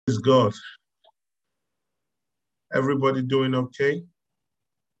God. Everybody doing okay?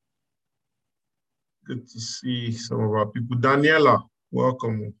 Good to see some of our people. Daniela,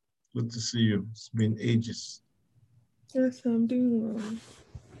 welcome. Good to see you. It's been ages. Yes, I'm doing well.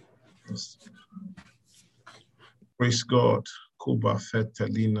 Yes. Praise God. Kuba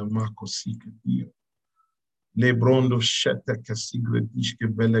Fetelina Marco Sikadio. Lebrondo Sheteke Sigredishke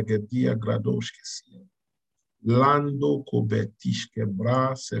Belegedia Gradoshke Sia. Lando Kobetishke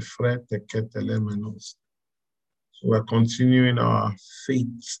Bra Sefrete Ketelemenos. So we're continuing our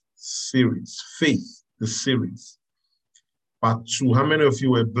faith series. Faith, the series. Part 2. How many of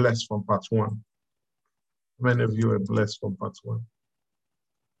you were blessed from part 1? How many of you were blessed from part 1?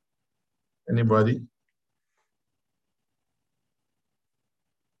 Anybody?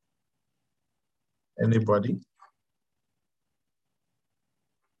 Anybody?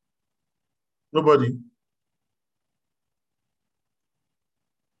 Nobody?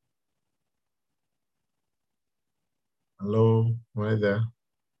 Hello? Right there.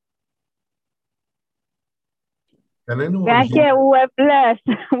 Can anyone hear? We're blessed.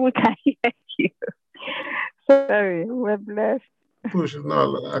 We can hear you. Sorry, we're blessed. Push.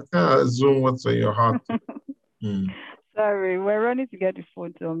 No, I can't assume what's on your heart. Sorry, we're running to get the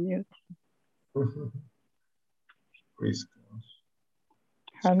phone to unmute. Praise God.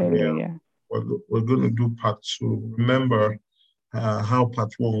 Hallelujah. We're going to do part 2. Remember how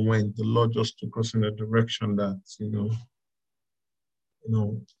part 1 went. The Lord just took us in a direction that,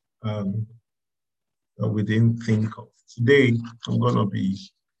 that we didn't think of. Today, I'm going to be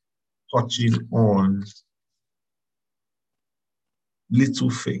touching on little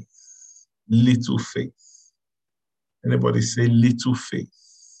faith. Little faith. Anybody say little faith?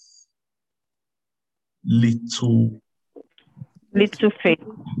 Little faith.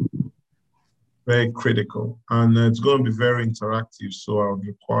 Very critical. And it's going to be very interactive. So I would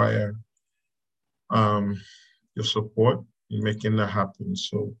require your support in making that happen.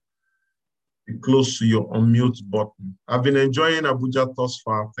 So be close to your unmute button. I've been enjoying Abuja thus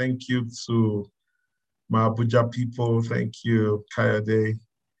far. Thank you to my Abuja people. Thank you, Kayode.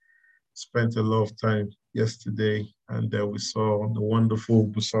 Spent a lot of time yesterday, and we saw the wonderful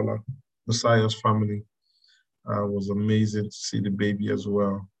Busaya's family. It was amazing to see the baby as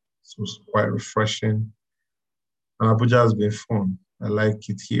well. So it was quite refreshing. And Abuja has been fun. I like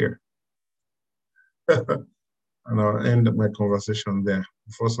it here. And I'll end my conversation there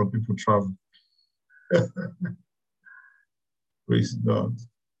before some people travel. Praise God.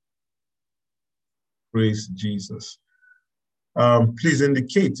 Praise Jesus. Please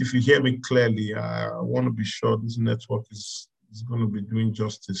indicate if you hear me clearly. I want to be sure this network is going to be doing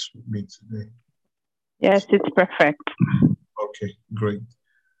justice with me today. Yes, it's perfect. Okay, great.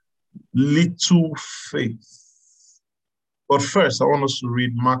 Little faith. But first, I want us to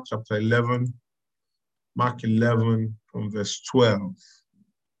read Mark chapter 11. Mark 11 from verse 12.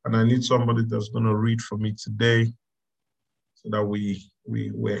 And I need somebody that's going to read for me today so that we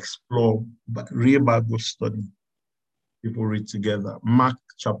explore real Bible study. People read together. Mark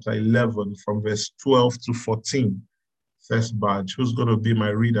chapter 11 from verse 12 to 14. First badge. Who's going to be my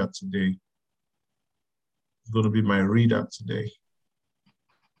reader today? Who's going to be my reader today?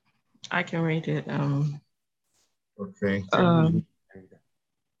 I can read it. Okay.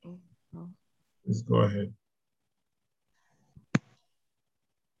 Let's go ahead.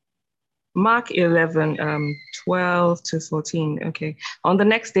 Mark 11, 12 to 14. Okay. On the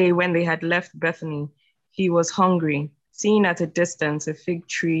next day, when they had left Bethany, he was hungry. Seeing at a distance a fig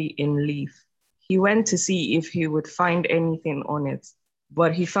tree in leaf, he went to see if he would find anything on it,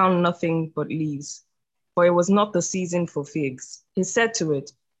 but he found nothing but leaves, for it was not the season for figs. He said to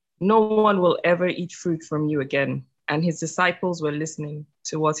it, "No one will ever eat fruit from you again." And his disciples were listening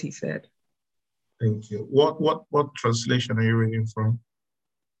to what he said. Thank you. What translation are you reading from?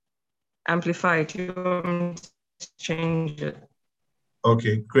 Amplified. You want me to change it?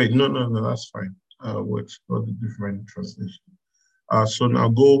 Okay, great. No, that's fine. What's got the different translation? So now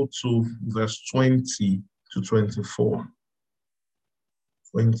go to verse 20 to 24.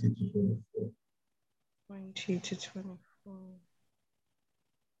 20 to 24. 20 to 24.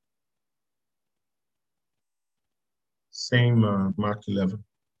 Same Mark 11.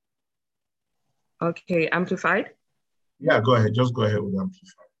 Okay, Amplified? Yeah, go ahead. Just go ahead with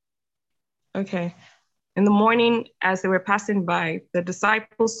Amplified. Okay. In the morning, as they were passing by, the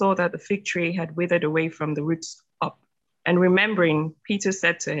disciples saw that the fig tree had withered away from the roots up. And remembering, Peter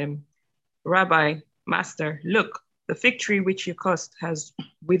said to him, "Rabbi, Master, look, the fig tree which you cursed has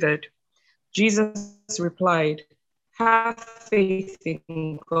withered." Jesus replied, "Have faith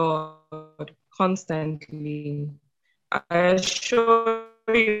in God constantly. I assure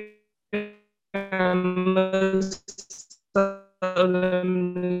most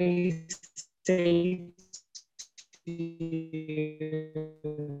solemnly say to you,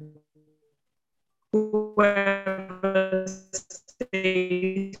 whoever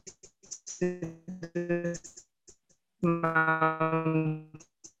says to this mountain,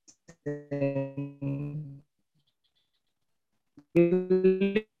 be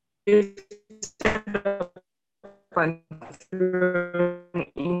lifted up and thrown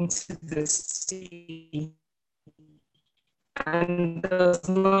into the sea, and does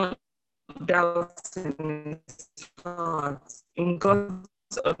not doubt in his heart, in God's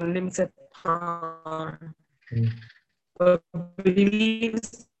unlimited power, but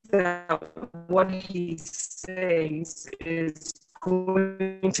believes that what he says is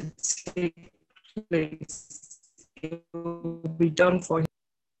going to take place. It will be done for him.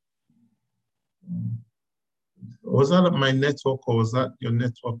 Was that my network or was that your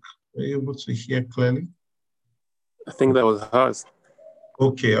network? Were you able to hear clearly? I think that was hers.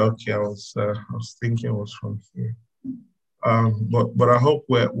 Okay. I was thinking it was from here. But I hope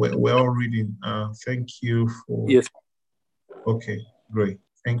we're all reading. Thank you for. Yes. Okay, great.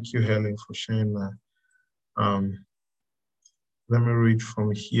 Thank you, Helen, for sharing that. Let me read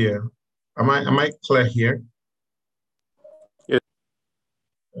from here. Am I clear here? Yes.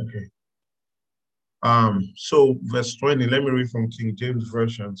 Okay. So verse 20, let me read from King James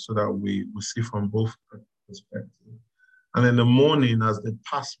Version so that we see from both perspectives. And in the morning, as they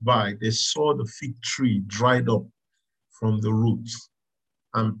passed by, they saw the fig tree dried up from the roots.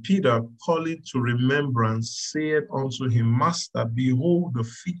 And Peter, calling to remembrance, said unto him, Master, behold, the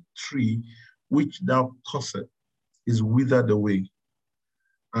fig tree which thou cursed is withered away.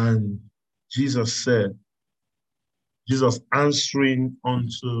 And Jesus answering,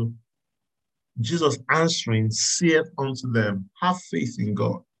 said unto them, have faith in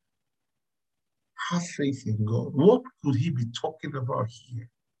God. Have faith in God. What could he be talking about here?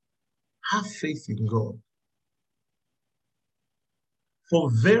 Have faith in God. For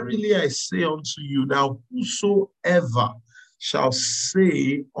verily I say unto you, that whosoever shall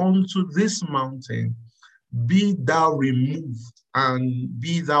say unto this mountain, be thou removed, and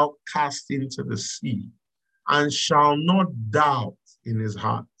be thou cast into the sea, and shall not doubt in his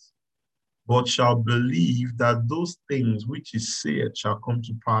heart, but shall believe that those things which he saith shall come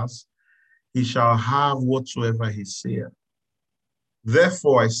to pass, he shall have whatsoever he saith.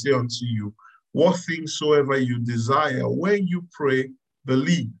 Therefore I say unto you, what things soever you desire, when you pray,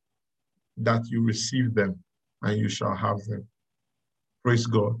 believe that you receive them, and you shall have them. Praise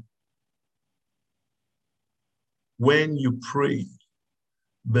God. When you pray,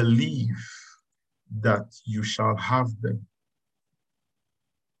 believe that you shall have them.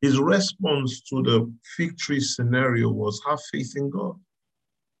 His response to the fig tree scenario was, have faith in God.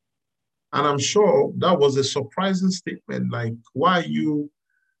 And I'm sure that was a surprising statement. Like, why are you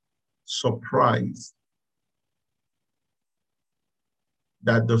surprised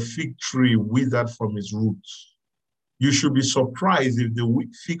that the fig tree withered from its roots? You should be surprised if the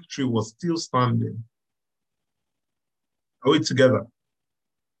fig tree was still standing. Are we together?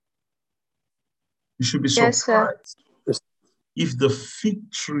 You should be surprised if the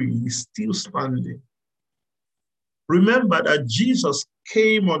fig tree is still standing. Remember that Jesus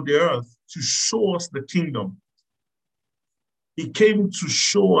came on the earth to show us the kingdom. He came to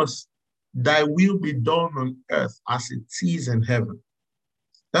show us thy will be done on earth as it is in heaven.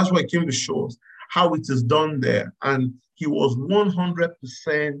 That's why he came to show us how it is done there. And he was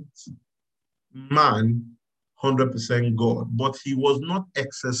 100% man, 100% God, but he was not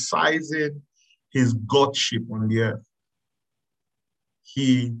exercising his godship on the earth.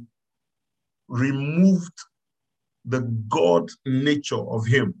 He removed the God nature of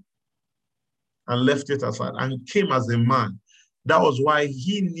him and left it aside and came as a man. That was why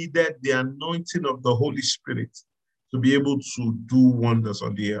he needed the anointing of the Holy Spirit to be able to do wonders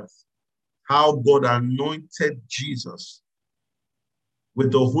on the earth. How God anointed Jesus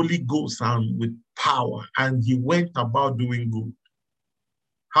with the Holy Ghost and with power, and he went about doing good.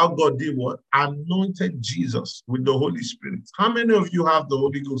 How God did what? Anointed Jesus with the Holy Spirit. How many of you have the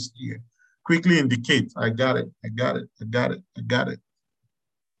Holy Ghost here? Quickly indicate, I got it, I got it, I got it, I got it.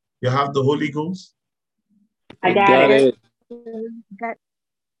 You have the Holy Ghost? I got it.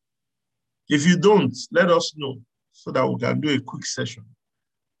 If you don't, let us know so that we can do a quick session.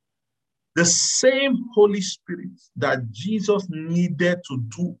 The same Holy Spirit that Jesus needed to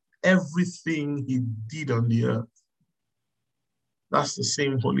do everything he did on the earth, that's the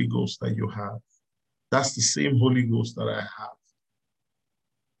same Holy Ghost that you have. That's the same Holy Ghost that I have.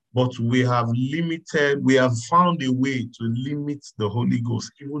 But we have found a way to limit the Holy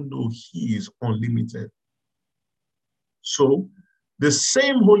Ghost, even though he is unlimited. So the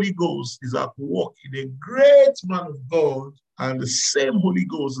same Holy Ghost is at work in a great man of God, and the same Holy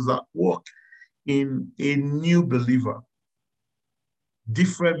Ghost is at work in a new believer.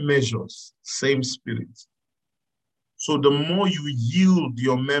 Different measures, same spirit. So the more you yield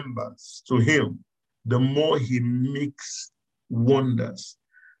your members to him, the more he makes wonders.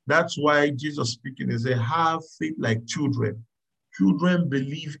 That's why Jesus speaking, he said, have faith like children. Children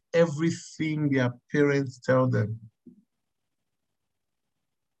believe everything their parents tell them.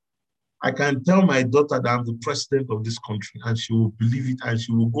 I can tell my daughter that I'm the president of this country, and she will believe it, and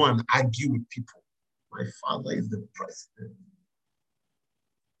she will go and argue with people. My father is the president.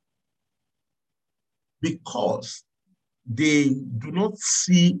 Because they do not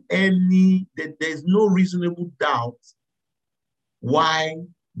see there's no reasonable doubt why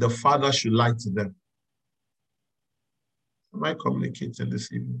the father should lie to them. Am I communicating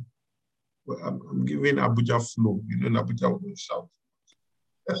this evening? Well, I'm giving Abuja flow. You know, in Abuja will shout.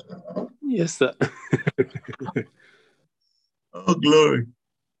 Yes, sir. Oh, glory.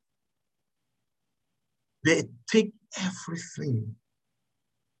 They take everything.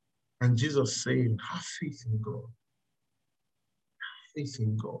 And Jesus saying, have faith in God. Have faith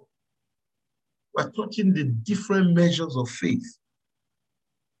in God. We're touching the different measures of faith.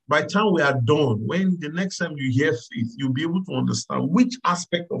 By the time we are done, when the next time you hear faith, you'll be able to understand which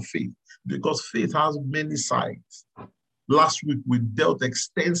aspect of faith, because faith has many sides. Last week, we dealt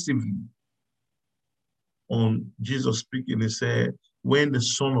extensively on Jesus speaking. He said, when the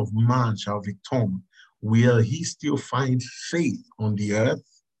Son of Man shall return, will he still find faith on the earth?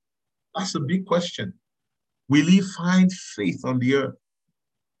 That's a big question. Will he find faith on the earth?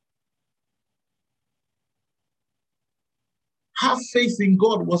 Have faith in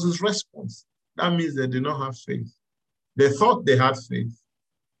God was his response. That means they did not have faith. They thought they had faith.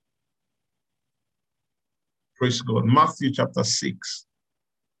 Praise God. Matthew chapter 6.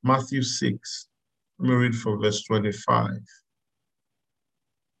 Matthew 6. Let me read from verse 25.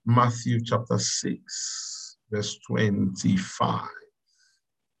 Matthew chapter 6, verse 25.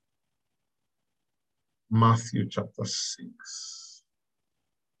 Matthew chapter 6,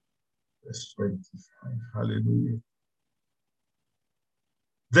 verse 25. Hallelujah.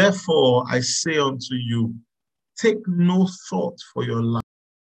 Therefore, I say unto you, take no thought for your life.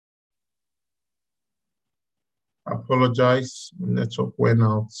 I apologize, network went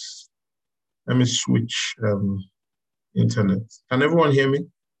out. Let me switch internet. Can everyone hear me?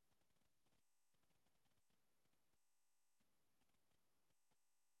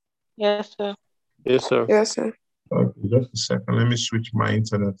 Yes, sir. Yes, sir. Yes, sir. Okay, just a second. Let me switch my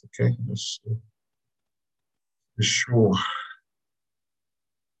internet, okay? Just be sure.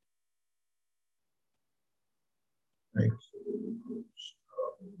 Thank you.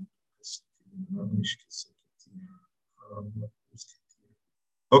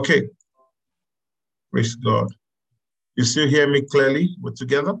 Okay. Praise God. You still hear me clearly? We're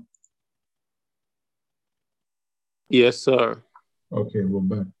together? Yes, sir. Okay, we're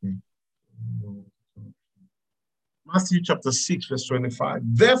back. Matthew chapter 6, verse 25.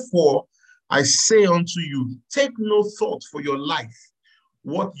 Therefore, I say unto you, take no thought for your life,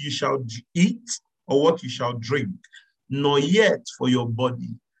 what you shall eat or what you shall drink, nor yet for your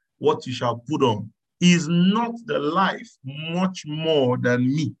body, what you shall put on. Is not the life much more than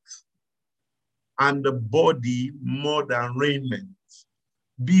meat, and the body more than raiment?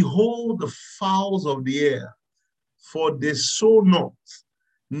 Behold the fowls of the air, for they sow not,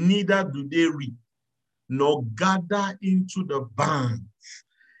 neither do they reap, nor gather into the barns,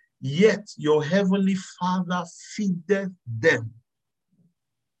 yet your heavenly Father feedeth them.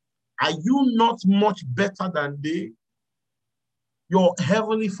 Are you not much better than they? Your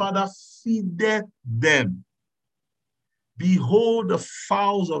heavenly Father feedeth them. Behold the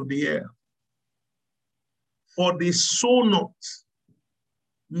fowls of the air, for they sow not,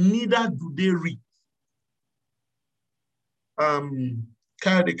 neither do they reap.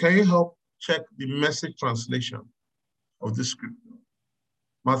 Kari, can you help check the Message translation of this scripture?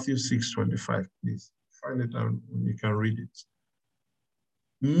 Matthew 6:25, please. Find it and you can read it.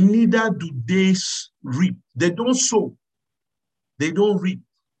 Neither do they reap. They don't sow. They don't reap.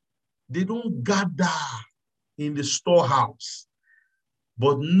 They don't gather in the storehouse.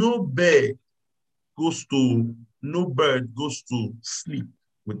 But no bird goes to sleep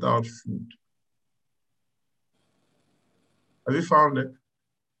without food. Have you found it?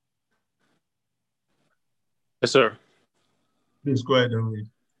 Yes, sir. Please go ahead and read.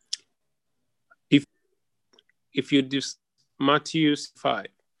 If you do Matthew 5,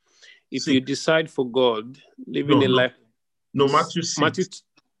 If 6. you decide for God, living a life. No, Matthew 6. Matthew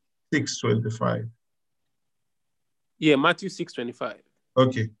 6:25. Yeah, Matthew 6:25.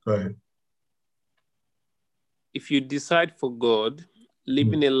 Okay, go ahead. If you decide for God,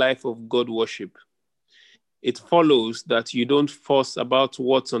 living a life of God worship, it follows that you don't fuss about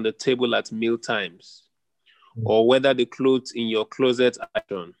what's on the table at meal times or whether the clothes in your closet are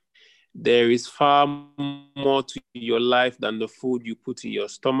on. There is far more to your life than the food you put in your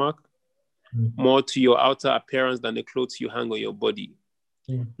stomach, more to your outer appearance than the clothes you hang on your body.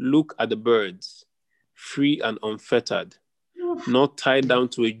 Look at the birds, free and unfettered, not tied down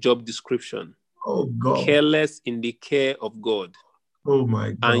to a job description, careless in the care of God. Oh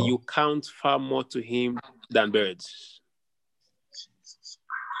my God. And you count far more to him than birds.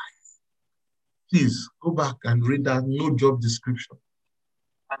 Please go back and read that. No job description.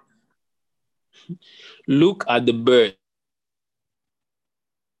 Look at the birds,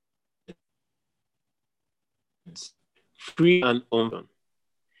 free and unfettered.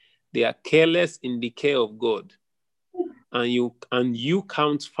 They are careless in the care of God, and you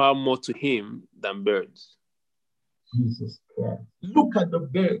count far more to him than birds. Jesus Christ. Look at the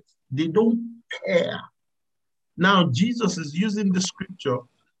birds. They don't care. Now, Jesus is using the scripture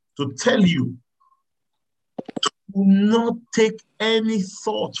to tell you, do not take any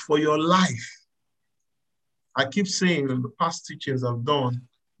thought for your life. I keep saying in the past teachings I've done,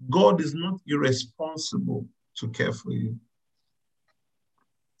 God is not irresponsible to care for you.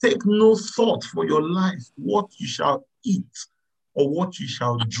 Take no thought for your life, what you shall eat or what you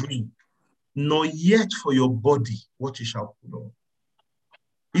shall drink, nor yet for your body, what you shall put on.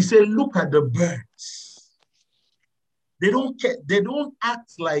 He said, look at the birds. They don't care. They don't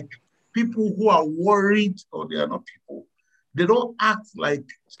act like people who are worried, or they are not people. They don't act like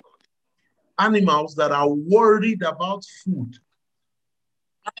animals that are worried about food.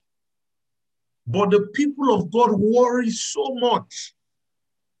 But the people of God worry so much.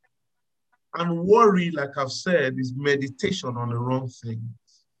 And worry, like I've said, is meditation on the wrong things.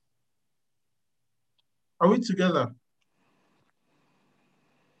 Are we together?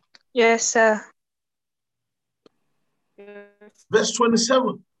 Yes, sir. Verse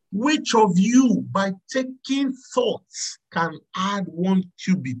 27, which of you by taking thoughts can add 1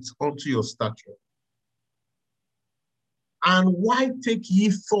 cubit unto your stature? And why take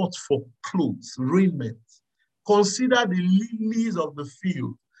ye thought for clothes, raiment? Consider the lilies of the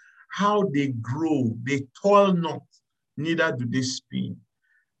field, how they grow, they toil not, neither do they spin.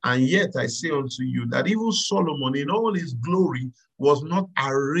 And yet I say unto you that even Solomon in all his glory was not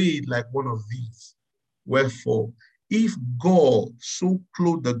arrayed like one of these. Wherefore, if God so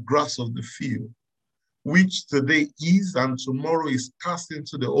clothe the grass of the field, which today is and tomorrow is cast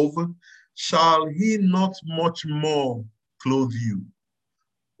into the oven, shall he not much more clothe you,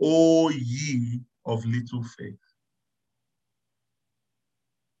 O ye of little faith?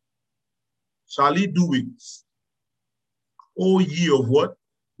 Shall he do it, O ye of what?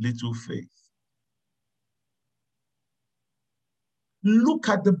 Little faith. Look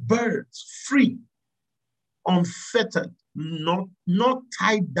at the birds, free, unfettered, not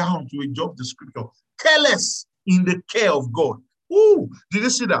tied down to a job description, careless in the care of God. Ooh, did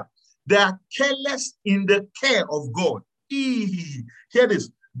you see that? They are careless in the care of God. Hear this.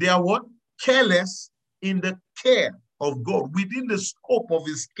 They are what? Careless in the care of God. Within the scope of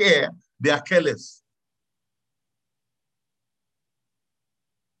his care, they are careless.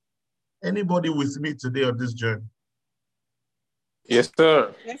 Anybody with me today on this journey? Yes,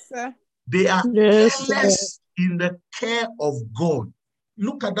 sir. Yes, sir. They are Yes, careless in the care of God.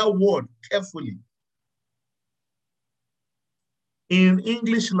 Look at that word carefully. In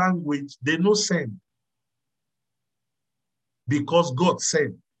English language, they know send because God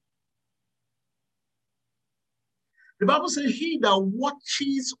sent. The Bible says, he that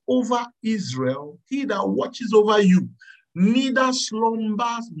watches over Israel, he that watches over you, neither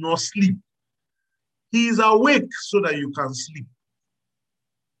slumbers nor sleep. He is awake so that you can sleep.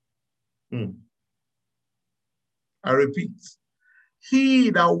 I repeat, he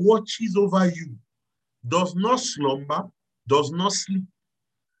that watches over you does not slumber, does not sleep.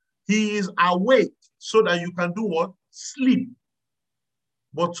 He is awake so that you can do what? Sleep.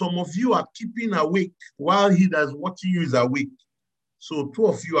 But some of you are keeping awake while he that's watching you is awake. So 2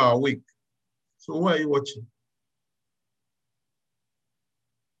 of you are awake. So why are you watching?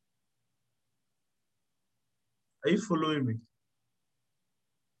 Are you following me?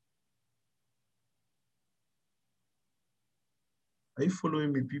 Are you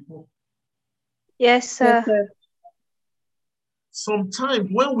following me, people? Yes, sir. yes, sir. Sometimes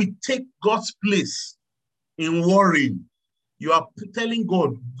when we take God's place in worrying, You are telling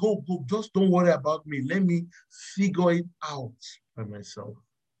God, go, just don't worry about me. Let me figure it out by myself.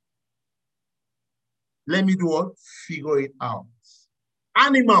 Let me do what? Figure it out.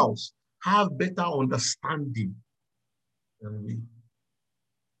 Animals have better understanding than we.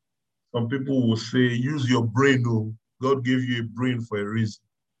 Some people will say, use your brain. Oh, God gave you a brain for a reason.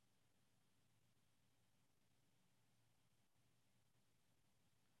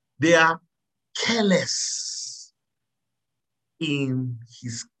 They are careless in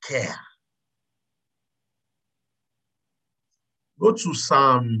his care. Go to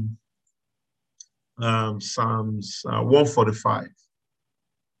Psalms 145.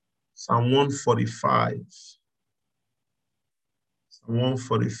 Psalm 145. Psalm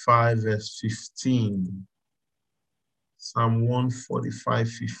 145, verse 15. Psalm 145,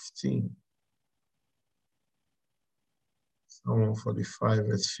 15. Psalm 145,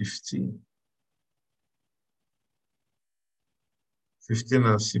 verse 15. 15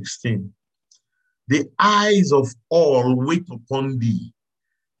 and 16. The eyes of all wait upon thee,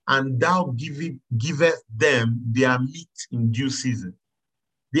 and thou giveth them their meat in due season.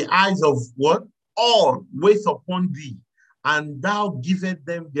 The eyes of what? All wait upon thee, and thou giveth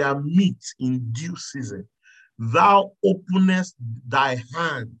them their meat in due season. Thou openest thy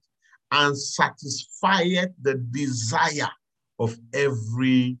hand and satisfieth the desire of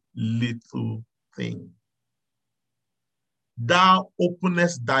every little thing. Thou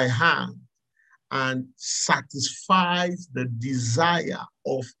openest thy hand and satisfies the desire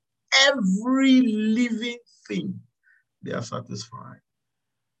of every living thing. They are satisfied.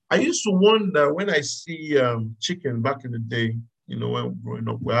 I used to wonder when I see chicken back in the day, you know, when growing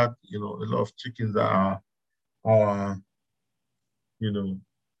up, we had, you know, a lot of chickens that our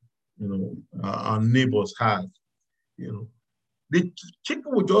neighbors had, you know. The chicken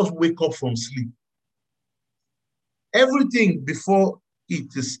would just wake up from sleep. Everything before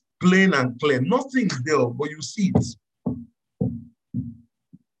it is plain and clear. Nothing is there, but you see it.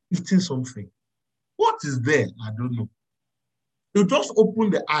 Eating something. What is there? I don't know. You just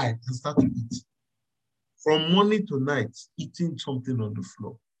open the eye and start to eat. From morning to night, eating something on the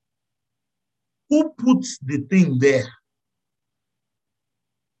floor. Who puts the thing there?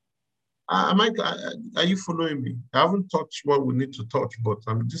 Are you following me? I haven't touched what we need to touch, but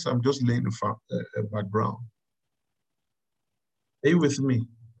I'm just laying the background. Are you with me?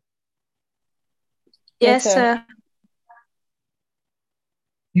 Yes, sir.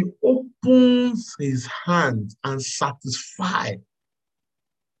 He opens his hand and satisfies.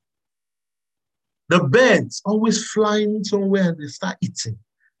 The birds always flying somewhere and they start eating.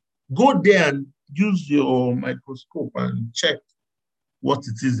 Go there and use your microscope and check what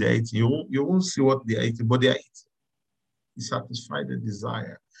it is they're eating. You won't see what they're eating, but they're eating. He satisfied the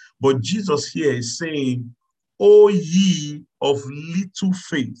desire. But Jesus here is saying, O ye of little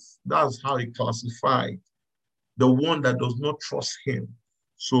faith. That's how he classified the one that does not trust him.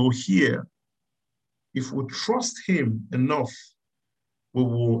 So here, if we trust him enough, we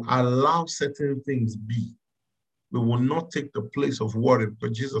will allow certain things be. We will not take the place of worry,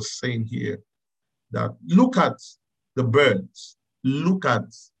 because Jesus is saying here that look at the birds, look at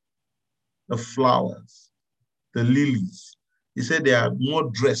the flowers, the lilies. He said they are more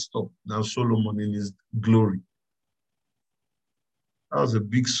dressed up than Solomon in his glory. That was a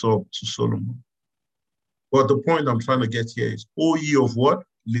big sub to Solomon. But the point I'm trying to get here is, O ye of what?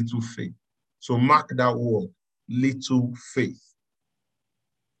 Little faith. So mark that word, little faith.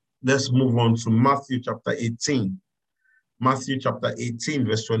 Let's move on to Matthew chapter 18. Matthew chapter 18,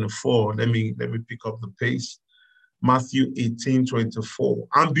 verse 24. Let me pick up the pace. Matthew 18, 24.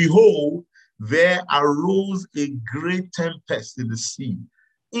 And behold, there arose a great tempest in the sea,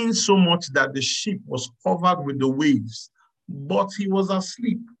 insomuch that the ship was covered with the waves, but he was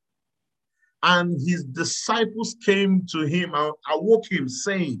asleep. And his disciples came to him and awoke him,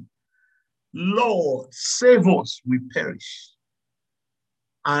 saying, Lord, save us, we perish.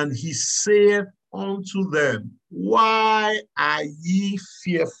 And he saith unto them, why are ye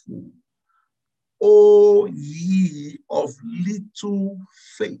fearful, O ye of little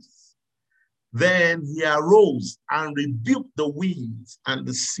faith? Then he arose and rebuked the winds and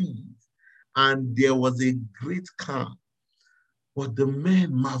the sea, and there was a great calm. But the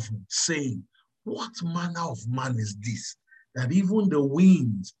men marveled, saying, what manner of man is this, that even the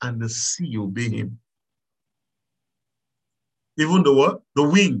winds and the sea obey him? Even the what? The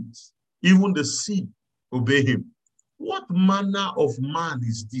winds, even the sea obey him. What manner of man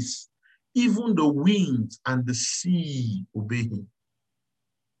is this? Even the winds and the sea obey him.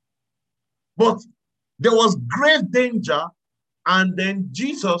 But there was great danger, and then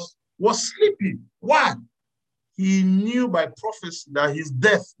Jesus was sleeping. Why? he knew by prophecy that his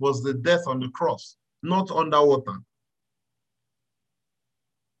death was the death on the cross, not underwater.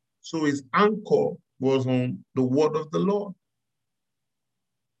 So his anchor was on the word of the Lord.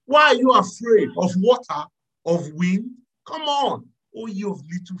 Why are you afraid of water, of wind? Come on, oh ye of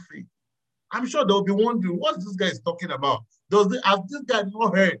little faith. I'm sure they'll be wondering, what this guy is talking about? Has this guy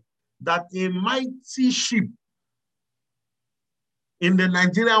not heard that a mighty ship in the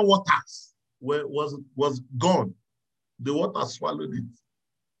Nigerian waters was gone? The water swallowed it.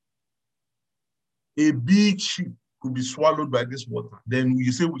 A big ship could be swallowed by this water. Then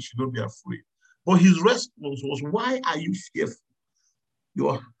you say we should not be afraid. But his response was, why are you fearful?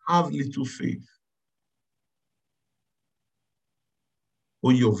 You have little faith. O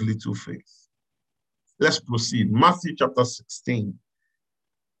you of little faith. Let's proceed. Matthew chapter 16.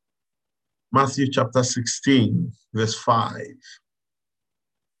 Matthew chapter 16, verse 5.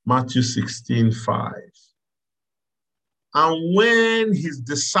 Matthew 16, 5. And when his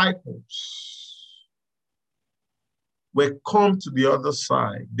disciples were come to the other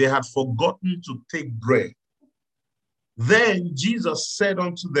side, they had forgotten to take bread. Then Jesus said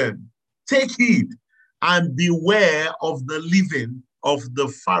unto them, take heed and beware of the leaven of the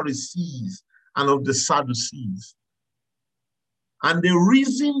Pharisees and of the Sadducees. And they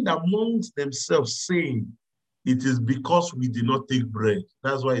reasoned amongst themselves, saying, it is because we did not take bread.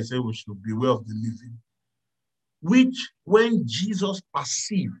 That's why he said we should beware of the leaven. Which, when Jesus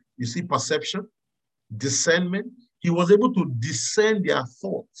perceived, you see perception, discernment, he was able to discern their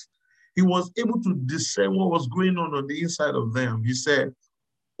thoughts. He was able to discern what was going on the inside of them. He said,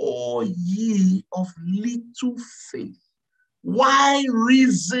 O ye of little faith, why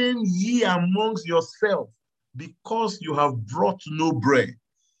reason ye amongst yourselves, because you have brought no bread?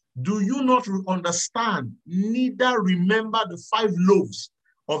 Do you not understand, neither remember the 5 loaves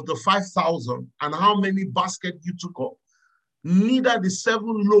of the 5,000 and how many baskets you took up? Neither the 7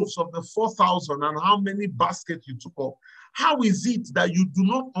 loaves of the 4,000 and how many baskets you took up? How is it that you do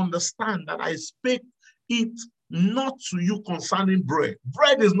not understand that I spake it not to you concerning bread?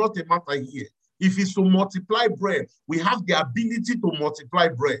 Bread is not a matter here. If it's to multiply bread, we have the ability to multiply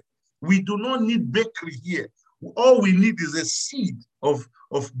bread. We do not need bakery here. All we need is a seed of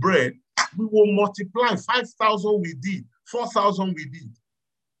bread. We will multiply. 5,000 we did. 4,000 we did.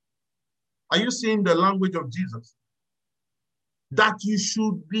 Are you seeing the language of Jesus? That you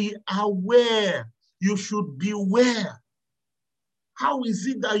should be aware. You should beware. How is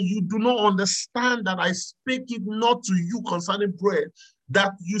it that you do not understand that I spake it not to you concerning bread,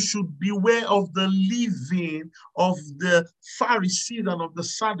 that you should beware of the leaven of the Pharisees and of the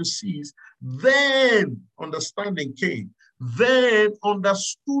Sadducees? Then understanding came. Then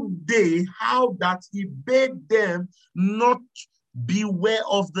understood they how that he bade them not beware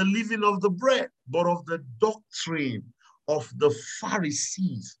of the leaven of the bread, but of the doctrine of the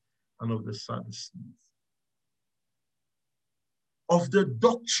Pharisees and of the Sadducees. Of the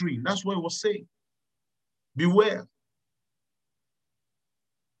doctrine, that's what it was saying. Beware.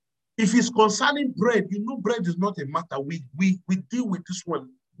 If it's concerning bread, you know bread is not a matter. We deal with this one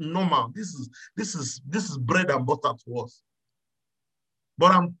normal. This is bread and butter to us.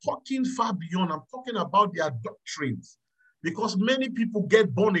 But I'm talking far beyond. I'm talking about their doctrines. Because many people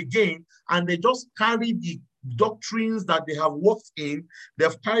get born again and they just carry the doctrines that they have walked in.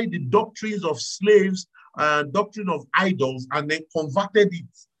 They've carried the doctrines of slaves, doctrine of idols, and they converted it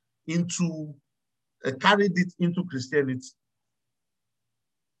into, carried it into Christianity.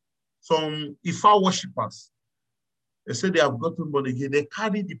 Some Ifa worshippers, they say they have gotten born again. They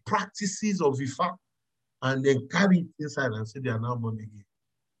carry the practices of Ifa and they carry it inside and say they are now born again.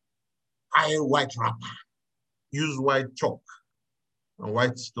 Iron white wrapper, use white chalk and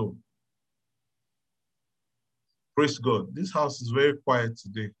white stone. Praise God. This house is very quiet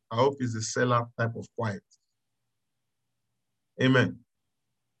today. I hope it's a cellar type of quiet. Amen.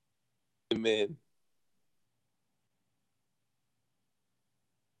 Amen.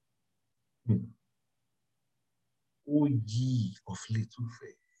 O ye of little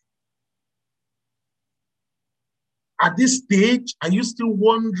faith. At this stage, are you still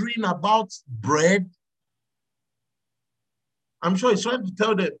wondering about bread? I'm sure he's trying to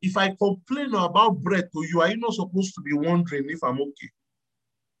tell them, if I complain about bread to you, are you not supposed to be wondering if I'm okay?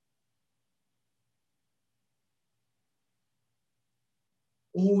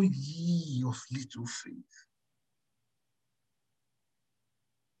 O ye of little faith.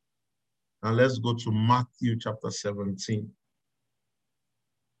 Now let's go to Matthew chapter 17.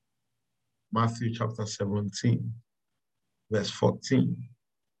 Matthew chapter 17, verse 14.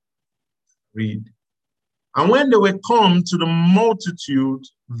 Read. And when they were come to the multitude,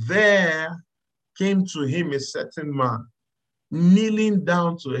 there came to him a certain man, kneeling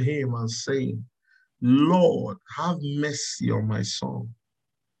down to him and saying, Lord, have mercy on my son,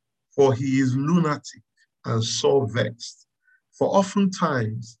 for he is lunatic and sore vexed. For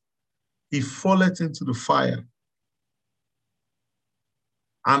oftentimes he falleth into the fire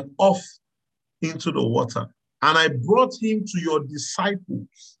and off into the water. And I brought him to your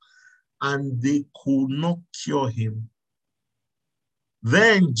disciples, and they could not cure him.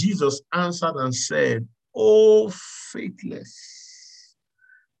 Then Jesus answered and said, O faithless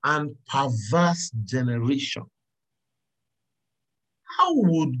and perverse generation, how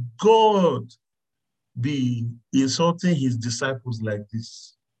would God be insulting his disciples like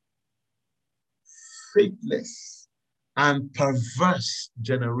this? Faithless and perverse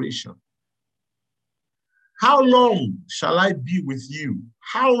generation. How long shall I be with you?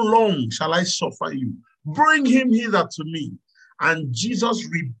 How long shall I suffer you? Bring him hither to me. And Jesus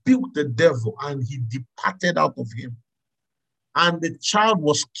rebuked the devil, and he departed out of him. And the child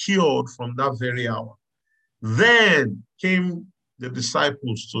was cured from that very hour. Then came the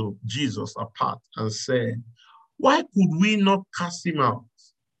disciples to Jesus apart and said, Why could we not cast him out?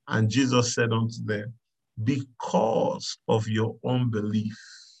 And Jesus said unto them, Because of your unbelief.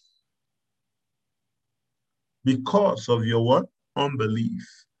 Because of your what? Unbelief.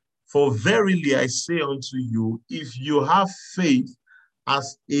 For verily I say unto you, if you have faith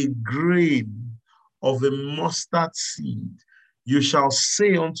as a grain of a mustard seed, you shall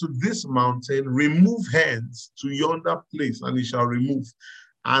say unto this mountain, remove hence to yonder place, and it shall remove,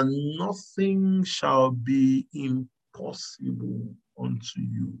 and nothing shall be impossible unto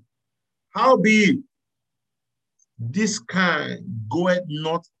you. Howbeit, this kind goeth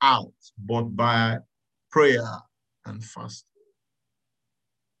not out, but by prayer and fasting.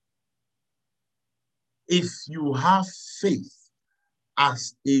 If you have faith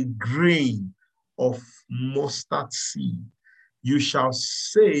as a grain of mustard seed, you shall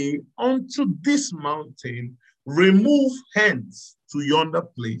say unto this mountain, remove hence to yonder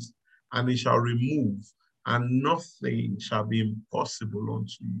place, and it shall remove, and nothing shall be impossible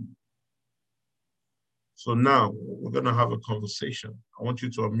unto you. So now we're going to have a conversation. I want you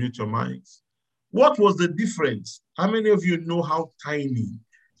to unmute your minds. What was the difference? How many of you know how tiny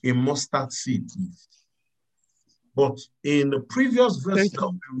a mustard seed is? But in the previous verse that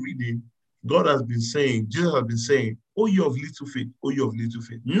we're reading, God has been saying, Jesus has been saying, oh, you of little faith, oh, you of little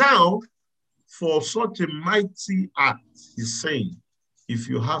faith. Now, for such a mighty act, he's saying, if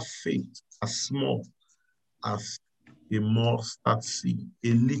you have faith as small as a mustard seed,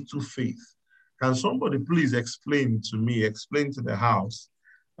 a little faith. Can somebody please explain to me, explain to the house,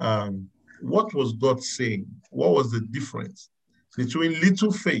 what was God saying? What was the difference between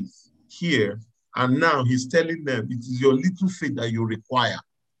little faith here and now he's telling them it is your little faith that you require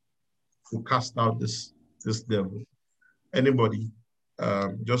to cast out this devil? Anybody,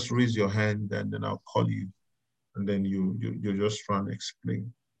 just raise your hand and then I'll call you, and then you just try and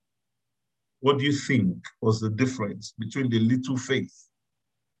explain. What do you think was the difference between the little faith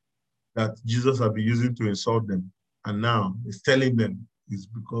that Jesus had been using to insult them, and now he's telling them it's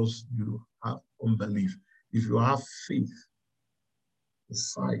because you have unbelief? If you have faith the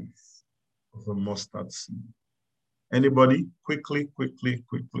size of a mustard seed. Anybody? Quickly.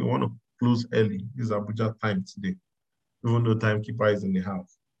 We want to close early. This is Abuja time today, even though timekeeper is in the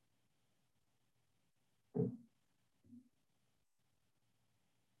house.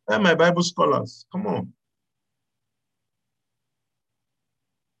 Hey, my Bible scholars, come on.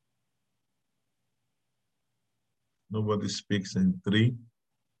 Nobody speaks in 3,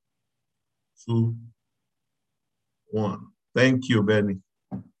 2, 1. Thank you, Benny.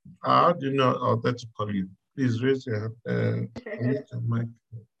 How do you know I'll let you call you? Please raise your hand. Mic.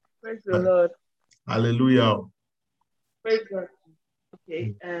 Praise the Lord. Hallelujah. Praise God.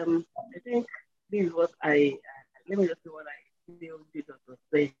 Okay. I think this is what let me just say what I feel Jesus was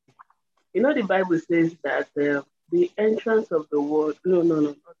saying. You know, the Bible says that the entrance of the word, no,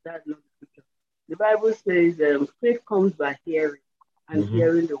 that's not the scripture. The Bible says faith comes by hearing, and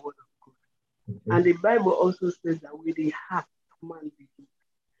hearing the word of God. And the Bible also says that with the heart, man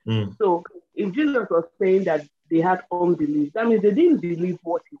believes. So if Jesus was saying that they had unbelief, that means they didn't believe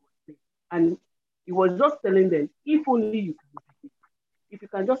what he was saying. And he was just telling them, if only you can believe, if you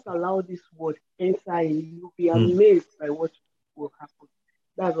can just allow this word enter in, you'll be amazed by what will happen.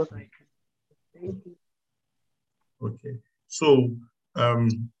 That's what I think. Thank you. Okay. So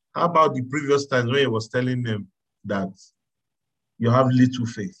how about the previous times when he was telling them that you have little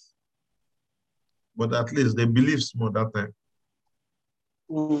faith? But at least they believed more that time.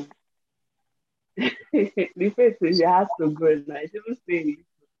 The faith is you have to grow now. I shouldn't say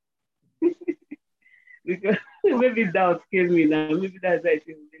it. because maybe doubt came in and maybe that's why I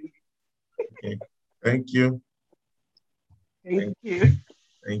think. Okay. Thank you. Thank you.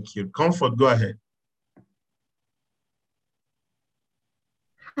 Thank you. Comfort, go ahead.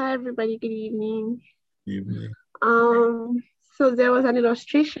 Hi, everybody. Good evening. Good evening. So there was an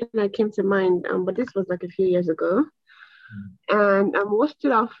illustration that came to mind, but this was like a few years ago. And what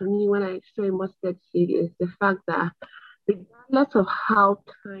stood out for me when I saw a mustard seed is the fact that regardless of how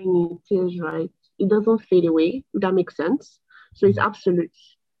tiny it is, right, it doesn't fade away. If that makes sense. So it's absolute.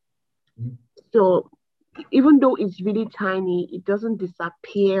 So even though it's really tiny, it doesn't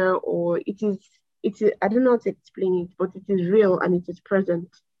disappear, or it is, I don't know how to explain it, but it is real and it is present.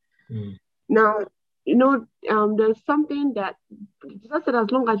 Now, there's something that Jesus said,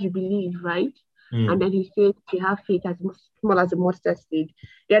 as long as you believe, right? And then he said to have faith as small as a mustard seed.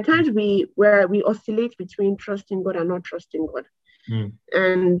 There are times where we oscillate between trusting God and not trusting God.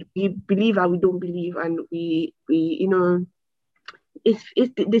 And we believe and we don't believe, and we it's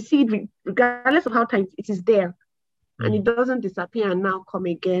the seed, regardless of how tiny it is there, and it doesn't disappear and now come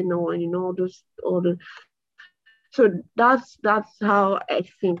again, or so that's how I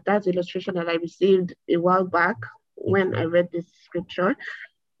think that's the illustration that I received a while back when I read this scripture.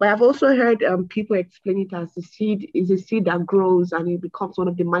 But I've also heard people explain it as the seed is a seed that grows and it becomes one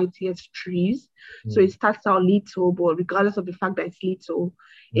of the mightiest trees. So it starts out little, but regardless of the fact that it's little,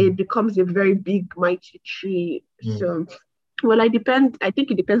 it becomes a very big, mighty tree. So, well, I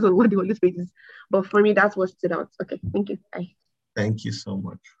think it depends on what the Holy Spirit is. But for me, that's what stood out. Okay, thank you. Bye. Thank you so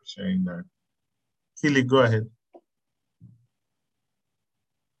much for sharing that. Keely, go ahead.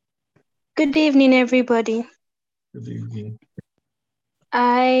 Good evening, everybody. Good evening.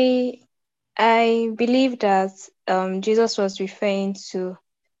 I believe that Jesus was referring to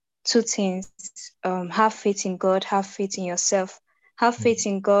two things. Have faith in God, have faith in yourself. Have faith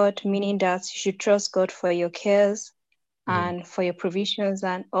in God, meaning that you should trust God for your cares and for your provisions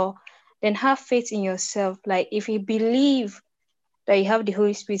and all. Then have faith in yourself. Like if you believe that you have the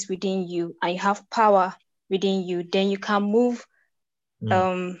Holy Spirit within you and you have power within you, then you can move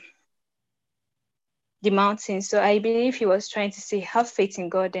the mountains. So I believe he was trying to say, have faith in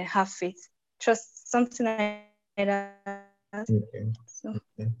God and have faith. Trust, something like that. Okay.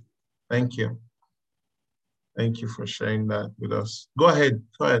 Okay. Thank you. Thank you for sharing that with us. Go ahead.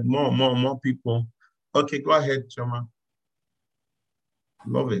 More people. Okay, go ahead, Choma.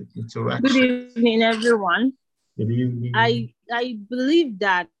 Love it. Interaction. Good evening, everyone. Good evening. I believe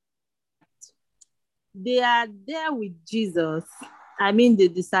that they are there with Jesus. I mean, the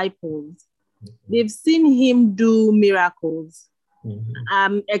disciples. They've seen him do miracles.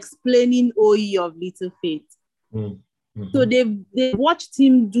 Explaining O ye of little faith. So they've watched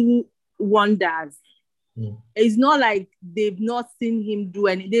him do wonders. It's not like they've not seen him do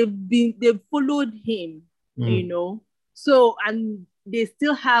any. They've followed him, So, and they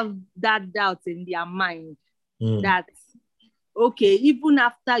still have that doubt in their mind that, okay, even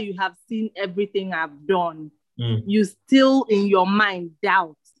after you have seen everything I've done, you still in your mind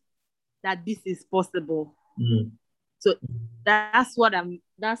doubt that this is possible. So that's what I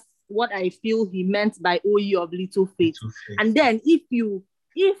feel he meant by O ye of little faith. And then if you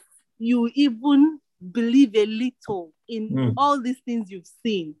even believe a little in all these things you've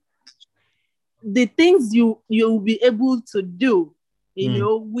seen, the things you'll be able to do,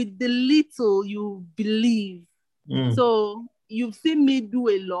 with the little you believe. So you've seen me do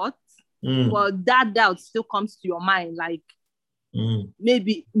a lot, but that doubt still comes to your mind, like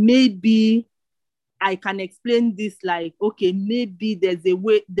maybe I can explain this, like, okay, maybe there's an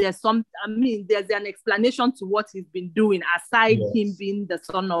explanation to what he's been doing aside him being the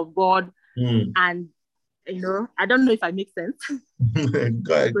Son of God. And I don't know if I make sense. So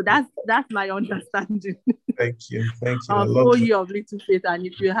that's my understanding. Thank you. O ye of little faith, and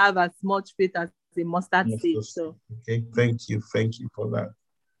if you have as much faith as a mustard seed. So okay, thank you for that.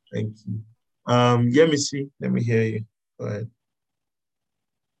 Thank you. Let me hear you. Go ahead.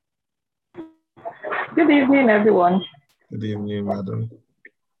 Good evening, everyone. Good evening, madam.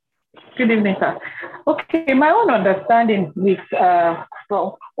 Good evening, sir. Okay, my own understanding with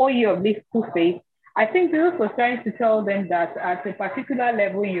O ye of little faith, I think Jesus was trying to tell them that at a particular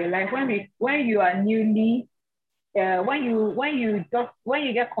level in your life, when you are newly, when you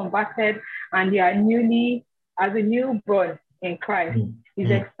get converted and you are newly as a newborn in Christ,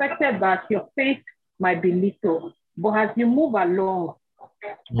 it's expected that your faith might be little, but as you move along,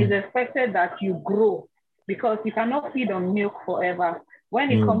 it's expected that you grow, because you cannot feed on milk forever.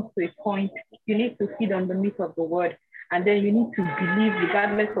 When it comes to a point, you need to feed on the meat of the word, and then you need to believe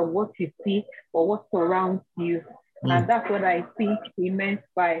regardless of what you see or what surrounds you. And that's what I think he meant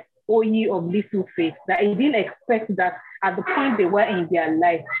by "O ye of little faith," that they didn't expect that at the point they were in their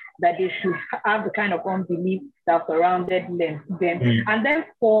life, that they should have the kind of unbelief that surrounded them. And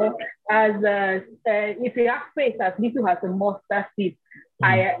therefore, as if you have faith as little as a mustard seed,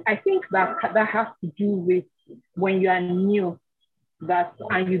 I think that has to do with when you are new, that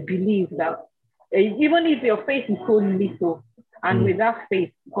and you believe that even if your faith is so little, and with that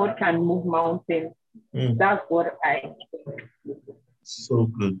faith, God can move mountains. That's what I think. So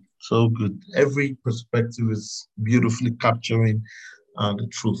good, so good. Every perspective is beautifully capturing the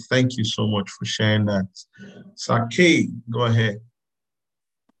truth. Thank you so much for sharing that. Sake, go ahead.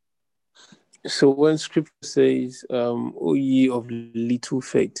 So when scripture says, "O ye of little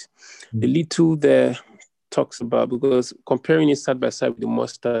faith," the little there talks about, because comparing it side by side with the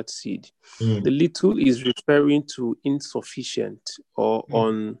mustard seed, the little is referring to insufficient or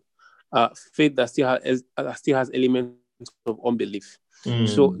on faith that still has elements of unbelief.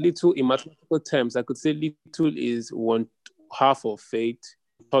 So little in mathematical terms, I could say little is 1/2 of faith,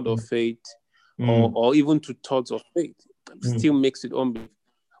 1/3 of faith, or even 2/3 of faith. Still makes it unbelief.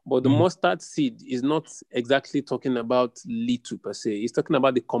 But the mustard seed is not exactly talking about little per se. It's talking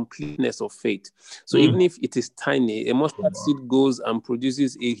about the completeness of faith. So even if it is tiny, a mustard seed goes and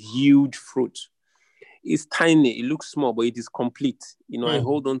produces a huge fruit. It's tiny, it looks small, but it is complete. I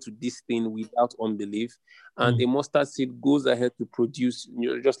hold on to this thing without unbelief. And a mustard seed goes ahead to produce,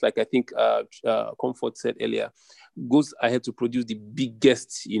 just like I think Comfort said earlier, goes ahead to produce the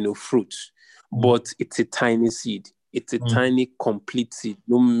biggest, fruit. But it's a tiny seed. It's a tiny, complete seed.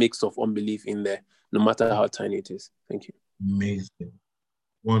 No mix of unbelief in there, no matter how tiny it is. Thank you. Amazing.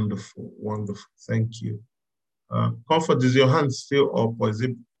 Wonderful, wonderful. Thank you. Comfort, is your hand still up, or is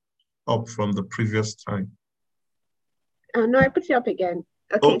it up from the previous time? No, I put it up again.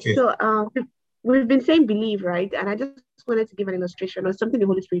 Okay. So we've been saying believe, right? And I just wanted to give an illustration of something the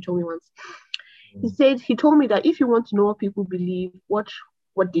Holy Spirit told me once. He told me that if you want to know what people believe, watch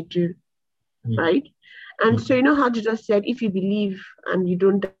what they do, right? And so you know how Jesus said, if you believe and you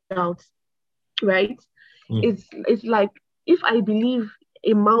don't doubt, right? It's like, if I believe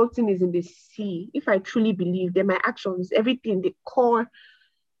a mountain is in the sea, if I truly believe, then my actions, everything, the core,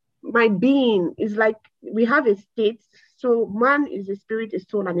 my being is like, we have a state. So man is a spirit, a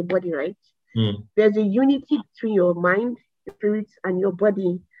soul, and a body, right? There's a unity between your mind, spirit, and your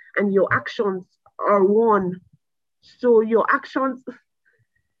body, and your actions are one. So your actions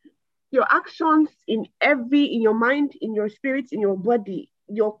in your mind, in your spirit, in your body,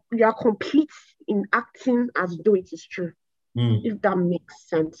 you are complete in acting as though it is true. If that makes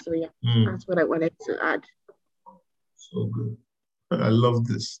sense. So that's what I wanted to add. So good. I love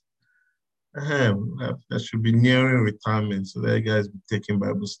this. I should be nearing retirement, so that you guys be taking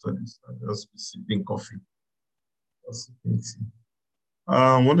Bible studies. I'll just be sipping coffee.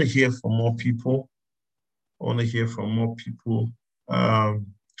 I want to hear from more people.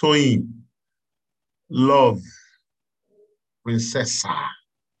 Toyin, Love, Princessa, I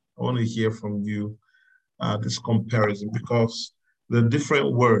want to hear from you this comparison, because the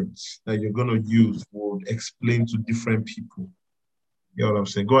different words that you're going to use will explain to different people. You know what I'm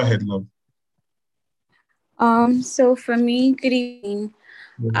saying? Go ahead, Love. So for me, good evening.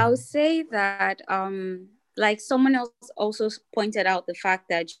 I would say that like someone else also pointed out the fact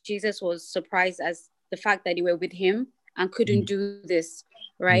that Jesus was surprised as the fact that they were with him and couldn't do this,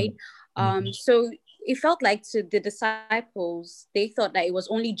 right? So it felt like to the disciples, they thought that it was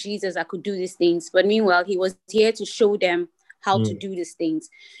only Jesus that could do these things. But meanwhile, he was here to show them how to do these things.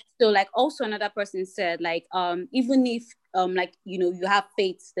 So like also another person said, like, even if like, you have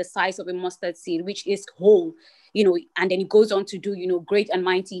faith the size of a mustard seed, which is whole, and then it goes on to do, great and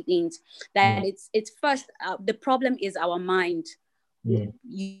mighty things, that it's first, the problem is our mind.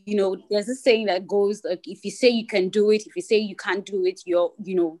 There's a saying that goes like, if you say you can do it, if you say you can't do it, you're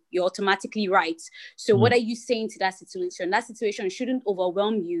automatically right. So what are you saying to that situation? That situation shouldn't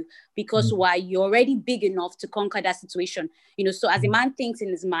overwhelm you, because why? You're already big enough to conquer that situation. So as a man thinks in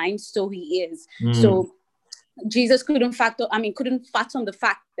his mind, so he is. So Jesus couldn't fathom the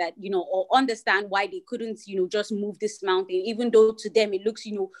fact that, or understand why they couldn't, just move this mountain, even though to them it looks,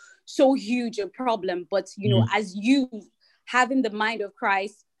 so huge a problem. But, as you having the mind of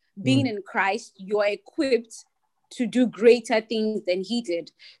Christ, being in Christ, you're equipped to do greater things than he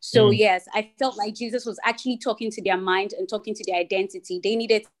did. So yes, I felt like Jesus was actually talking to their mind and talking to their identity. They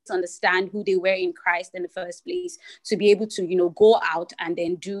needed to understand who they were in Christ in the first place to be able to, go out and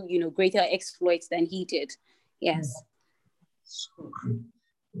then do, greater exploits than he did. Yes. So good.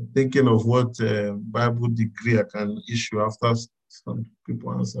 Thinking of what Bible degree I can issue after some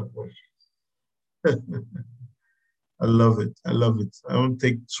people answer questions. I love it. I love it. I want to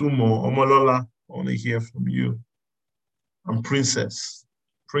take two more. Omolola, I want to hear from you. And Princess.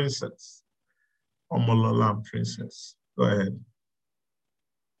 Princess. Omolola and Princess. Go ahead.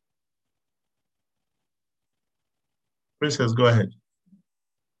 Princess, go ahead.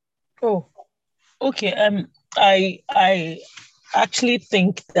 Oh, okay. I actually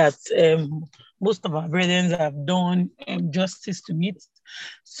think that most of our brethren have done justice to it.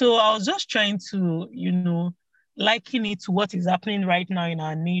 So I was just trying to, liken it to what is happening right now in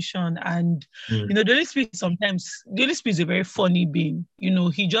our nation. And, the Holy Spirit the Holy Spirit is a very funny being.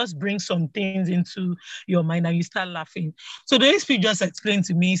 He just brings some things into your mind and you start laughing. So the Holy Spirit just explained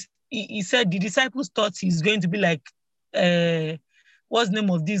to me, he said the disciples thought he's going to be like, what's the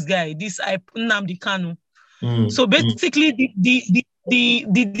name of this guy? This Nnamdi Kanu. So basically,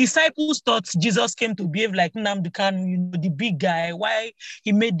 the disciples thought Jesus came to behave like Nnamdi Kanu, the big guy. Why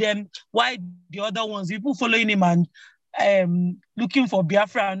he made them? Why the other ones, people following him and looking for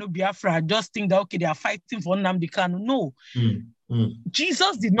Biafra, no Biafra, just think that okay, they are fighting for Nnamdi Kanu. No,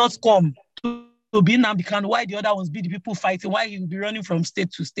 Jesus did not come to be Nnamdi Kanu. Why the other ones be the people fighting? Why he will be running from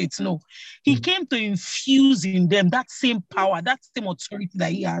state to state? No, he came to infuse in them that same power, that same authority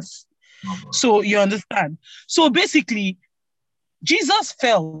that he has. So you understand? So basically, Jesus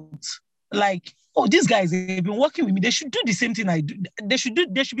felt like, oh, these guys have been working with me. They should do the same thing I do. They should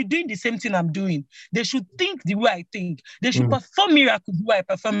be doing the same thing I'm doing. They should think the way I think. They should perform miracles the way I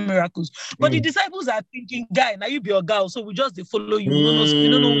perform miracles. But the disciples are thinking, guy, now you be your girl, so we just follow you. We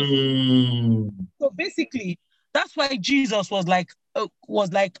don't know. So basically, that's why Jesus was like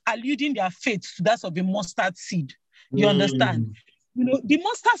alluding their faith to that of a mustard seed. You understand? The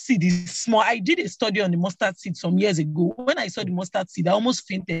mustard seed is small. I did a study on the mustard seed some years ago. When I saw the mustard seed, I almost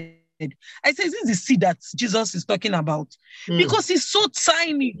fainted. I said, this is the seed that Jesus is talking about. Because it's so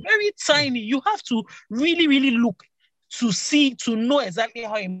tiny, very tiny. You have to really, really look to know exactly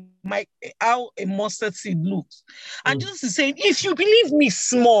how a mustard seed looks. And Jesus is saying, if you believe me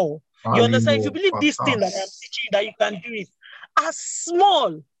small, you understand? If you believe this thing that I'm teaching, that you can do it as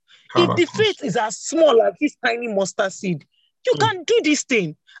small. If the faith is as small as this tiny mustard seed, you can do this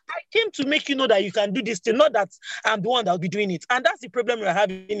thing. I came to make you know that you can do this thing, not that I'm the one that will be doing it. And that's the problem we're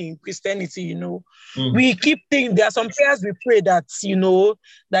having in Christianity, We keep thinking, there are some prayers we pray that,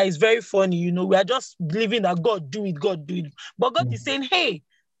 that is very funny, we are just believing that God do it. But God is saying, hey,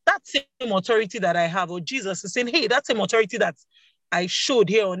 that same authority that I have, or Jesus is saying, hey, that same authority that I showed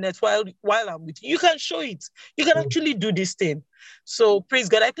here on earth while I'm with you, you can show it. You can actually do this thing. So praise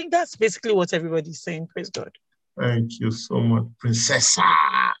God. I think that's basically what everybody's saying. Praise God. Thank you so much, Princess.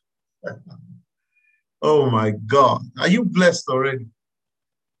 Oh my God. Are you blessed already?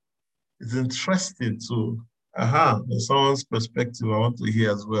 It's interesting too. There's someone's perspective I want to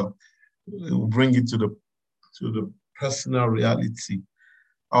hear as well. We'll bring it to the personal reality.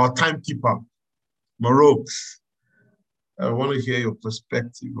 Our timekeeper, Marokes. I want to hear your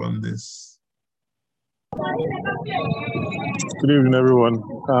perspective on this. Good evening, everyone.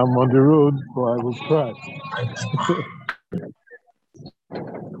 I'm on the road, so I will try.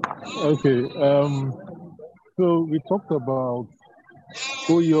 Okay. So we talked about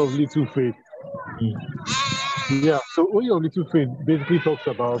O Ye of Little Faith. Yeah. So O Ye of Little Faith basically talks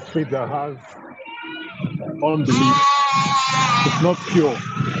about faith that has unbelief. It's not pure.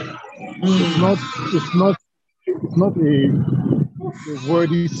 It's not a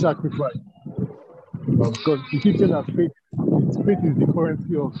worthy sacrifice. Because the teaching that faith is the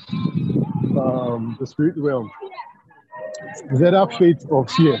currency of the spirit realm. Is either faith or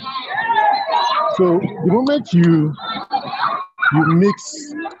fear. So the moment you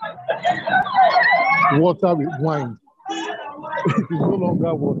mix water with wine, it is no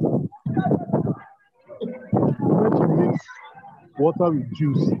longer water. The moment you mix water with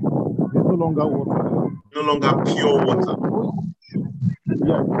juice, it is no longer water. No longer pure water.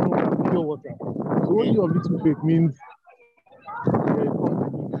 Yeah, it's no longer pure water. So O Ye of Little Faith means there is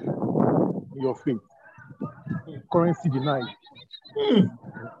unbelief in your faith. Currency denied.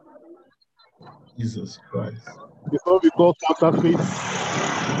 Jesus Christ. It's what we call counterfeit.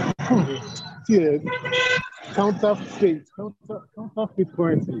 Counterfeit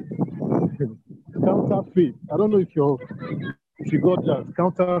currency. Counterfeit. I don't know if you got that.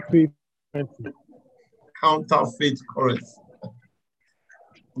 Counterfeit currency. Counterfeit currency.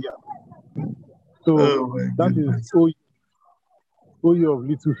 Yeah. So that is O Ye of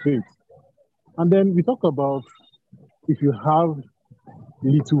Little Faith. And then we talk about if you have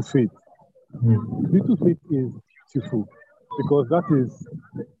little faith. Little faith is beautiful because that is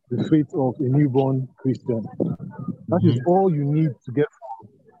the faith of a newborn Christian. That is all you need to get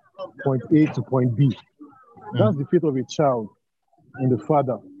from point A to point B. That's the faith of a child in the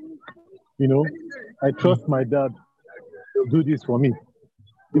father. You know, I trust my dad to do this for me,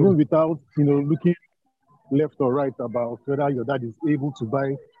 even without, looking left or right about whether your dad is able to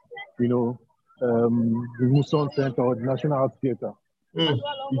buy, the Muson Center or the National Arts Theatre.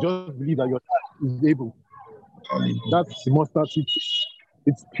 You just believe that your dad is able. That's the mustard seed.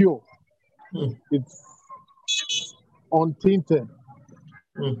 It's pure. It's untainted.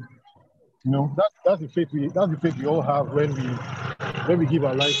 That's the faith we all have when we give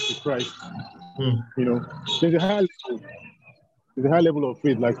our lives to Christ. There's a high level of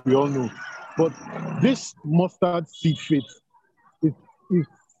faith, like we all know. But this mustard seed faith,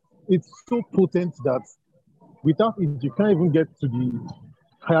 it's so potent that without it, you can't even get to the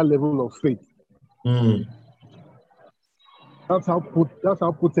higher level of faith. That's how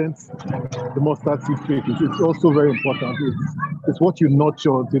potent the mustard seed faith is. It's also very important. It's what you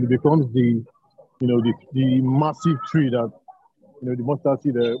nurture until it becomes the massive tree that the mustard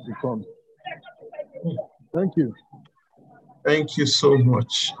seed becomes. Thank you. Thank you so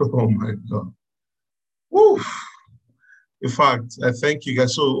much. Oh my God. Woo. In fact, I thank you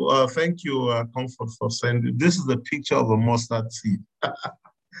guys. So thank you, Comfort, for sending. This is a picture of a mustard seed.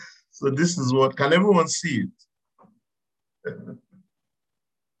 So this is what, can everyone see it?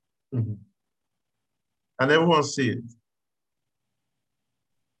 Can everyone see it?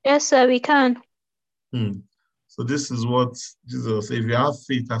 Yes, sir, we can. So this is what Jesus said. If you have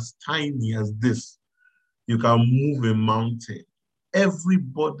faith as tiny as this, you can move a mountain.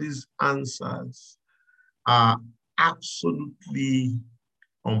 Everybody's answers are absolutely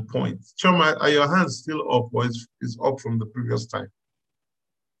on point. Choma, are your hands still up, or is up from the previous time?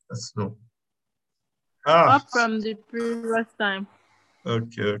 Let's know. Up from the previous time.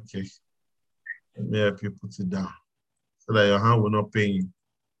 Okay. Let me help you put it down so that your hand will not pain you.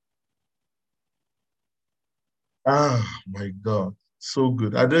 My God, so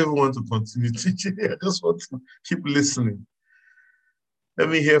good. I don't even want to continue teaching. I just want to keep listening. Let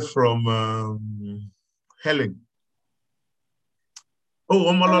me hear from Helen. Oh,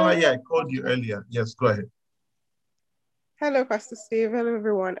 Omolola, yeah, I called you earlier. Yes, go ahead. Hello, Pastor Steve. Hello,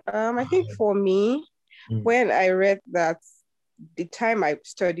 everyone. I think for me, when I read that, the time I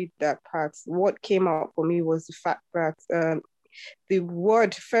studied that part, what came out for me was the fact that the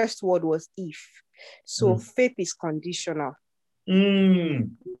first word was if. So faith is conditional. I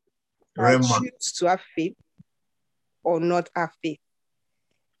choose to have faith or not have faith.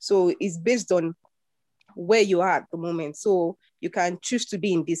 So it's based on where you are at the moment. So you can choose to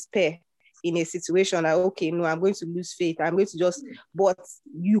be in despair in a situation like, okay, no, I'm going to lose faith. I'm going to but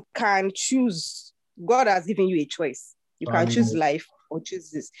you can choose. God has given you a choice. You can choose life or choose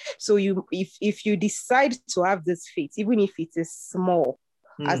this. So if you decide to have this faith, even if it is small,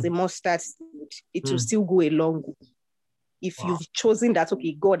 as a mustard seed, it will still go a long way. If you've chosen that,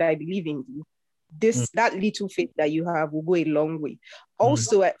 okay, God, I believe in you, that little faith that you have will go a long way.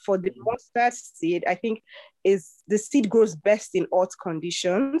 Also, for the mustard seed, I think is the seed grows best in hot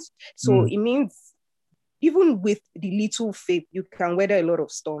conditions. So it means even with the little faith, you can weather a lot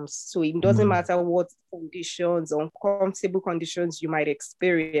of storms. So it doesn't matter what conditions, uncomfortable conditions you might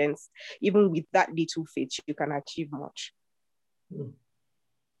experience, even with that little faith, you can achieve much.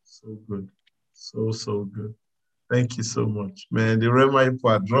 So good. So good. Thank you so much. Man, the Rema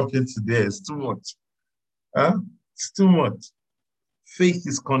part dropping today is too much. It's too much. Faith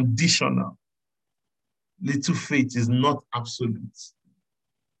is conditional. Little faith is not absolute.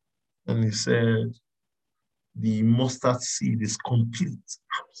 And he said, the mustard seed is complete.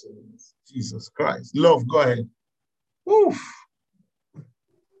 Absolute. Jesus Christ. Love, go ahead. Oof.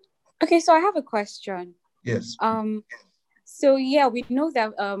 Okay, so I have a question. Yes. So yeah, we know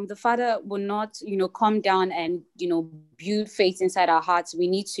that the Father will not, come down and, build faith inside our hearts. We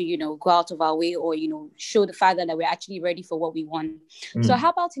need to, go out of our way or, show the Father that we're actually ready for what we want. So how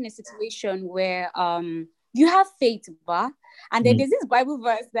about in a situation where you have faith, and then there's this Bible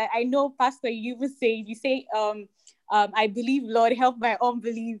verse that I know, Pastor, you say, I believe, Lord, help my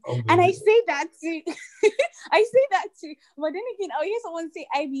unbelief. And I say that too. But then again, I'll hear someone say,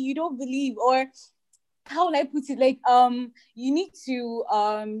 Ivy, you don't believe, or how will I put it? Like, you need to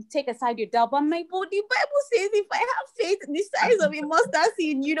take aside your doubt. But the Bible says if I have faith the size of a mustard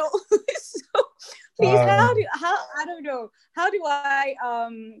seed, So please, I don't know. How do I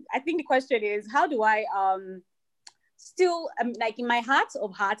I think the question is, how do I still like in my heart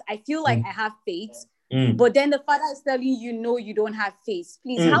of hearts, I feel like I have faith, But then the Father is telling you, no, you don't have faith.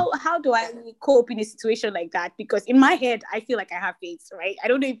 Please, how do I cope in a situation like that? Because in my head, I feel like I have faith, right? I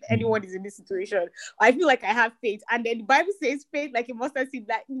don't know if anyone is in this situation. I feel like I have faith. And then the Bible says faith like a mustard seed,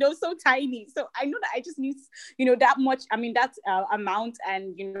 that, so tiny. So I know that I just need, that much, that amount,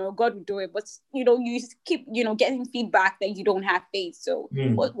 and, God will do it. But, you keep, getting feedback that you don't have faith. So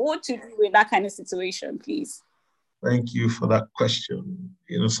what to do in that kind of situation, please? Thank you for that question.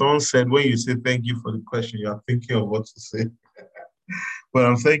 Someone said, when you say thank you for the question, you are thinking of what to say. But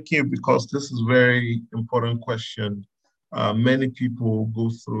I'm thanking you because this is a very important question. Many people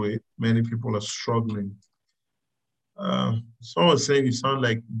go through it. Many people are struggling. Someone was saying you sound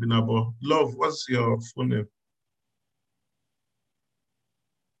like Binabo. Love, what's your full name?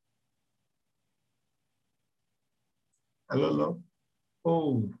 Hello, love?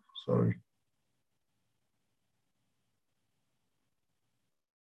 Oh, sorry.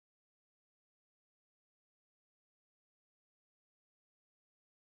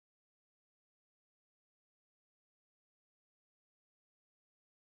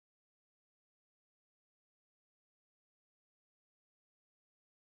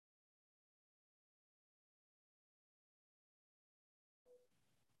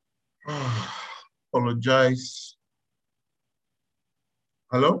 Apologize.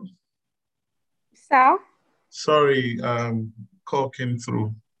 Hello? Sir? Sorry, call came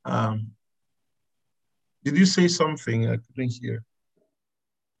through. Did you say something? I couldn't hear.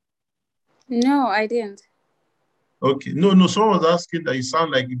 No, I didn't. Okay. No, someone was asking that you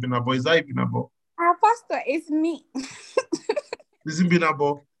sound like Ibinabo. Is that Ibinabo? Pastor, it's me. Is it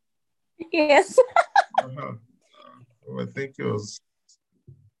Ibinabo? Yes. I think it was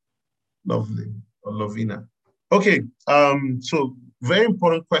lovely, or Lovina. Okay, so very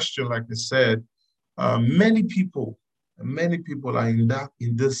important question, like I said. Many people are in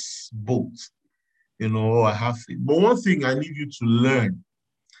this boat, I have it. But one thing I need you to learn,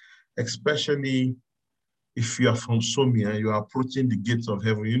 especially if you are from Somi and you are approaching the gates of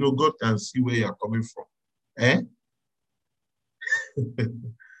heaven, God can see where you are coming from.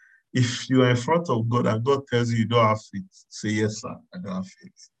 If you are in front of God and God tells you don't have faith, say, yes, sir, I don't have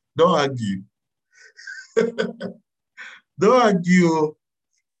faith. Don't argue. Don't argue.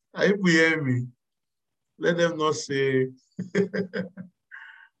 I hope you hear me. Let them not say, can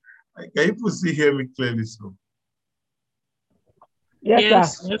you still hear me clearly, so?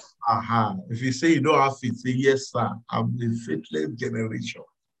 Yes, sir. Yes. If you say you don't have faith, say, yes, sir, I'm the faithless generation.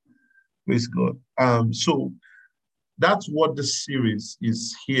 Praise God. So that's what the series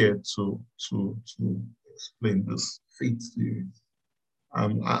is here to explain, this faith series.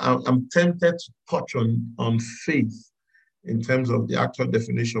 I'm tempted to touch on faith in terms of the actual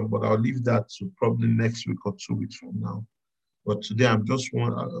definition, but I'll leave that to probably next week or 2 weeks from now. But today I'm just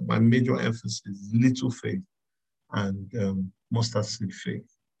my major emphasis is little faith and mustard seed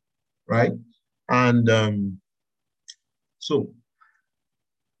faith, right? And so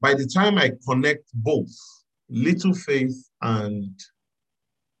by the time I connect both little faith and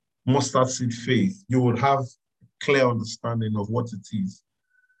mustard seed faith, you will have a clear understanding of what it is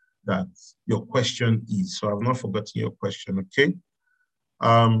that your question is. So I've not forgotten your question, okay?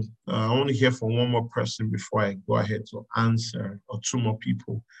 I want to hear from one more person before I go ahead to answer, or 2 more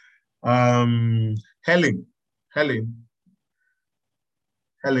people. Helen,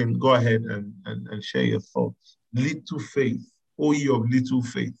 go ahead and share your thoughts. Little faith, OE of little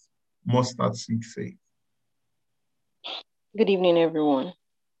faith, mustard seed faith. Good evening, everyone.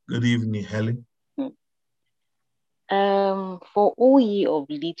 Good evening, Helen. For OE of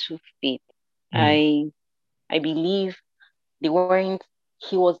little faith, I believe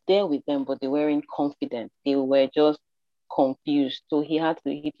he was there with them, but they weren't confident. They were just confused. So he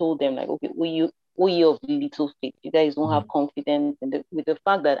told them, like, okay, OE of little faith, you guys don't have confidence with the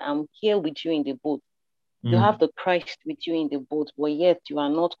fact that I'm here with you in the boat. You have the Christ with you in the boat, but yet you are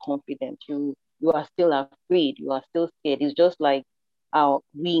not confident. You are still afraid. You are still scared. It's just like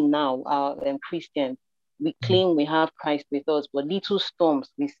we now, our Christians, we claim we have Christ with us, but little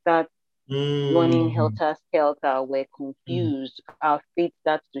storms, we start running helter-skelter. We're confused. Our faith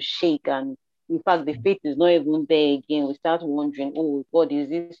starts to shake, and in fact, the faith is not even there again. We start wondering, oh God, is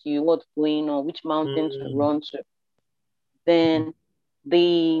this you? What's going on? Which mountain to run to? Then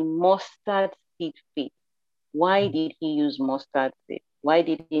the mustard seed faith. Why did he use mustard seed? Why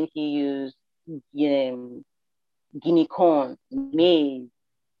didn't he use guinea corn, maize,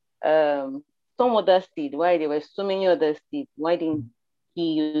 some other seed? Why there were so many other seeds? Why didn't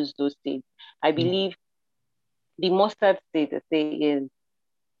he use those seeds? I believe the mustard seed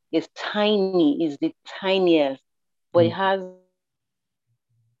is tiny, is the tiniest, but it has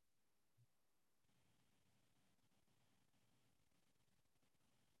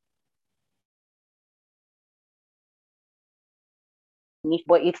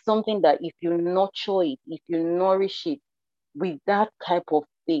but it's something that if you nurture it, if you nourish it with that type of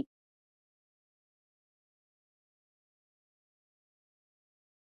faith,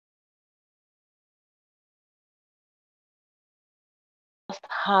 just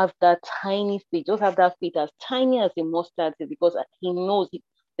have that tiny faith, just have that faith as tiny as a mustard seed, because he knows it.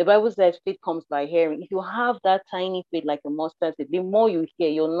 The Bible says faith comes by hearing. If you have that tiny faith like a mustard seed, the more you hear,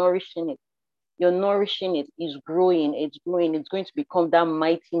 you're nourishing it. You're nourishing it. It's growing. It's growing. It's going to become that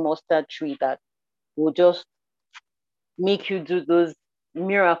mighty mustard tree that will just make you do those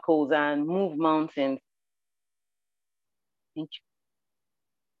miracles and move mountains. Thank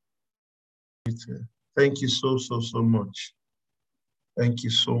you. Thank you so much. Thank you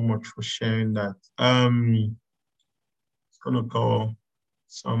so much for sharing that. I'm gonna call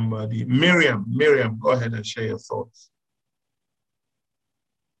somebody. Miriam, go ahead and share your thoughts.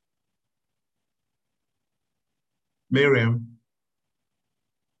 Miriam.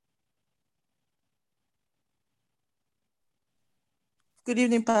 Good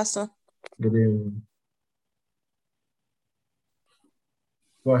evening, Pastor. Good evening.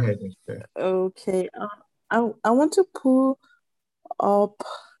 Go ahead. Okay. I want to pull up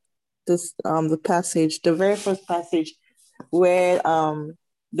this the passage, the very first passage where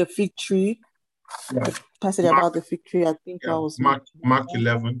the fig tree, the passage about the fig tree. I think that was Mark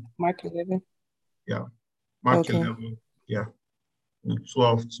 11. Mark 11. Yeah. Mark 11. Yeah.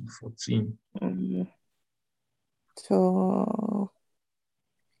 12 to 14. So,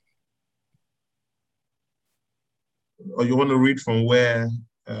 or you want to read from where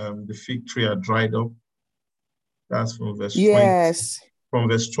the fig tree are dried up? That's from verse 20. From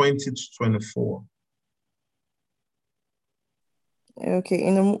verse 20 to 24.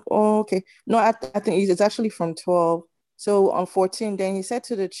 Okay. No, I think it's actually from 12. So on 14, then he said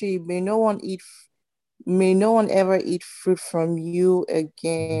to the tree, may no one ever eat fruit from you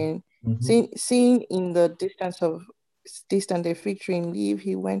again. Seeing in the distance the fig tree and leaf,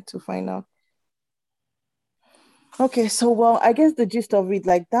 he went to find out. Okay, so well, I guess the gist of it,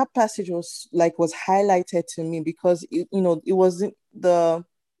 like that passage was highlighted to me because it wasn't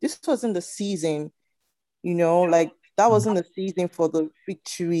this wasn't the season, like that wasn't the season for the fig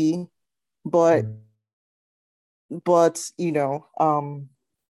tree, but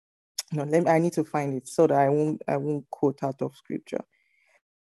I need to find it so that I won't quote out of scripture.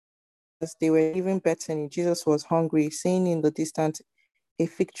 As they were leaving Bethany, Jesus was hungry, seeing in the distance a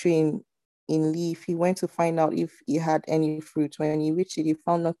fig tree in leaf. He went to find out if he had any fruit. When he reached it, he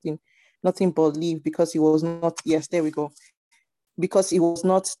found nothing but leaf, because it was not, because it was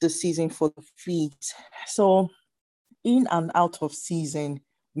not the season for the figs. So in and out of season,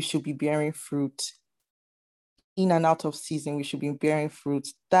 we should be bearing fruit. In and out of season, we should be bearing fruit.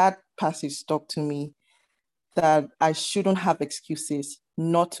 That passage stuck to me, that I shouldn't have excuses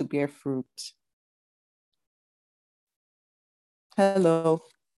not to bear fruit. Hello,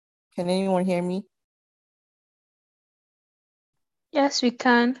 can anyone hear me? Yes, we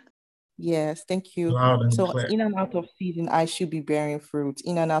can. Yes, thank you. So clear. In and out of season, I should be bearing fruit.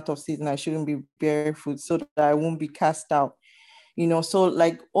 In and out of season, I shouldn't be bearing fruit, so that I won't be cast out. So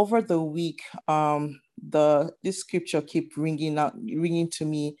like over the week, this scripture keep ringing to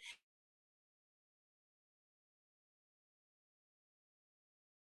me.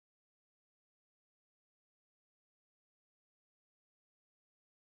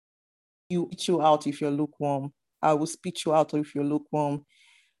 You spit you out if you're lukewarm. I will spit you out if you're lukewarm.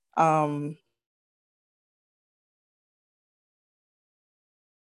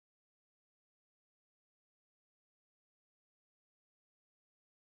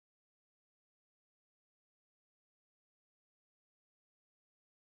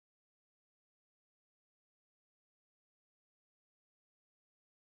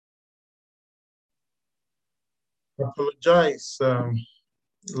 Apologize.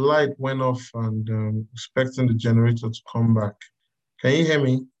 Light went off and expecting the generator to come back. Can you hear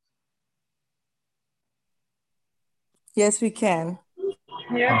me? Yes, we can.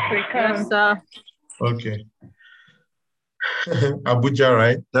 Yes, we can. Yes, sir. Okay. Abuja,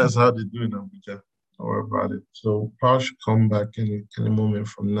 right? That's how they do in Abuja. Don't worry about it. So power should come back in a moment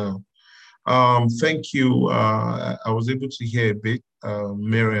from now. Thank you. I was able to hear a bit,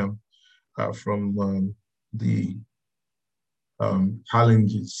 Miriam, from the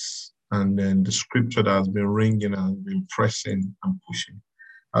challenges and then the scripture that has been ringing and been pressing and pushing.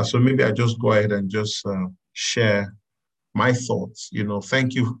 So maybe I just go ahead and just share my thoughts.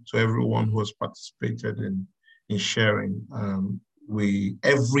 Thank you to everyone who has participated in sharing.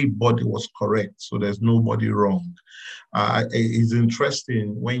 Everybody was correct, so there's nobody wrong. It's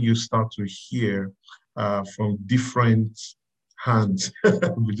interesting when you start to hear from different hands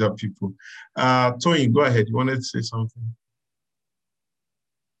with the people. Tony, go ahead. You wanted to say something?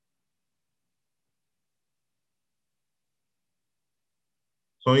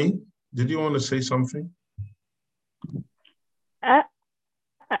 Tony, did you want to say something?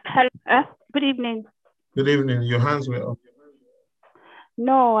 Hello. Good evening. Good evening. Your hands were up.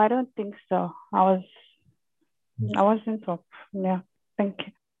 No, I don't think so. I wasn't up. Yeah, thank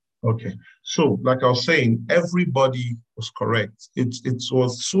you. Okay, so like I was saying, everybody was correct. It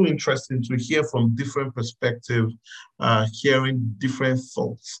was so interesting to hear from different perspectives, hearing different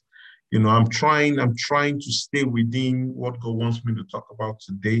thoughts. You know, I'm trying to stay within what God wants me to talk about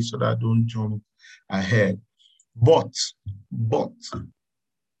today so that I don't jump ahead. But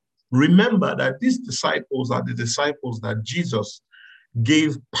remember that these disciples are the disciples that Jesus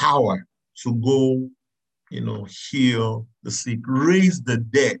gave power to go, you know, heal the sick, raise the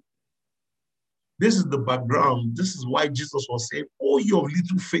dead. This is the background. This is why Jesus was saying, "Oh, you of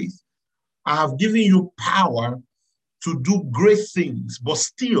little faith, I have given you power to do great things, but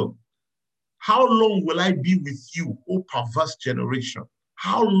still, how long will I be with you, O perverse generation?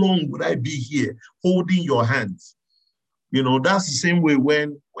 How long will I be here holding your hands?" You know, that's the same way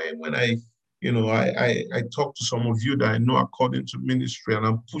when I, you know, I talk to some of you that I know according to ministry, and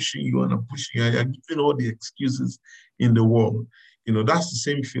I'm pushing you and I'm pushing you, and you're giving all the excuses in the world. You know, that's the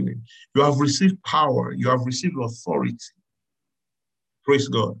same feeling. You have received power. You have received authority. Praise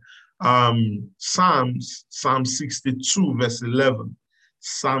God. Psalm 62, verse 11.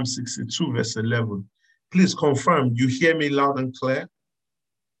 Psalm 62, verse 11. Please confirm. You hear me loud and clear?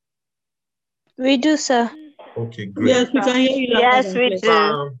 We do, sir. Okay, great. Yes, we can hear you. Yes, we do.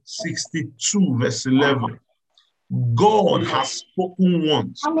 Psalm 62, verse 11. God has spoken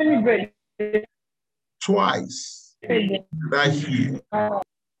once. How many bread? Twice. Did I hear?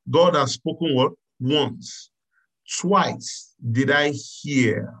 God has spoken what? Once. Twice did I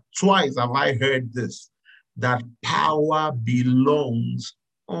hear. Twice have I heard this, that power belongs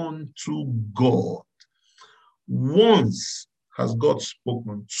unto God. Once has God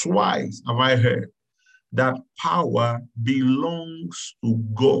spoken. Twice have I heard that power belongs to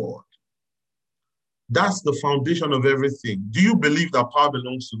God. That's the foundation of everything. Do you believe that power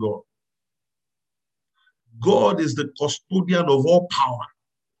belongs to God? God is the custodian of all power,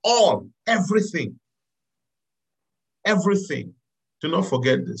 everything. Everything. Do not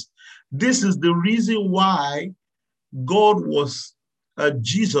forget this. This is the reason why God was,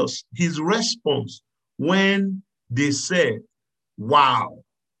 Jesus, his response when they said, "Wow,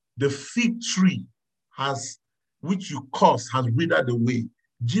 the fig tree which you cursed has withered away."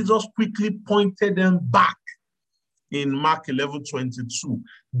 Jesus quickly pointed them back in Mark 11:22.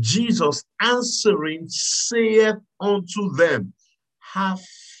 Jesus answering saith unto them, "Have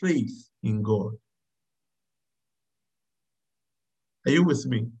faith in God." Are you with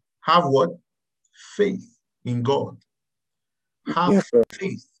me? Have what? Faith in God. Have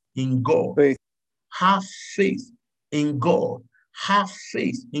faith in God. Have faith in God. Have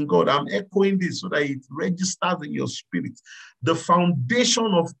faith in God. I'm echoing this so that it registers in your spirit. The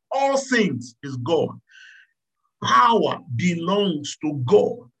foundation of all things is God. Power belongs to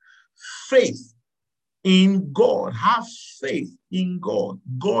God. Faith in God. Have faith in God.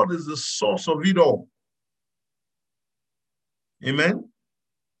 God is the source of it all. Amen?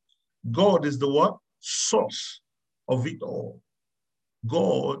 God is the what? Source of it all.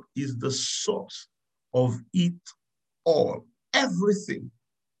 God is the source of it all. Everything.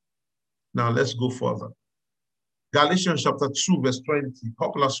 Now let's go further. Galatians chapter 2, verse 20.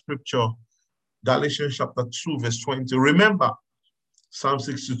 Popular scripture. Galatians chapter 2, verse 20. Remember, Psalm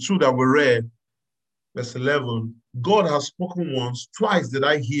 62 that we read, verse 11. God has spoken once, twice did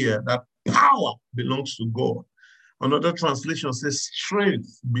I hear that power belongs to God. Another translation says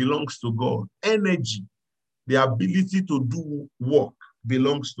strength belongs to God. Energy, the ability to do work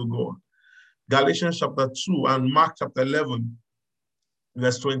belongs to God. Galatians chapter 2 and Mark chapter 11,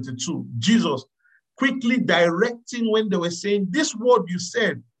 verse 22. Jesus quickly directing when they were saying, "This word you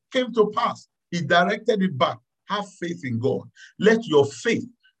said came to pass." He directed it back. Have faith in God. Let your faith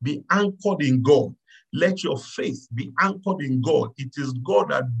be anchored in God. Let your faith be anchored in God. It is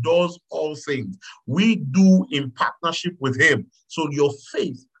God that does all things. We do in partnership with him. So your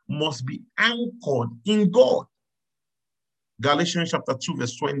faith must be anchored in God. Galatians chapter 2,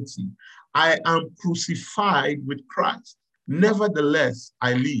 verse 20. I am crucified with Christ. Nevertheless,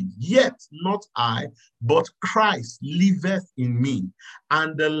 I live. Yet not I, but Christ liveth in me.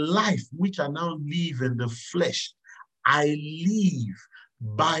 And the life which I now live in the flesh, I live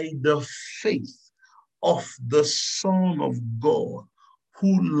by the faith of the Son of God,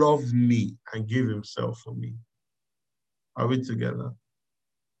 who loved me and gave himself for me. Are we together?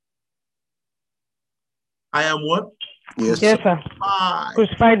 I am what? Yes, sir.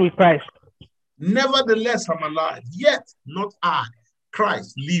 Crucified with Christ. Nevertheless, I'm alive. Yet not I.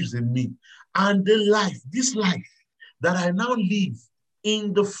 Christ lives in me. And the life, this life that I now live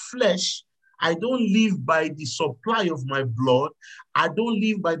in the flesh, I don't live by the supply of my blood. I don't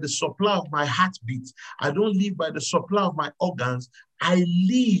live by the supply of my heartbeat. I don't live by the supply of my organs. I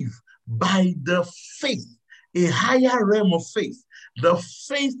live by the faith, a higher realm of faith, the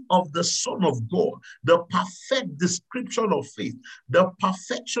faith of the Son of God, the perfect description of faith. The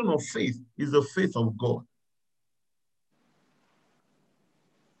perfection of faith is the faith of God.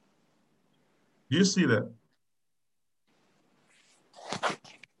 Do you see that?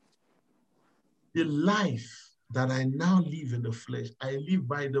 The life that I now live in the flesh, I live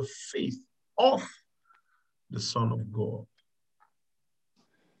by the faith of the Son of God.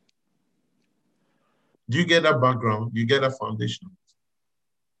 Do you get that background? You get that foundation?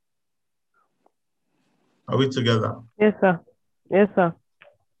 Are we together? Yes, sir. Yes, sir.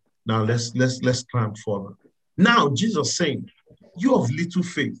 Now let's climb further. Now Jesus saying, you of little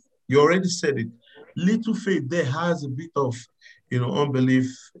faith. You already said it. Little faith there has a bit of,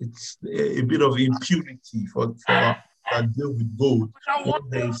 unbelief. It's a bit of impurity for that deal with gold.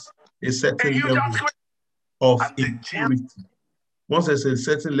 There's a certain level of impurity. Once there's a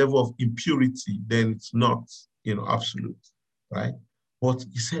certain level of impurity, then it's not, absolute, right? But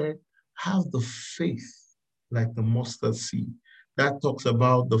he said, have the faith like the mustard seed. That talks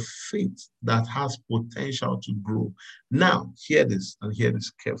about the faith that has potential to grow. Now, hear this and hear this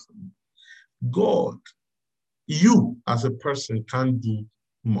carefully. God, you as a person can't do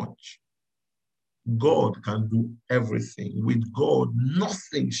much. God can do everything. With God,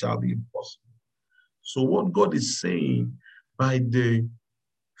 nothing shall be impossible. So what God is saying, by the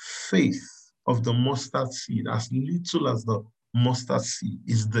faith of the mustard seed, as little as the mustard seed,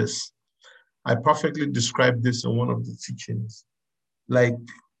 is this. I perfectly described this in one of the teachings. Like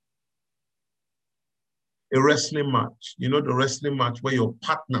a wrestling match. You know the wrestling match where your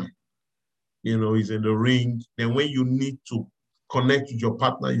partner, is in the ring. Then when you need to connect with your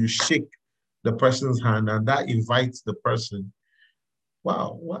partner, you shake the person's hand, and that invites the person.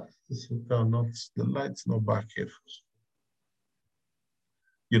 Wow, what is this hotel? Not the light's not back here.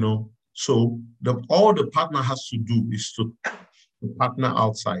 So all the partner has to do is to the partner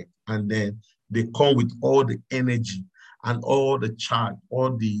outside, and then they come with all the energy and all the charge,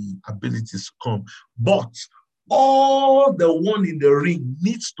 all the abilities to come. But all the one in the ring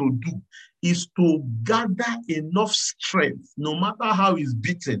needs to do is to gather enough strength, no matter how he's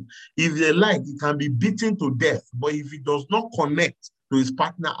beaten. If they like, he can be beaten to death, but if he does not connect to his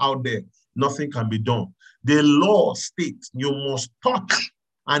partner out there, nothing can be done. The law states you must touch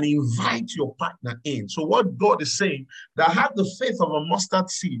and invite your partner in. So what God is saying, that have the faith of a mustard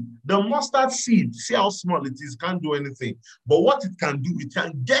seed. The mustard seed, see how small it is, can't do anything. But what it can do, it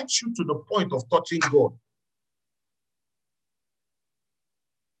can get you to the point of touching God.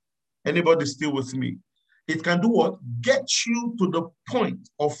 Anybody still with me? It can do what? Get you to the point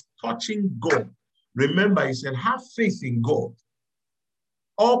of touching God. Remember, he said, have faith in God.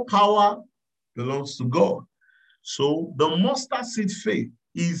 All power belongs to God. So the mustard seed faith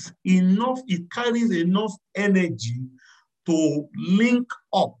is enough, it carries enough energy to link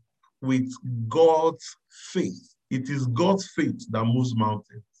up with God's faith. It is God's faith that moves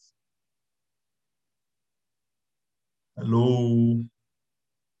mountains. Hello?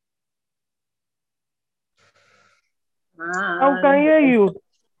 How can I hear you?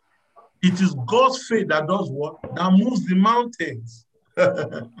 It is God's faith that does what? That moves the mountains.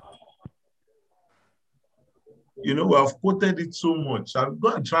 We have quoted it so much. I'm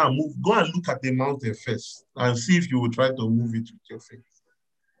going to try and move. Go and look at the mountain first and see if you will try to move it with your faith.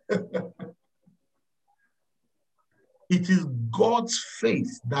 It is God's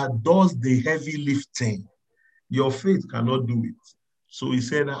faith that does the heavy lifting. Your faith cannot do it. So he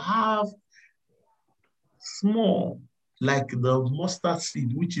said, have small, like the mustard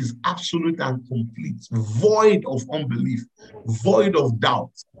seed, which is absolute and complete, void of unbelief, void of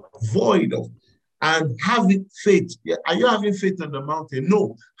doubt, void of, and having faith. Are you having faith on the mountain?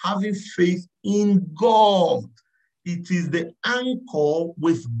 No, having faith in God. It is the anchor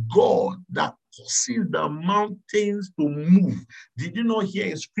with God that causes the mountains to move. Did you not hear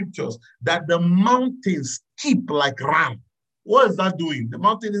in scriptures that the mountains skip like ram? What is that doing? The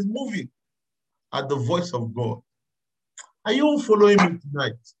mountain is moving at the voice of God. Are you following me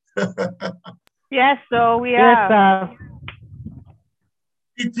tonight? Yes, so we are. Yes,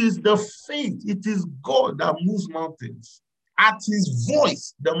 It is the faith, it is God that moves mountains. At his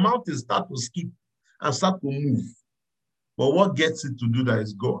voice, the mountains start to skip and start to move. But what gets it to do that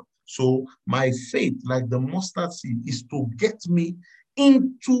is God. So my faith, like the mustard seed, is to get me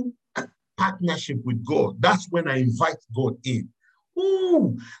into a partnership with God. That's when I invite God in.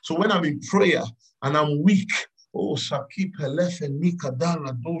 Ooh. So when I'm in prayer and I'm weak, oh,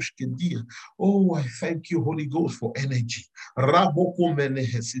 oh, I thank you, Holy Ghost, for energy.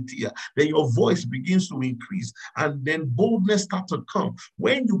 Then your voice begins to increase, and then boldness starts to come.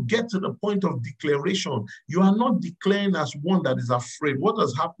 When you get to the point of declaration, you are not declaring as one that is afraid. What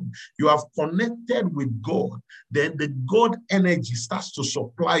has happened? You have connected with God. Then the God energy starts to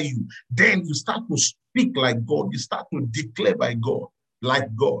supply you. Then you start to speak like God. You start to declare by God,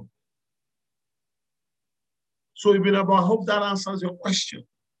 like God. So, Ibn-Abba, I hope that answers your question.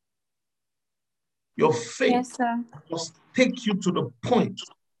 Your faith must take you to the point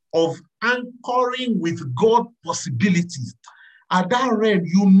of anchoring with God possibilities. At that realm,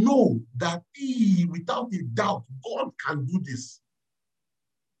 you know that without a doubt, God can do this.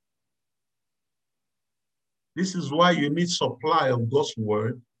 This is why you need supply of God's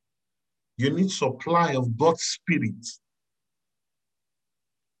word. You need supply of God's spirit.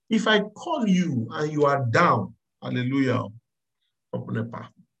 If I call you and you are down, hallelujah, open a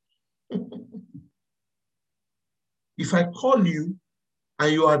path. If I call you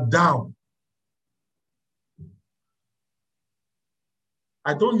and you are down,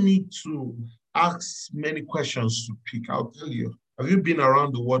 I don't need to ask many questions to pick. I'll tell you, have you been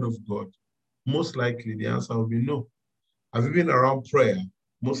around the word of God? Most likely the answer will be no. Have you been around prayer?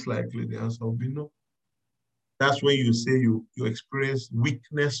 Most likely the answer will be no. That's when you say you experience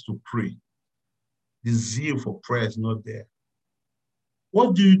weakness to pray. The zeal for prayer is not there.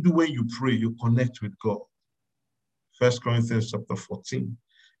 What do you do when you pray? You connect with God. 1 Corinthians chapter 14.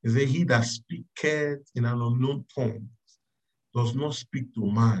 It says, he that speaketh in an unknown tongue does not speak to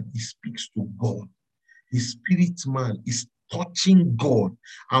man, he speaks to God. His spirit man is touching God.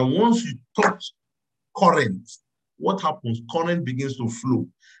 And once you touch current, what happens? Current begins to flow.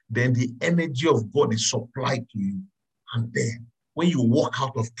 Then the energy of God is supplied to you. And then when you walk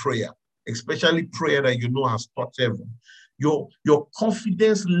out of prayer, especially prayer that you know has touched heaven, your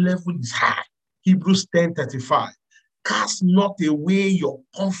confidence level is high. Hebrews 10:35. Cast not away your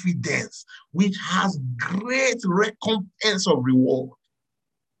confidence, which has great recompense of reward.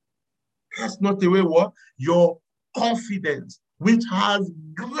 Cast not away what? Your confidence, which has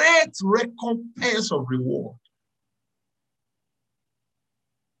great recompense of reward.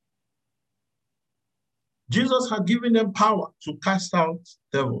 Jesus had given them power to cast out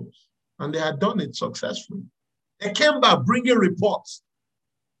devils, and they had done it successfully. They came back bringing reports.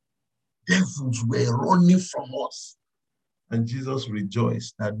 Devils were running from us. And Jesus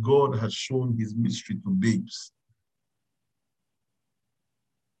rejoiced that God has shown his mystery to babes.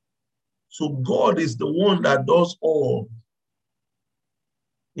 So God is the one that does all.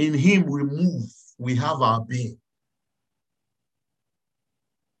 In him we move, we have our being.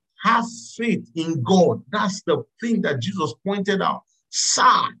 Have faith in God. That's the thing that Jesus pointed out.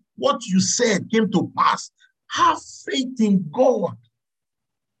 Sir, what you said came to pass. Have faith in God.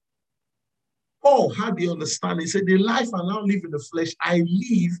 Paul had the understanding. He said, the life I now live in the flesh, I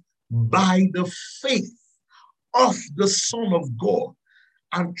live by the faith of the Son of God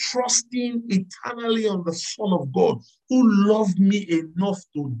and trusting eternally on the Son of God who loved me enough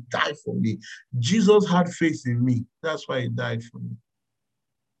to die for me. Jesus had faith in me. That's why he died for me.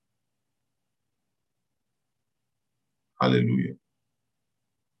 Hallelujah.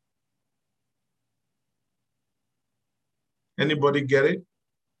 Anybody get it?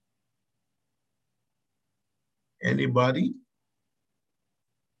 Anybody?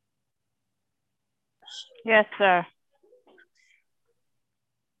 Yes, sir.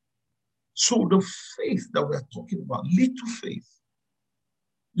 So the faith that we're talking about, little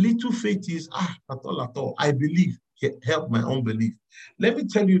faith is, at all, I believe, help my unbelief. Let me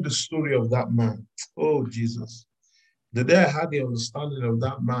tell you the story of that man. Oh, Jesus. The day I had the understanding of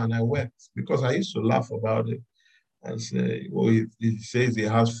that man, I wept because I used to laugh about it and say, well, he says he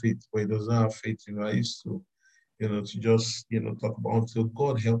has faith, but he doesn't have faith. I used to, to just, talk about until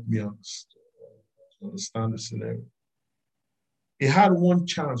God helped me understand the scenario. He had one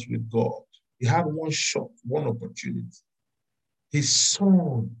chance with God. He had one shot, one opportunity. His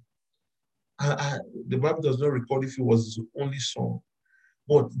son, the Bible does not record if he was his only son,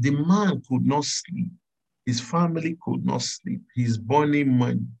 but the man could not sleep. His family could not sleep. He's burning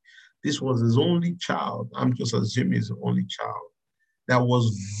money. This was his only child. I'm just assuming he's the only child that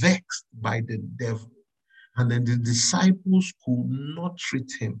was vexed by the devil. And then the disciples could not treat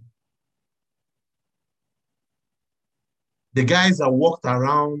him. The guys that walked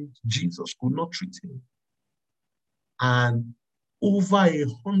around Jesus could not treat him. and over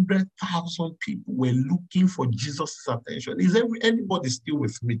 100,000 people were looking for Jesus' attention. Is anybody still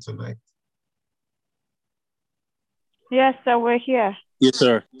with me tonight? Yes, sir, we're here. Yes,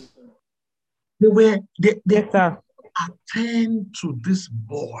 sir. They yes, sir. attend to this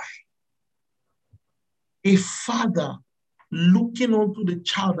boy. A father looking onto the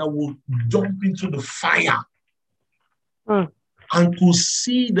child that will jump into the fire and to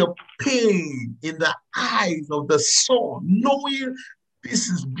see the pain in the eyes of the son, knowing this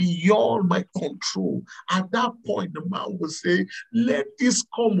is beyond my control. At that point, the man will say, let this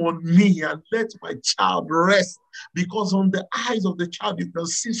come on me and let my child rest. Because on the eyes of the child, you can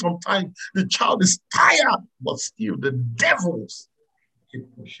see sometimes the child is tired, but still the devils keep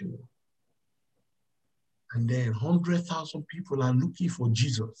pushing. And then 100,000 people are looking for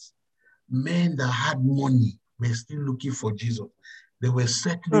Jesus. Men that had money were still looking for Jesus. They were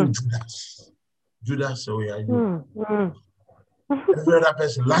circling Judas. Judas said, where are you? Every other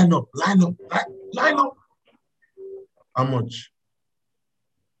person, line up. How much?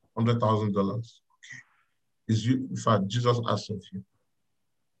 $100,000. Okay. Is you? In fact, Jesus asked of you,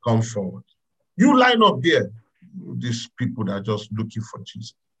 come forward. You line up there. These people that are just looking for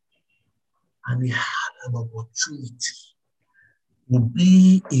Jesus. And he had an opportunity to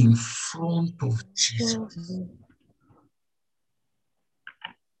be in front of Jesus.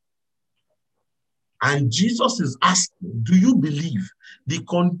 And Jesus is asking, do you believe the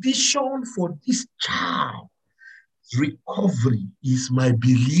condition for this child's recovery is my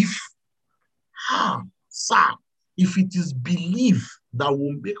belief? Sir, if it is belief that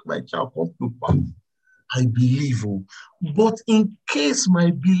will make my child come to pass, I believe. But in case my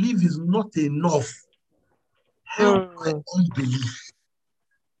belief is not enough, help my unbelief.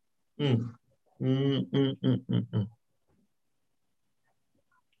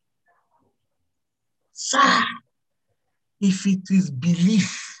 Sir, if it is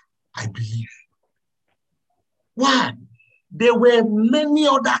belief, I believe. Why? There were many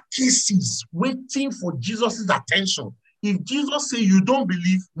other cases waiting for Jesus' attention. If Jesus says you don't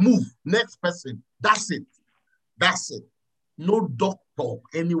believe, move, next person. That's it. That's it. No doctor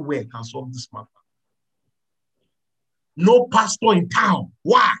anywhere can solve this matter. No pastor in town.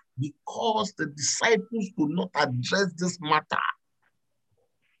 Why? Because the disciples could not address this matter.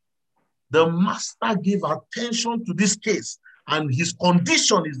 The master gave attention to this case, and his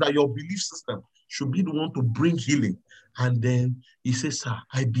condition is that your belief system should be the one to bring healing. And then he says, sir,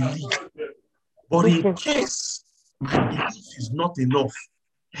 I believe. But in case my belief is not enough,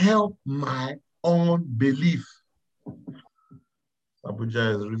 help my unbelief.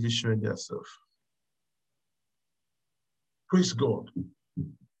 Abuja is really showing themselves. Praise God.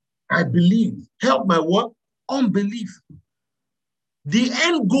 I believe. Help my what? Unbelief. The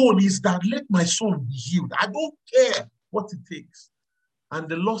end goal is that let my soul be healed. I don't care what it takes. And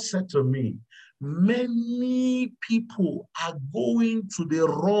the Lord said to me, many people are going to the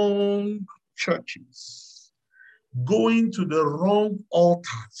wrong churches, going to the wrong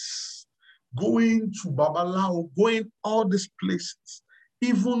altars, going to Babalawo, going all these places,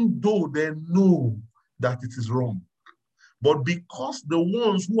 even though they know that it is wrong. But because the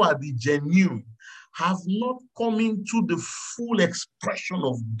ones who are the genuine have not come into the full expression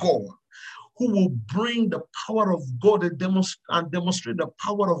of God, who will bring the power of God and demonstrate the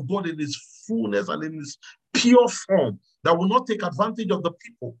power of God in His fullness and in His pure form, that will not take advantage of the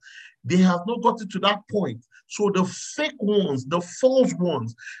people. They have not gotten to that point. So the fake ones, the false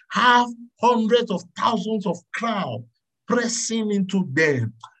ones, have hundreds of thousands of crowd pressing into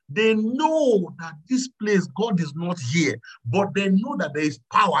them. They know that this place, God is not here, but they know that there is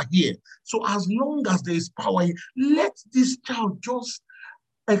power here. So as long as there is power here, let this child just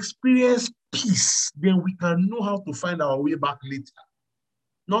experience peace. Then we can know how to find our way back later.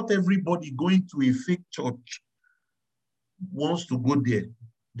 Not everybody going to a fake church wants to go there.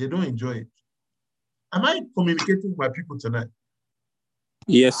 They don't enjoy it. Am I communicating with my people tonight?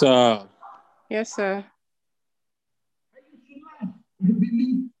 Yes, sir. Yes, sir. I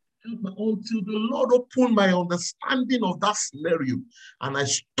believe until the Lord opened my understanding of that scenario, and I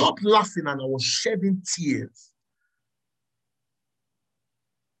stopped laughing and I was shedding tears.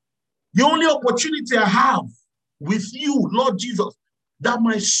 The only opportunity I have with you, Lord Jesus, that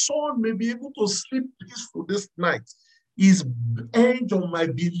my son may be able to sleep peaceful this night is end on my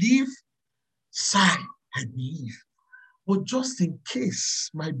belief. Sir, I believe. But just in case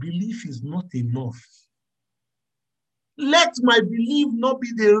my belief is not enough, let my belief not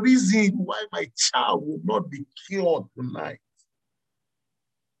be the reason why my child will not be cured tonight.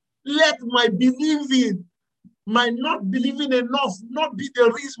 Let my believing, my not believing enough, not be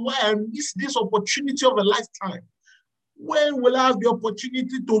the reason why I miss this opportunity of a lifetime. When will I have the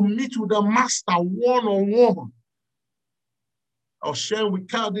opportunity to meet with the master one-on-one? I was sharing with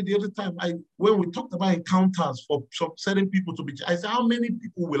Carl the other time, when we talked about encounters for some certain people to be, I said, how many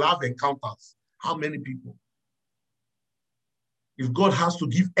people will have encounters? How many people? If God has to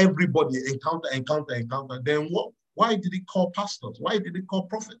give everybody encounter, then what? Why did he call pastors? Why did he call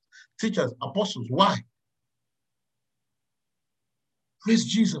prophets, teachers, apostles? Why? Praise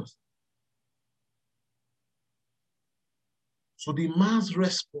Jesus. So the man's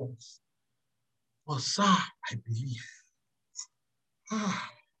response was, sir, I believe.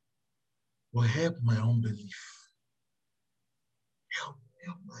 Will help my unbelief. Help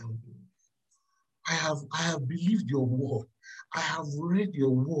my unbelief. I have believed your word. I have read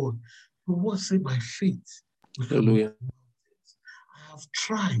your word. Your word say by faith. Hallelujah. I have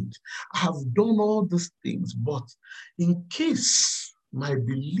tried. I have done all these things, but in case my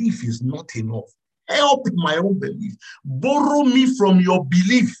belief is not enough, help my own belief. Borrow me from your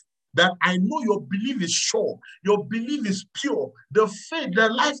belief, that I know your belief is sure, your belief is pure. The faith, the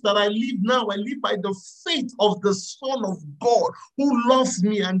life that I live now, I live by the faith of the Son of God who loves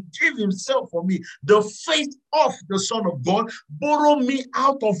me and gave himself for me. The faith of the Son of God. Borrow me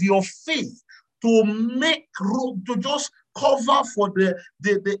out of your faith to make room, to just cover for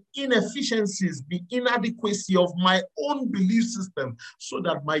the inefficiencies, the inadequacy of my own belief system, so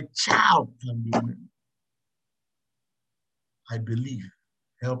that my child can be made. I believe.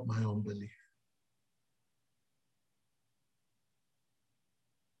 Help my unbelief.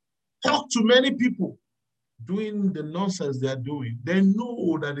 Talk to many people doing the nonsense they are doing. They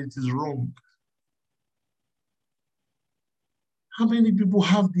know that it is wrong. How many people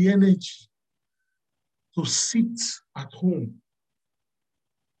have the energy to sit at home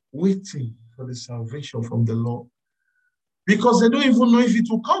waiting for the salvation from the Lord? Because they don't even know if it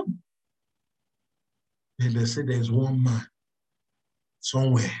will come. Then they say there's one man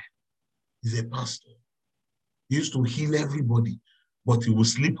somewhere. He's a pastor. He used to heal everybody, but he will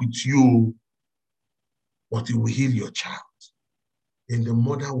sleep with you, but he will heal your child. Then the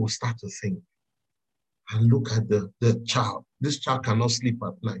mother will start to think and look at the child. This child cannot sleep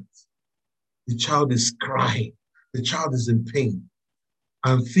at night. The child is crying. The child is in pain.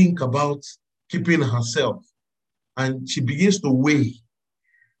 And think about keeping herself. And she begins to weigh.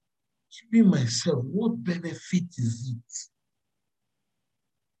 Keeping myself, what benefit is it?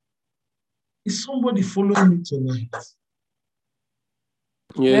 Is somebody following me tonight?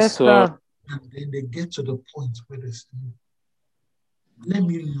 Yes, sir. And then they get to the point where they say, let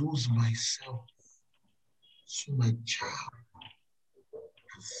me lose myself so my child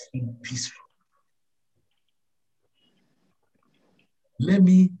can feel peaceful. Let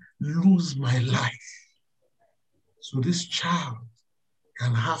me lose my life so this child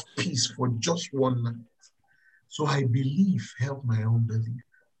can have peace for just one night. So I believe, help my unbelief.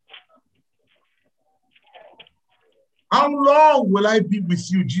 How long will I be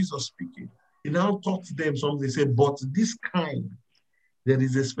with you, Jesus speaking? He now talked to them, something. They said, but this kind, there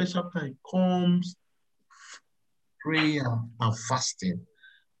is a special kind, comes prayer and fasting.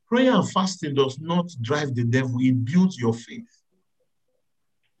 Prayer and fasting does not drive the devil. It builds your faith.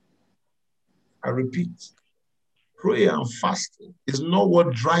 I repeat, prayer and fasting is not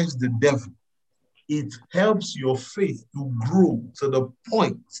what drives the devil. It helps your faith to grow to the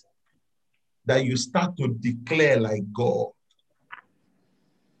point that you start to declare like God.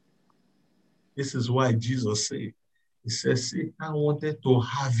 This is why Jesus said, he says, Satan wanted to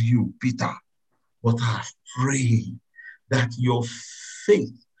have you, Peter, but I have prayed that your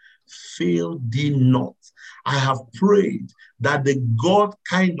faith fail thee not. I have prayed that the God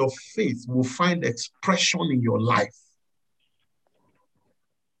kind of faith will find expression in your life.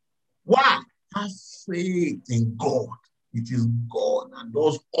 Why? Have faith in God. It is God that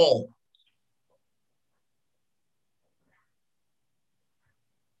does all.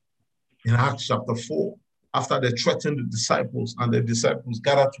 In Acts chapter 4, after they threatened the disciples and the disciples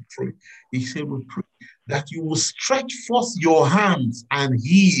gathered to pray, he said, we pray that you will stretch forth your hands and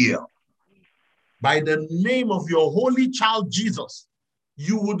heal. By the name of your holy child Jesus,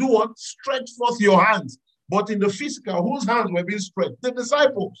 you will do what? Stretch forth your hands. But in the physical, whose hands were being stretched? The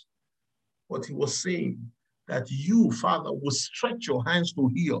disciples. But he was saying that you, Father, will stretch your hands to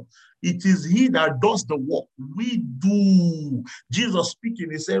heal. It is he that does the work. We do. Jesus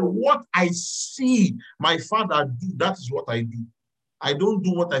speaking, he said, what I see my Father do, that is what I do. I don't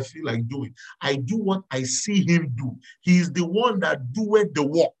do what I feel like doing. I do what I see him do. He is the one that doeth the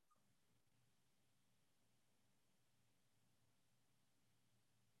work.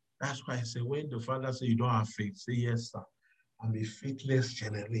 That's why I say, when the Father says you don't have faith, say, yes, sir. I'm a faithless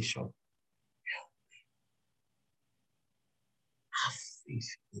generation.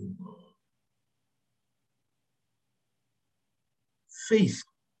 faith in God. Faith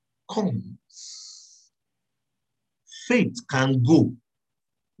comes. Faith can go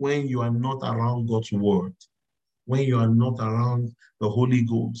when you are not around God's word, when you are not around the Holy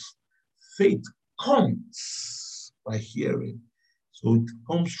Ghost. Faith comes by hearing. So it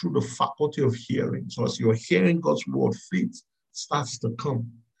comes through the faculty of hearing. So as you're hearing God's word, faith starts to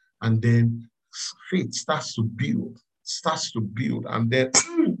come. And then faith starts to build, and then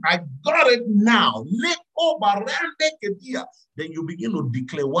I got it now. Then you begin to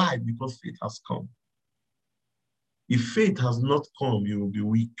declare why, because faith has come. If faith has not come, you will be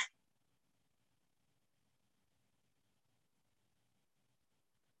weak.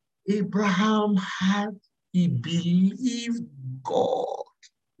 Abraham he believed God.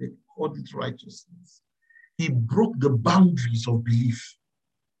 They called it righteousness. He broke the boundaries of belief.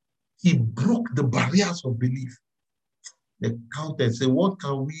 He broke the barriers of belief. They counted, say, what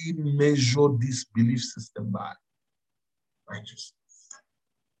can we measure this belief system by? Righteousness.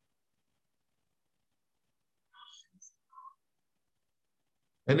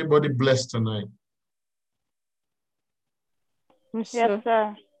 Anybody blessed tonight? Yes,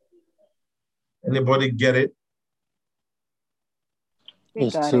 sir. Anybody get it? We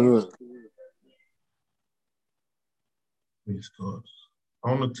got it. Praise God.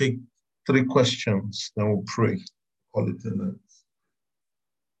 I want to take 3 questions, then we'll pray. Call it a night.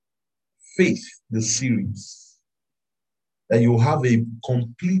 Faith, the series. That you have a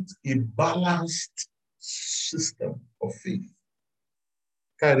complete, a balanced system of faith.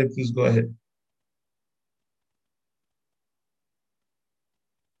 Kyrie, please go ahead.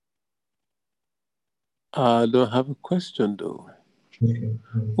 I don't have a question, though. Okay.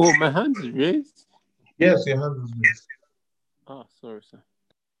 Oh, my hand is raised? Yes, your hand is raised. Oh, sorry, sir.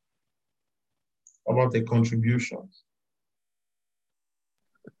 How about the contributions?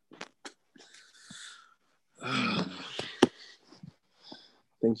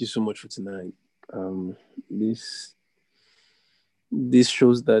 Thank you so much for tonight. This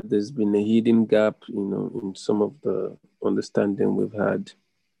shows that there's been a hidden gap, in some of the understanding we've had,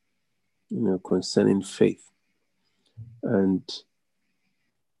 concerning faith. And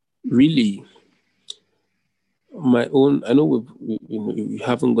really, my own, I know we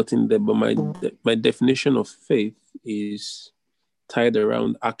haven't gotten there, but my definition of faith is tied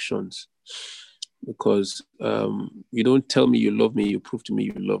around actions. Because you don't tell me you love me, you prove to me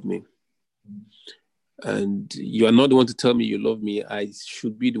you love me. And you are not the one to tell me you love me. I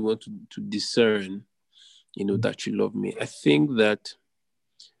should be the one to discern, that you love me. I think that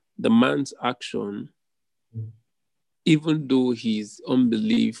the man's action, even though his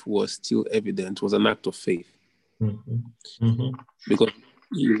unbelief was still evident, was an act of faith. Mm-hmm. Mm-hmm. Because,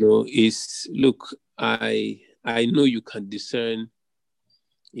 I know you can discern,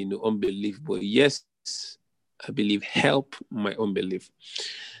 unbelief, but yes, I believe, help my unbelief.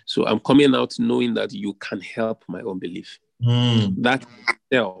 So I'm coming out knowing that you can help my unbelief. That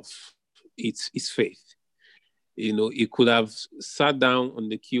itself, it's faith. He could have sat down on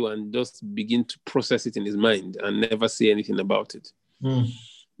the queue and just begin to process it in his mind and never say anything about it.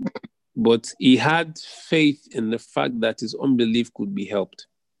 But he had faith in the fact that his unbelief could be helped.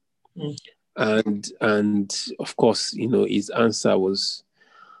 And of course, his answer was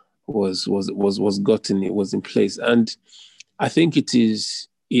gotten, it was in place. And I think it is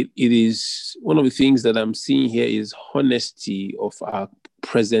one of the things that I'm seeing here is honesty of our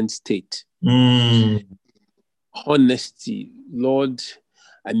present state. Honesty. Lord,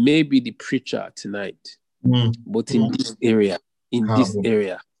 I may be the preacher tonight, but in this area,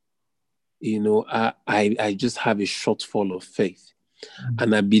 I just have a shortfall of faith.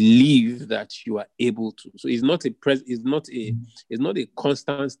 And I believe that you are able to. So it's not a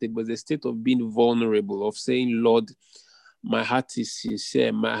constant state, but it's a state of being vulnerable, of saying, Lord, my heart is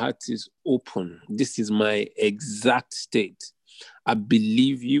sincere, my heart is open. This is my exact state. I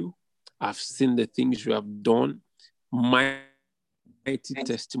believe you. I've seen the things you have done. My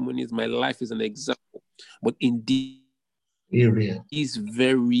testimonies, my life is an example. But in this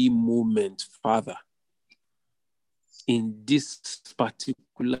very moment, Father, in this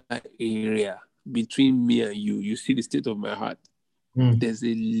particular area between me and you see the state of my heart. There's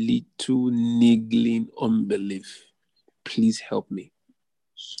a little niggling unbelief. Please help me.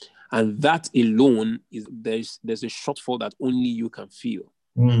 And that alone there's a shortfall that only you can feel.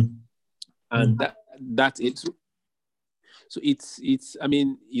 And that's it. So it's I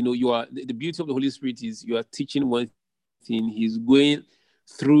mean, you are the beauty of the Holy Spirit is you are teaching one thing, he's going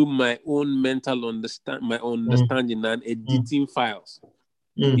through my own mental understanding and editing files.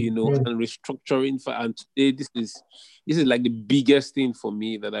 you know, and restructuring. And today, this is like the biggest thing for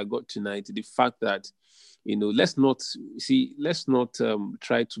me that I got tonight. The fact that, you know, let's not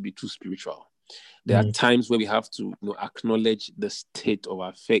try to be too spiritual. There are times where we have to, you know, acknowledge the state of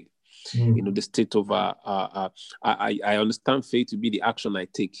our faith. You know, the state of I understand faith to be the action I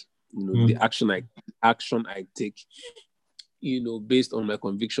take. You know, the action I take, you know, based on my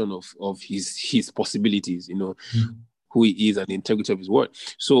conviction of his possibilities, you know, who he is and the integrity of his word.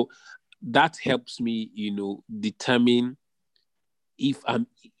 So that helps me, you know, determine if I'm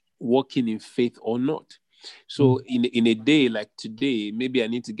walking in faith or not. So in a day like today, maybe I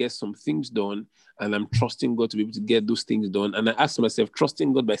need to get some things done, and I'm trusting God to be able to get those things done. And I ask myself,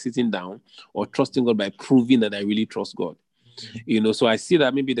 trusting God by sitting down or trusting God by proving that I really trust God? You know, so I see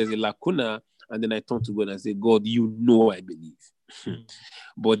that maybe there's a lacuna, and then I turn to God and say, God, you know I believe.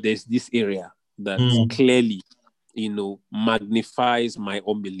 But there's this area that clearly, you know, magnifies my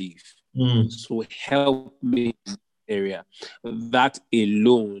unbelief. So help me in this area. That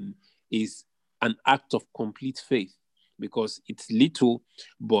alone is an act of complete faith, because it's little,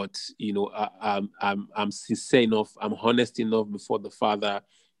 but, you know, I'm sincere enough, I'm honest enough before the Father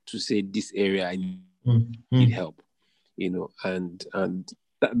to say, this area I need help, you know, and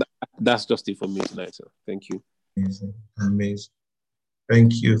that's just it for me tonight. So thank you. Amazing.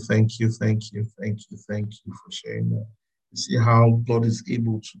 Thank you for sharing that. You see how God is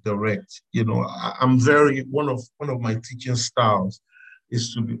able to direct. You know, I'm very, one of my teaching styles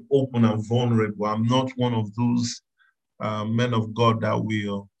is to be open and vulnerable. I'm not one of those men of God that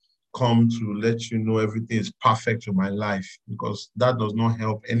will come to let you know everything is perfect in my life, because that does not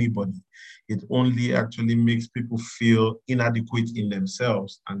help anybody. It only actually makes people feel inadequate in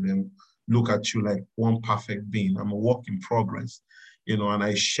themselves and then look at you like one perfect being. I'm a work in progress, you know, and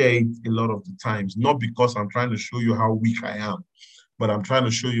I share it a lot of the times, not because I'm trying to show you how weak I am, but I'm trying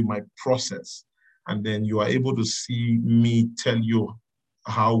to show you my process. And then you are able to see me tell you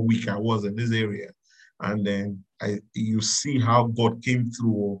how weak I was in this area. And then you see how God came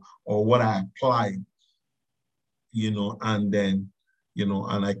through, or what I applied, you know, and then, you know,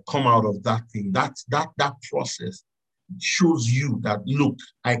 and I come out of that thing. That process shows you that, look,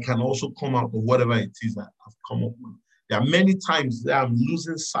 I can also come out of whatever it is that I've come up with. There are many times that I'm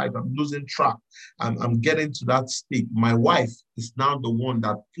losing sight, I'm losing track, I'm getting to that state. My wife is now the one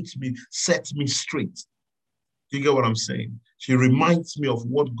that sets me straight. You get what I'm saying? She reminds me of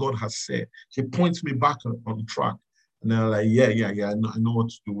what God has said. She points me back on track. And I'm like, yeah, I know what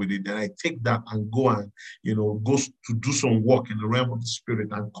to do with it. Then I take that and go and, you know, go to do some work in the realm of the spirit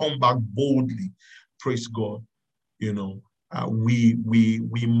and come back boldly. Praise God. You know, we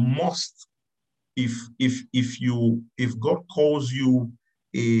must, if God calls you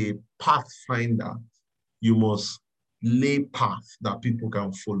a pathfinder, you must lay path that people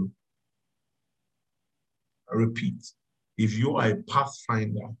can follow. I repeat, if you are a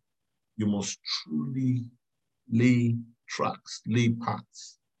pathfinder, you must truly lay tracks, lay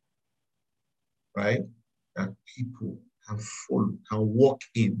paths, right? That people can follow, can walk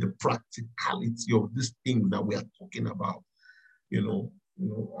in the practicality of this thing that we are talking about. You know,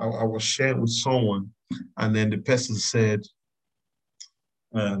 I was sharing with someone, and then the person said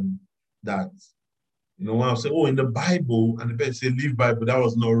that, you know, when I say, oh, in the Bible, and the person said, leave Bible, that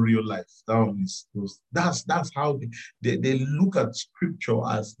was not real life. That's how they look at scripture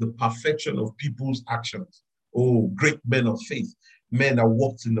as the perfection of people's actions. Oh, great men of faith, men that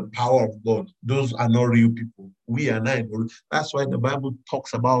walked in the power of God. Those are not real people. We are not. That's why the Bible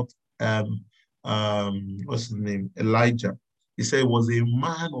talks about, what's his name? Elijah. He said he was a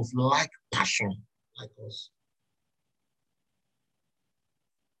man of like passion, like us.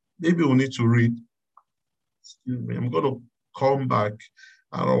 Maybe we need to read. Excuse me, I'm going to come back,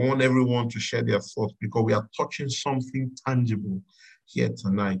 and I want everyone to share their thoughts, because we are touching something tangible here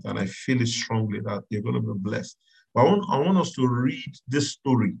tonight, and I feel it strongly that you're going to be blessed. But I want us to read this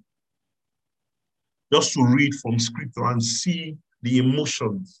story, just to read from scripture and see the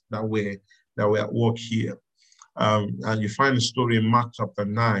emotions that were at work here. And you find the story in Mark chapter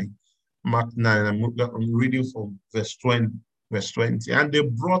 9. Mark 9, I'm reading from verse 20. And they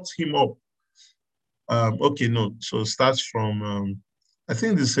brought him up. So it starts from, I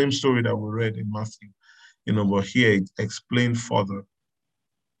think the same story that we read in Matthew, you know, but here it explained further.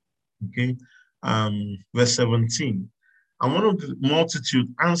 Okay, verse 17. And one of the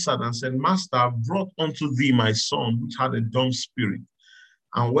multitude answered and said, Master, I brought unto thee my son, which had a dumb spirit.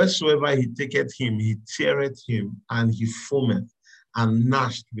 And wheresoever he taketh him, he teareth him, and he foameth, and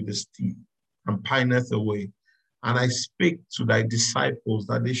gnashed with his teeth, and pineth away. And I spake to thy disciples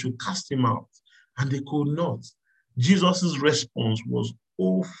that they should cast him out, and they could not. Jesus' response was,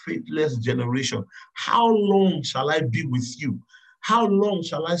 O faithless generation, how long shall I be with you? How long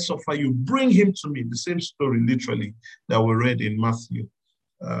shall I suffer you? Bring him to me. The same story, literally, that we read in Matthew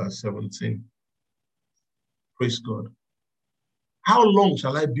 17. Praise God. How long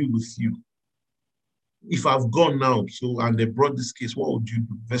shall I be with you? If I've gone now, and they brought this case, what would you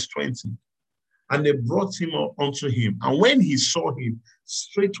do? Verse 20. And they brought him unto him. And when he saw him,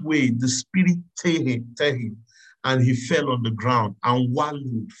 straightway the spirit tear him, and he fell on the ground and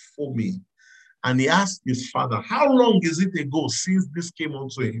wallowed foaming. And he asked his father, how long is it ago since this came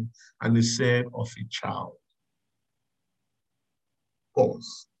unto him? And he said, of a child.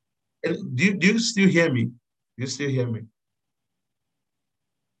 Pause. Do you still hear me? Do you still hear me?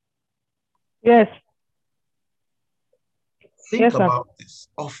 Yes. Think about this,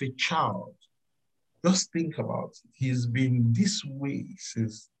 of a child. Just think about it. He's been this way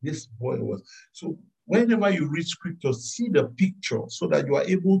since this boy was. So whenever you read scripture, see the picture so that you are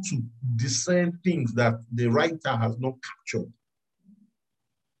able to discern things that the writer has not captured.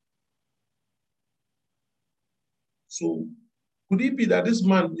 So could it be that this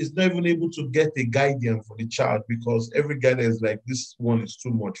man is not even able to get a guardian for the child because every guardian is like, this one is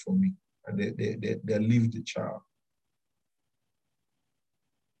too much for me, and they leave the child?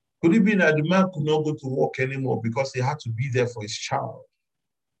 Could it be that the man could not go to work anymore because he had to be there for his child?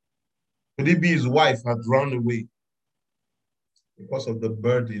 Could it be his wife had run away because of the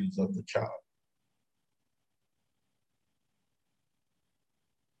burdens of the child?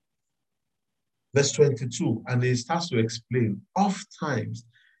 Verse 22, and he starts to explain, oftentimes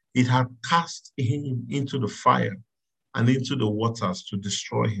it had cast him into the fire and into the waters to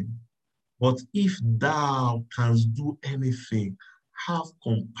destroy him. But if thou canst do anything, have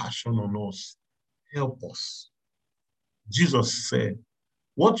compassion on us, help us. Jesus said,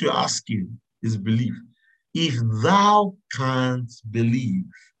 what you're asking is belief. If thou canst believe,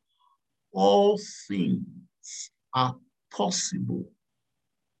 all things are possible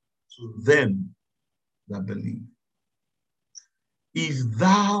to them that believe. If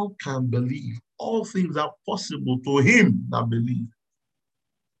thou can believe, all things are possible to him that believe.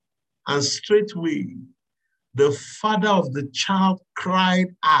 And straightway, the father of the child cried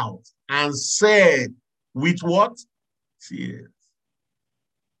out and said, with what? Tears.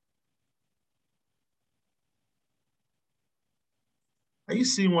 Are you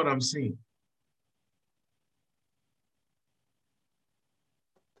seeing what I'm seeing?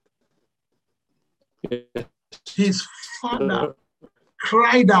 His father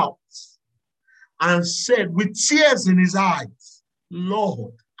cried out and said with tears in his eyes,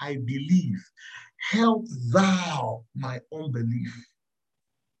 Lord, I believe. Help thou my unbelief.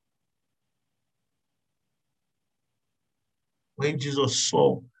 When Jesus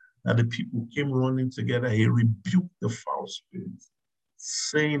saw that the people came running together, he rebuked the foul spirit,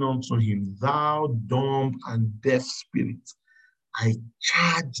 saying unto him, thou dumb and deaf spirit, I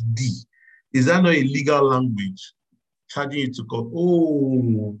charge thee. Is that not a legal language? Charging you to court.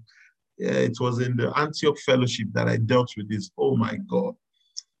 Oh, yeah, it was in the Antioch Fellowship that I dealt with this. Oh my God.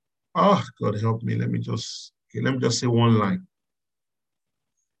 Oh, God help me. Let me just say one line.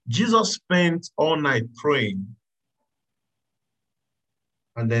 Jesus spent all night praying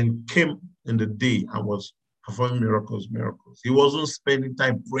and then came in the day and was performing miracles. He wasn't spending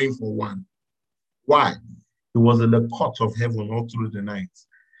time praying for one. Why? He was in the court of heaven all through the night,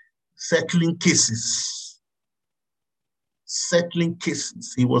 settling cases.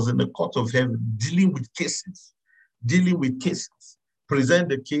 He was in the court of heaven, dealing with cases. Present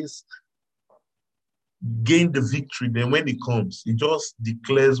the case, gain the victory. Then when he comes, he just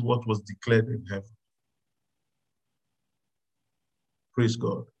declares what was declared in heaven. Praise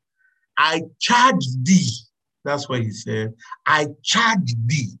God. I charge thee. That's what he said. I charge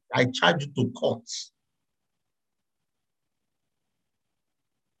thee. I charge you to court.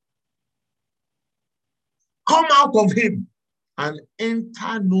 Come out of him and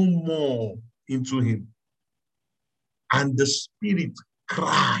enter no more into him. And the spirit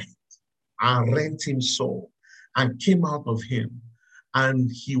cried and rent him sore and came out of him. And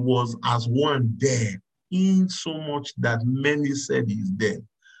he was as one dead, insomuch that many said he is dead.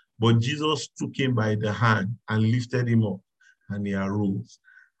 But Jesus took him by the hand and lifted him up, and he arose.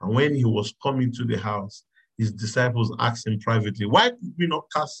 And when he was coming to the house, his disciples asked him privately, why did we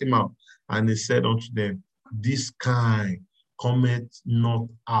not cast him out? And he said unto them, this kind cometh not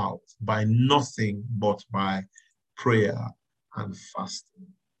out by nothing but by prayer and fasting,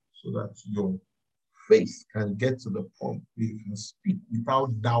 so that your faith can get to the point where you can speak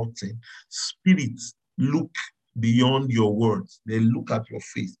without doubting. Spirits look beyond your words. They look at your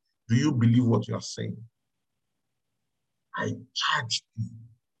faith. Do you believe what you are saying? I charged you.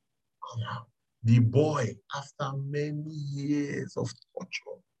 Come out. The boy, after many years of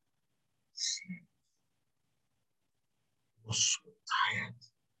torture, was so tired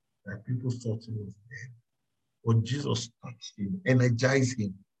that people thought he was dead. But Jesus touched him, energized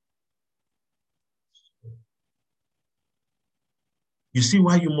him. You see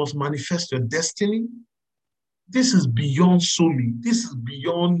why you must manifest your destiny? This is beyond Soli. This is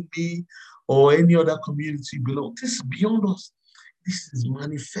beyond me or any other community below. This is beyond us. This is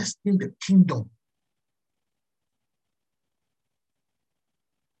manifesting the kingdom.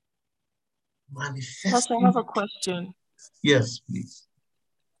 Manifesting. Pastor, I have a question. Yes, please.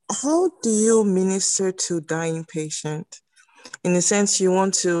 How do you minister to dying patient? In a sense, you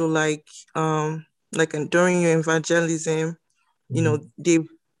want to during your evangelism, you know, the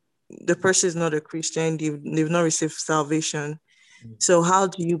person is not a Christian, they've not received salvation. So how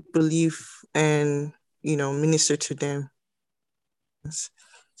do you believe and, you know, minister to them?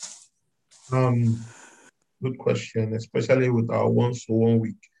 Good question, especially with our 1-to-1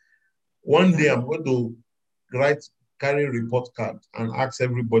 week. One day I'm going to carry a report card and ask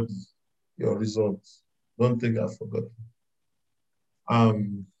everybody your results. Don't think I've forgotten.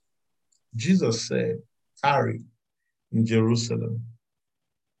 Jesus said, tarry in Jerusalem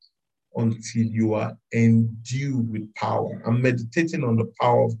until you are endued with power. I'm meditating on the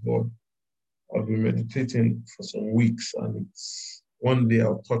power of God. I've been meditating for some weeks, and it's one day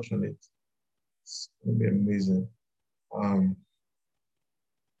I'll touch on it. It's going to be amazing.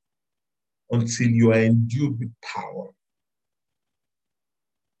 Until you are endued with power.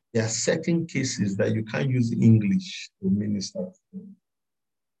 There are certain cases that you can't use English to minister to.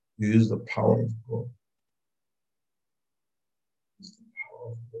 You use the power of God. Use the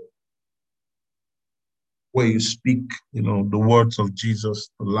power of God. Where you speak, you know, the words of Jesus,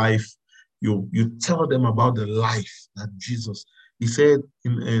 the life, you tell them about the life that Jesus, he said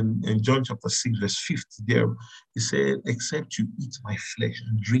in John chapter 6, verse 50 there, he said, except you eat my flesh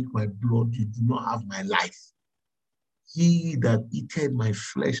and drink my blood, you do not have my life. He that eateth my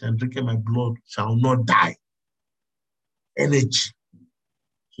flesh and drinketh my blood shall not die. Energy.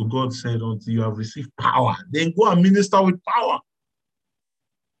 So God said, until you have received power, then go and minister with power.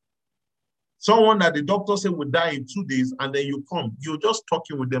 Someone that the doctor said will die in 2 days, and then you come, you're just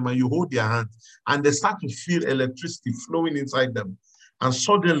talking with them and you hold their hand, and they start to feel electricity flowing inside them. And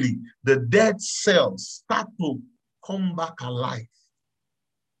suddenly the dead cells start to come back alive.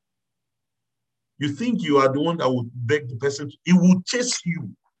 You think you are the one that would beg the person, he will chase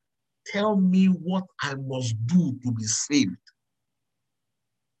you. Tell me what I must do to be saved.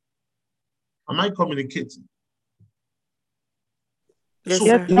 Am I communicating? Yes, so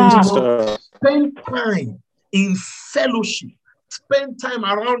sir. You must spend time in fellowship, spend time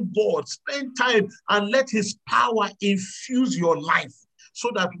around God, spend time and let his power infuse your life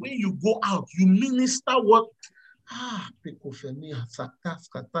so that when you go out, you minister what?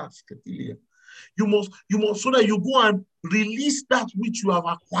 You must, so that you go and release that which you have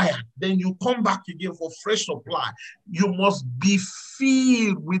acquired. Then you come back again for fresh supply. You must be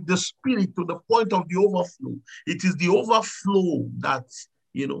filled with the Spirit to the point of the overflow. It is the overflow that,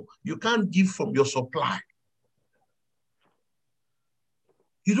 you know, you can't give from your supply.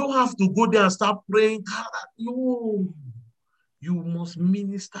 You don't have to go there and start praying. No. You must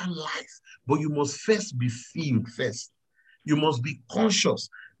minister life, but you must first be filled first. You must be conscious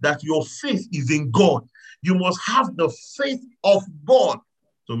that your faith is in God. You must have the faith of God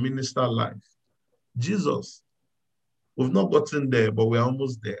to minister life. Jesus, we've not gotten there, but we're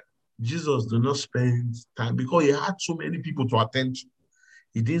almost there. Jesus did not spend time because he had so many people to attend to.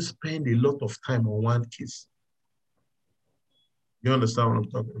 He didn't spend a lot of time on one case. You understand what I'm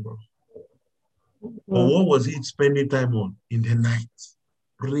talking about? But what was he spending time on? In the night,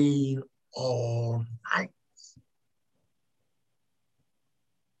 praying all night.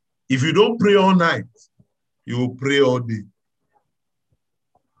 If you don't pray all night, you will pray all day.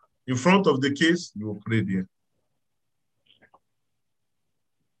 In front of the case, you will pray there.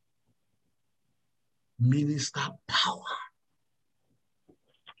 Minister power.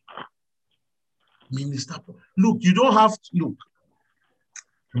 Minister power. Look, you don't have to, look.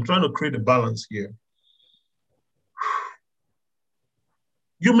 I'm trying to create a balance here.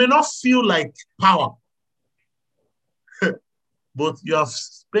 You may not feel like power, but you have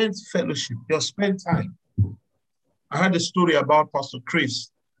spent fellowship, you have spent time. I heard a story about Pastor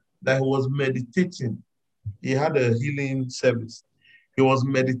Chris that he was meditating. He had a healing service. He was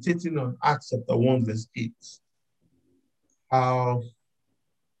meditating on Acts chapter 1, verse 8.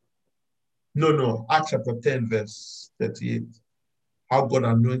 Acts chapter 10, verse 38. How God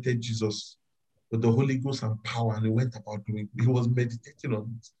anointed Jesus with the Holy Ghost and power, and he went about doing it. He was meditating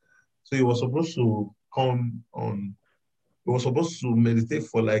on it. So he was supposed to come on, he was supposed to meditate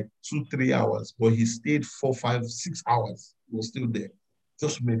for like 2-3 hours, but he stayed 4, 5, 6 hours. He was still there,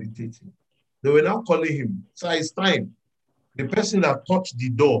 just meditating. They were now calling him. So it's time. The person that touched the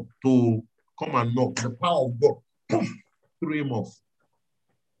door to come and knock, the power of God, poof, threw him off.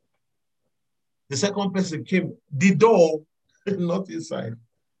 The second person came, the door, not inside.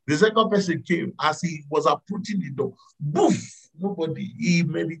 The second person came as he was approaching the door. Boof! Nobody. He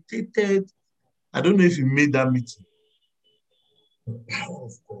meditated. I don't know if he made that meeting. The power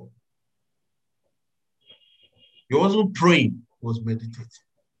of God. He wasn't praying, he was meditating.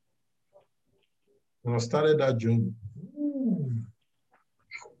 When I started that journey,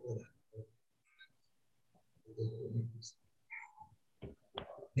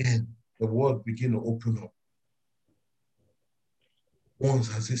 then the world began to open up.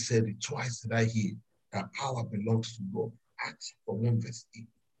 Once, as he said it, twice did I hear that power belongs to God. Acts 1 verse 8.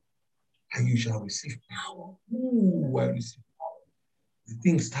 And you shall receive power. Ooh, I receive power. The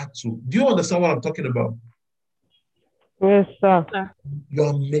things start to. Do you understand what I'm talking about? Yes, sir. You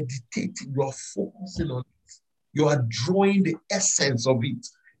are meditating, you are focusing on it. You are drawing the essence of it.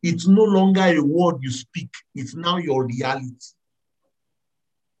 It's no longer a word you speak, it's now your reality.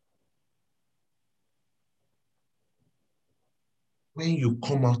 When you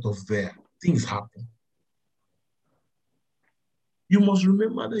come out of there, things happen. You must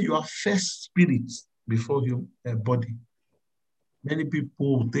remember that you are first spirit before your body. Many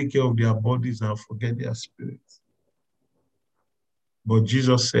people take care of their bodies and forget their spirits. But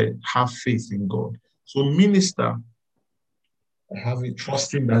Jesus said, have faith in God. So minister, having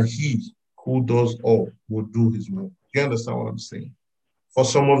trusting that he who does all will do his will. You understand what I'm saying? For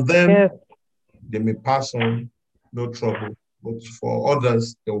some of them, yes, they may pass on, no trouble. But for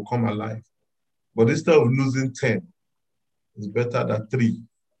others, they will come alive. But instead of losing 10, it's better that 3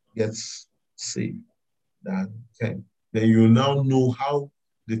 gets saved than 10. Then you now know how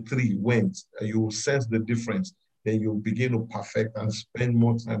the 3 went, and you will sense the difference. Then you'll begin to perfect and spend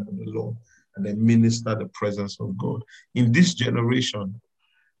more time with the Lord and then minister the presence of God. In this generation,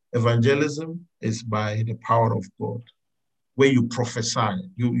 evangelism is by the power of God. Where you prophesy,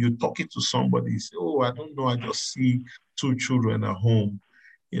 you talking to somebody, you say, oh, I don't know, I just see 2 children at home,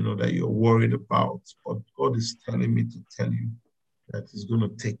 that you're worried about. But God is telling me to tell you that he's going to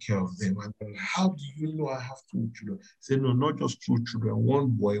take care of them. And then, how do you know I have 2 children? Say, no, not just 2 children, 1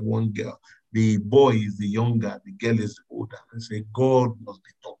 boy, 1 girl. The boy is the younger, the girl is the older. And say, God must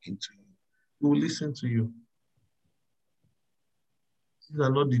be talking to you. He will listen to you. These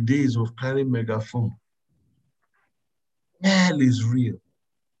are not the days of carrying megaphone. Hell is real.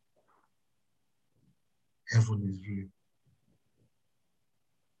 Heaven is real.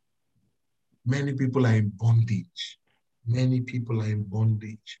 Many people are in bondage. Many people are in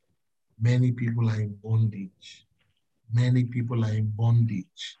bondage. Many people are in bondage. Many people are in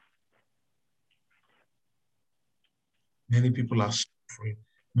bondage. Many people are suffering.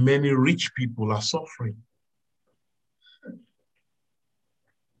 Many rich people are suffering.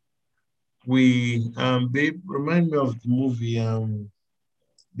 Babe, remind me of the movie,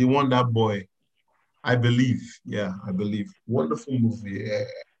 The Wonder Boy. I Believe. Yeah, I Believe. Wonderful movie. I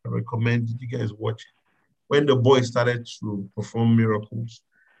recommend you guys watch it. When the boy started to perform miracles,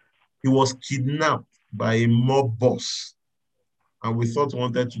 he was kidnapped by a mob boss, and we thought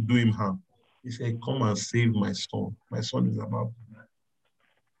wanted to do him harm. He said, come and save my son. My son is about to die.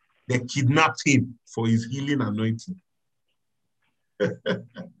 They kidnapped him for his healing anointing.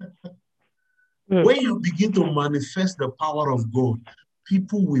 When you begin to manifest the power of God,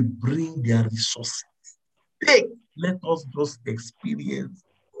 people will bring their resources. Let us just experience.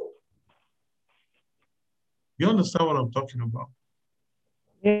 You understand what I'm talking about?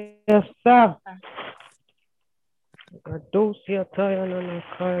 Yes, sir. We're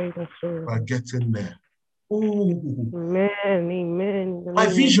getting there. Ooh. Amen, amen. My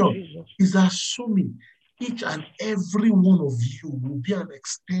vision is assuming each and every one of you will be an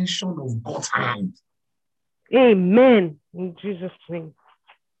extension of God's hand. Amen. In Jesus' name.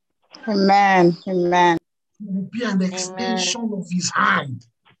 Amen. Amen. You will be an extension of his hand.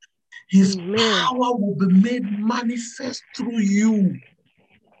 His power will be made manifest through you.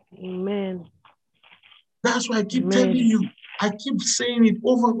 Amen. That's why I keep telling you, I keep saying it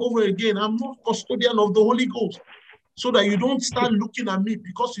over and over again. I'm not custodian of the Holy Ghost. So that you don't start looking at me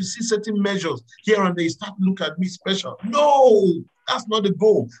because you see certain measures here and there, you start looking at me special. No, that's not the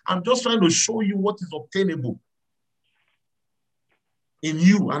goal. I'm just trying to show you what is obtainable in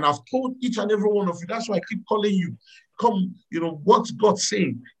you. And I've told each and every one of you, that's why I keep calling you. come, what's God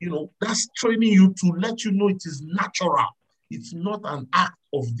saying? That's training you to let you know it is natural. It's not an act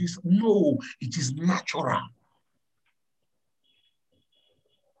of this. No, it is natural.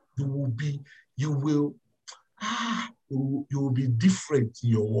 You will be different in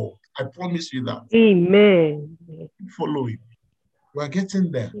your walk. I promise you that. Amen. Follow it. We're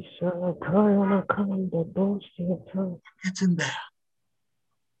getting there. We're getting there.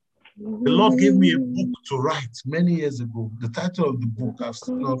 The Lord gave me a book to write many years ago. The title of the book, I've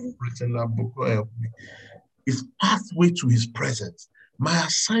still not written that book, is Pathway to His Presence. My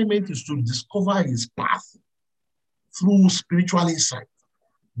assignment is to discover His path through spiritual insight.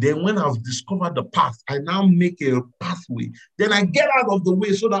 Then when I've discovered the path, I now make a pathway. Then I get out of the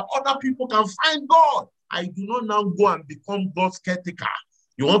way so that other people can find God. I do not now go and become God's caretaker.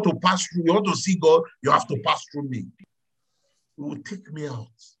 You want to pass through, you want to see God, you have to pass through me. He will take me out.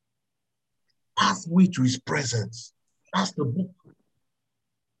 Pathway to His presence. That's the book.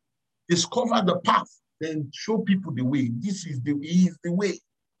 Discover the path, then show people the way. He is the way.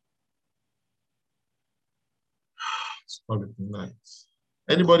 Let's call it night.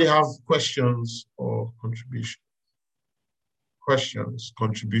 Anybody have questions or contributions? Questions,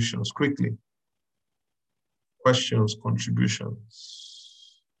 contributions, quickly. Questions,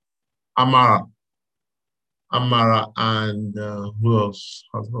 contributions. Amara, and who else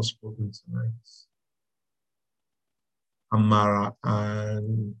has not spoken tonight? Amara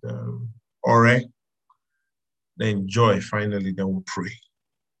and Ore. Then Joy, finally, then we'll pray.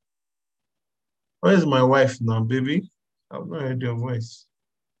 Where is my wife now, baby? I've not heard your voice.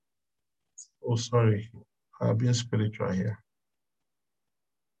 Oh, sorry. I've been spiritual here.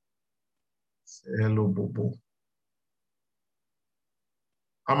 Say hello, Bobo.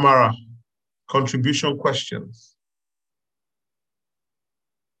 Amara, contribution questions.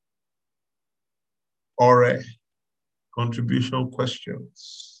 Ore, contribution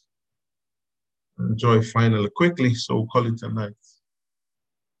questions. And Joy, finally, quickly, so we'll call it a night.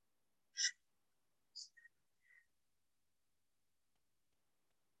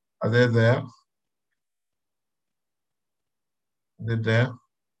 Are they there? Are they there?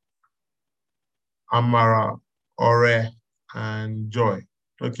 Amara, Ore, and Joy.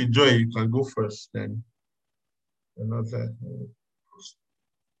 Okay, Joy, you can go first then. Another.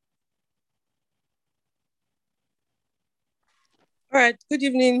 All right, good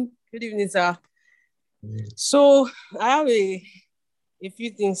evening. Good evening, sir. So I have a few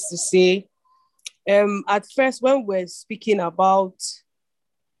things to say. At first, when we're speaking about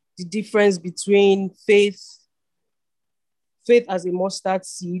the difference between faith as a mustard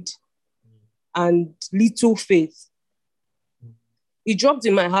seed and little faith, it dropped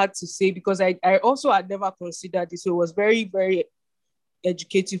in my heart to say, because I also had never considered this. So it was very, very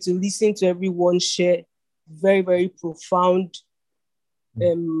educative to listen to everyone share very, very profound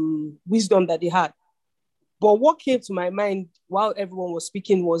wisdom that they had. But what came to my mind while everyone was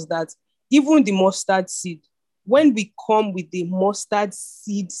speaking was that even the mustard seed, when we come with the mustard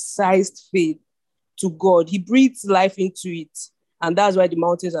seed-sized faith to God, He breathes life into it. And that's why the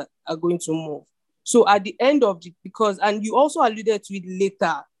mountains are going to move. So at the end of and you also alluded to it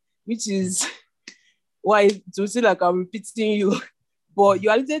later, which is why it will seem like I'm repeating you, but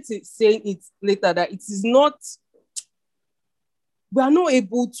you alluded to saying it later that it is not, we are not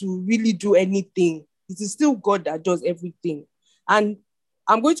able to really do anything. It is still God that does everything. And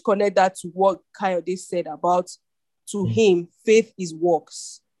I'm going to connect that to what Kayode said about, to Him, faith is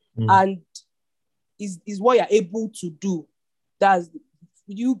works. And is what you're able to do. That's,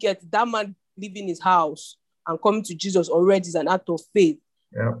 you get that man leaving his house and coming to Jesus already is an act of faith.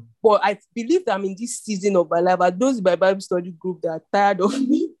 Yeah. But I believe that I'm in this season of my life, and those in my Bible study group that are tired of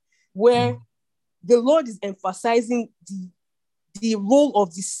me, where the Lord is emphasizing the role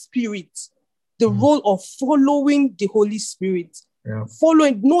of the Spirit, the role of following the Holy Spirit. Yeah.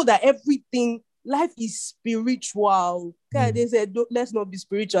 Know that everything, life is spiritual. They said, let's not be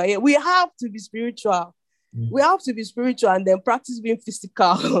spiritual here. We have to be spiritual. We have to be spiritual and then practice being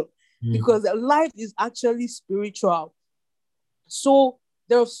physical because life is actually spiritual. So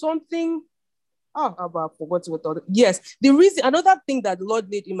there was something, I forgot what. Yes, the reason, another thing that the Lord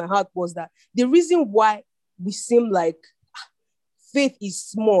laid in my heart was that the reason why we seem like faith is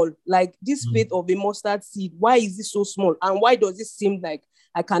small, like this faith of a mustard seed, why is it so small? And why does it seem like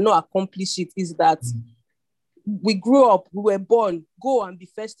I cannot accomplish it? Is that we grew up, we were born, go and be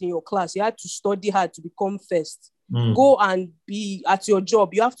first in your class. You had to study hard to become first. Go and be at your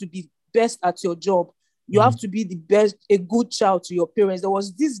job. You have to be best at your job. You have to be the best, a good child to your parents. There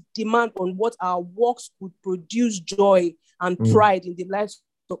was this demand on what our works could produce joy and pride in the lives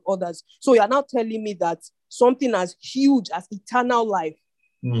of others. So you're now telling me that something as huge as eternal life,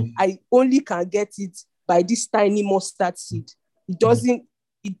 I only can get it by this tiny mustard seed. It doesn't,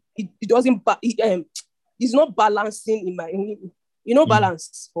 it's not balancing in my,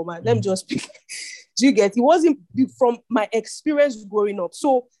 balance for my, let me just speak. Do you get? It wasn't from my experience growing up.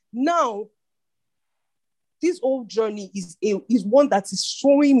 So now, this whole journey is one that is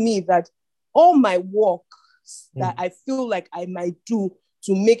showing me that all my work that I feel like I might do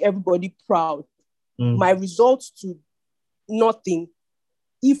to make everybody proud, my results to nothing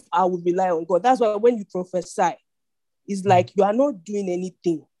if I would rely on God. That's why when you prophesy, it's like you are not doing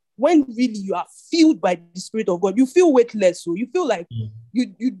anything. When really you are filled by the Spirit of God, you feel weightless. So you feel like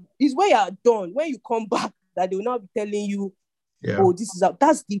you is where you are done. When you come back, that they will now be telling you, oh, this is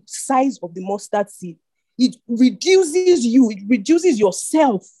that's the size of the mustard seed. It reduces you, it reduces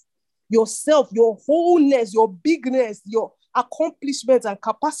yourself, your wholeness, your bigness, your accomplishments and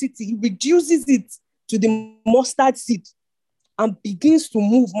capacity. It reduces it to the mustard seed and begins to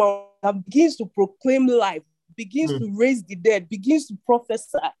move mountains, begins to proclaim life, begins to raise the dead, begins to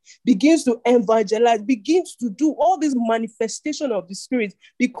prophesy, begins to evangelize, begins to do all this manifestation of the Spirit,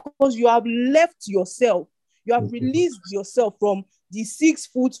 because you have left yourself. You have released yourself from the 6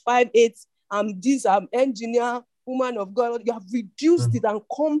 foot 5'8" this engineer, woman of God. You have reduced it and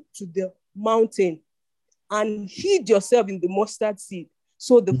come to the mountain and hid yourself in the mustard seed,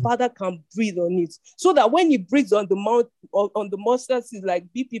 so the Father can breathe on it. So that when he breathes on the mustard seed, like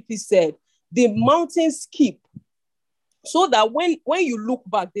BPP said, the mountains skip. So that when you look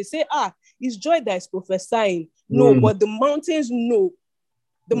back, they say, it's Joy that is prophesying. No, but the mountains know.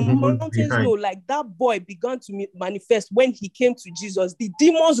 The mountains know, like that boy began to manifest when he came to Jesus. The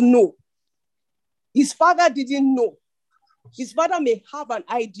demons know. His father didn't know. His father may have an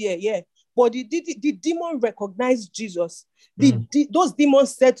idea, but the demon recognized Jesus. Those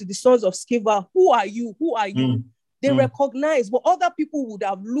demons said to the sons of Sceva, who are you? Who are you? They recognize, but other people would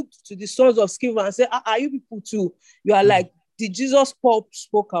have looked to the sons of Sceva and said, are you people too? You are like the Jesus Paul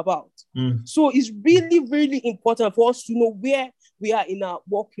spoke about. So it's really, really important for us to know where we are in our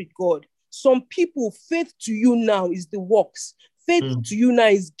walk with God. Some people, faith to you now is the works. Faith to you now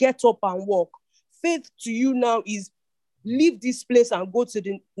is get up and walk. Faith to you now is leave this place and go to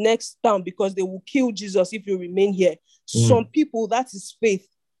the next town because they will kill Jesus if you remain here. Some people, that is faith.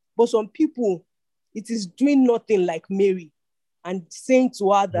 But some people, it is doing nothing like Mary and saying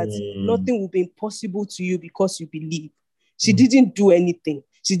to her that nothing will be impossible to you because you believe. She didn't do anything.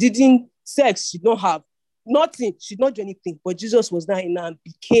 She didn't sex. She did not have nothing. She did not do anything. But Jesus was there in her and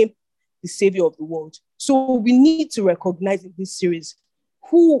became the savior of the world. So we need to recognize in this series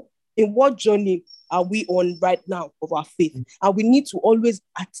in what journey are we on right now of our faith? And we need to always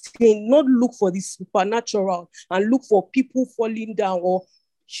attain, not look for the supernatural and look for people falling down or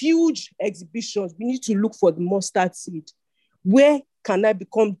huge exhibitions. We need to look for the mustard seed. Where can I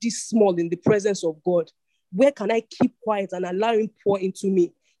become this small in the presence of God? Where can I keep quiet and allow him pour into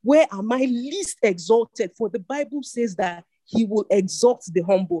me? Where am I least exalted? For the Bible says that he will exalt the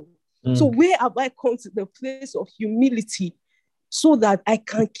humble. So where have I come to the place of humility so that I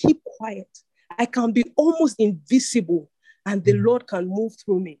can keep quiet? I can be almost invisible and the Lord can move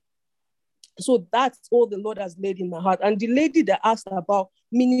through me. So that's all the Lord has laid in my heart. And the lady that asked about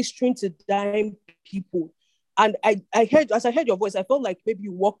ministering to dying people, and I heard your voice, I felt like maybe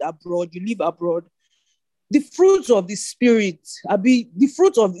you walked abroad, you live abroad. The fruits of the Spirit,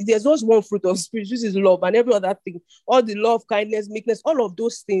 there's just one fruit of the Spirit, which is love, and every other thing, all the love, kindness, meekness, all of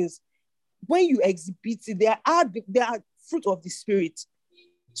those things, when you exhibit it, they are fruit of the Spirit.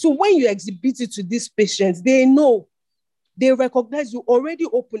 So when you exhibit it to these patients, they know, they recognize you already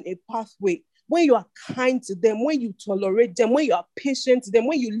open a pathway. When you are kind to them, when you tolerate them, when you are patient to them,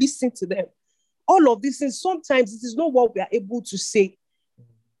 when you listen to them, all of these things, sometimes it is not what we are able to say.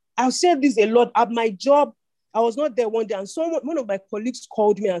 I've said this a lot at my job. I was not there one day, and one of my colleagues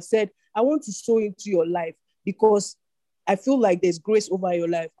called me and said, I want to sow into your life because I feel like there's grace over your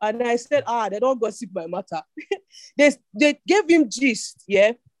life. And I said, they don't gossip my matter. They gave him gist,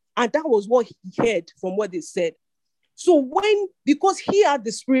 and that was what he heard from what they said. So because he had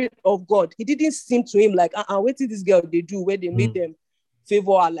the Spirit of God, he didn't seem to him like, what did this girl they do where they made them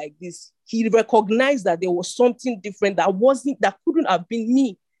favor her like this? He recognized that there was something different that couldn't have been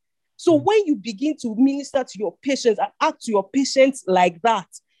me. So when you begin to minister to your patients and act to your patients like that,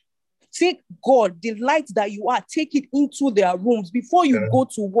 take God, the light that you are, take it into their rooms. Before you go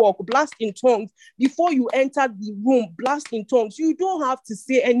to work, blast in tongues. Before you enter the room, blast in tongues. You don't have to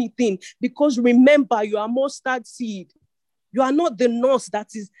say anything because remember, you are mustard seed. You are not the nurse that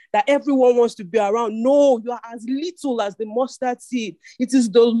everyone wants to be around. No, you are as little as the mustard seed. It is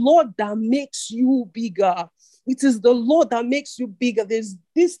the Lord that makes you bigger. It is the Lord that makes you bigger. There's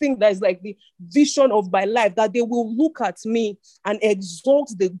this thing that is like the vision of my life, that they will look at me and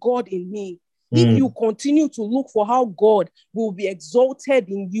exalt the God in me. If you continue to look for how God will be exalted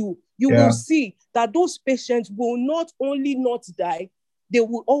in you, you will see that those patients will not only not die, they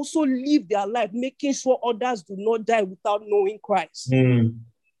will also live their life, making sure others do not die without knowing Christ.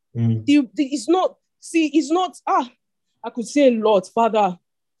 It's not, I could say a lot, Father.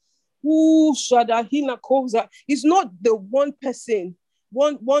 It's not the one person,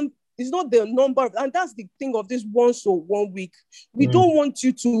 it's not the number, and that's the thing of this 1 soul, 1 week. We don't want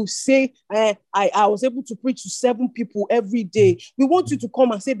you to say, I was able to preach to 7 people every day. We want you to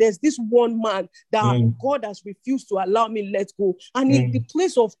come and say, there's this one man that God has refused to allow me let go. And in the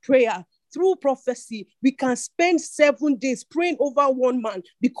place of prayer, through prophecy, we can spend 7 days praying over one man,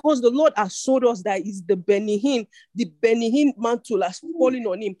 because the Lord has showed us that is the Benihin mantle has fallen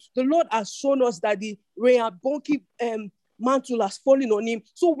on him. The Lord has shown us that the Rehoboam mantle has fallen on him.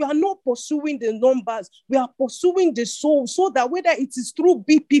 So we are not pursuing the numbers, we are pursuing the soul, so that whether it is through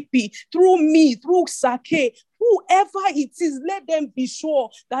BPP, through me, through Sake, whoever it is, let them be sure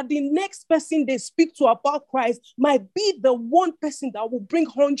that the next person they speak to about Christ might be the one person that will bring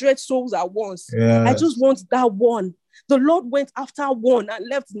 100 souls at once. I just want that one. The Lord went after one and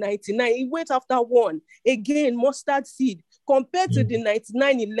left 99. He went after one. Again, mustard seed. Compared to the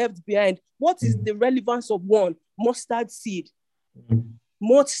 99 he left behind, what is the relevance of one? Mustard seed.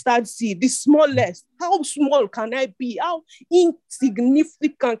 Mustard seed, the smallest. How small can I be? How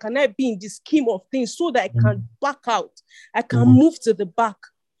insignificant can I be in the scheme of things, so that I can back out? I can move to the back,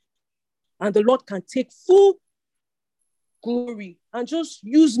 and the Lord can take full glory and just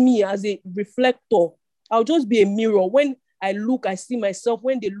use me as a reflector. I'll just be a mirror. When I look, I see myself.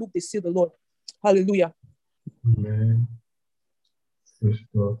 When they look, they see the Lord. Hallelujah. Amen. Thank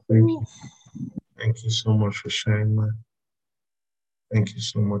you. Thank you so much for sharing, man. Thank you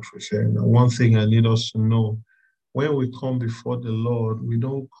so much for sharing. Now, one thing I need us to know, when we come before the Lord, we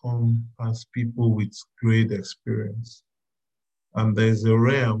don't come as people with great experience. And there's a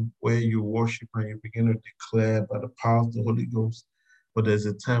realm where you worship and you begin to declare by the power of the Holy Ghost. But there's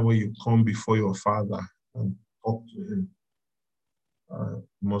a time where you come before your Father and talk to him. You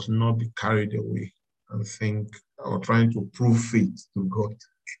must not be carried away and think or trying to prove faith to God.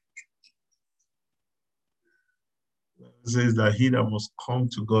 It says that he that must come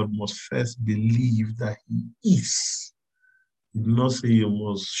to God must first believe that he is. He did not say you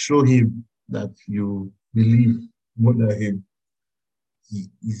must show him that you believe more than him. He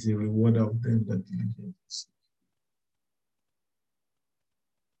is a rewarder of them that diligently seek.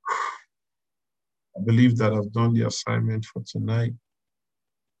 I believe that I've done the assignment for tonight.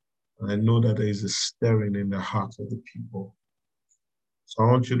 And I know that there is a stirring in the heart of the people. So I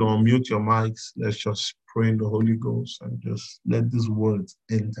want you to unmute your mics. Let's just pray in the Holy Ghost and just let these words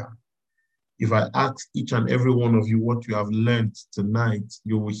enter. If I ask each and every one of you what you have learned tonight,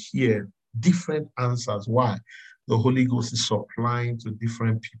 you will hear different answers. Why? The Holy Ghost is supplying to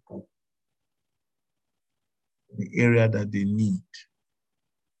different people the area that they need.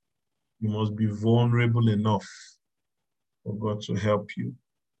 You must be vulnerable enough for God to help you.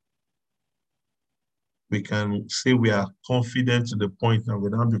 We can say we are confident to the point that we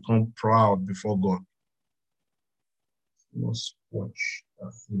don't become proud before God. You must watch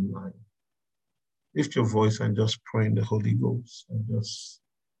that in line. Lift your voice and just pray in the Holy Ghost and just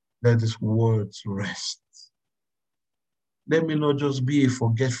let these words rest. Let me not just be a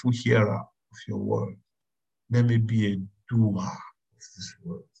forgetful hearer of your word. Let me be a doer of this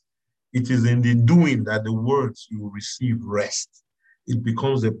word. It is in the doing that the words you receive rest. It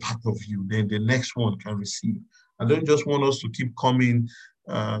becomes a part of you. Then the next one can receive. I don't just want us to keep coming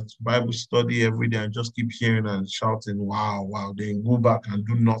to Bible study every day and just keep hearing and shouting, wow, wow, then go back and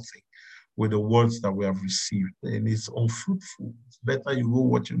do nothing with the words that we have received. And it's unfruitful. It's better you go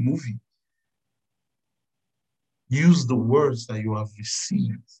watch a movie. Use the words that you have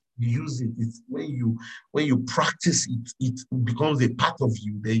received. Use it. It's when you practice it, it becomes a part of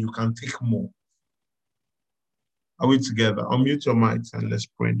you. Then you can take more. Are we together? Unmute your mics and let's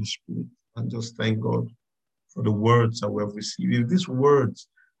pray in the Spirit and just thank God for the words that we have received. If these words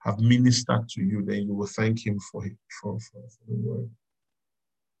have ministered to you, then you will thank him for the word.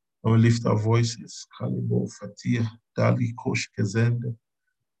 And we lift our voices. Kalibo Fatia, Dali Kosh Kezende,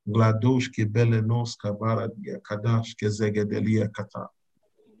 Gladosh Kebelenos Kabara Dia Kadash Kezegedelia Kata.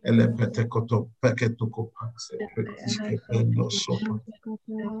 Come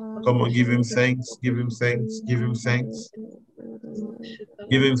on, give him thanks, give him thanks, give him thanks.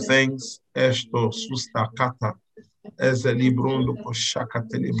 Giving thanks. Esto sustakata. Eze librondo koshaka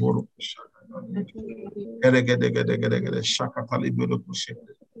teleboro koshaka.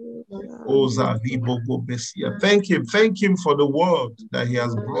 Thank him for the word that he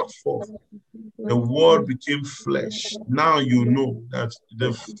has brought forth. The word became flesh. Now you know that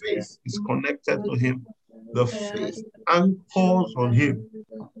the faith is connected to him. The faith anchors on him.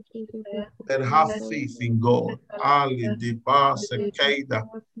 And have faith in God. Ali de Basekeda,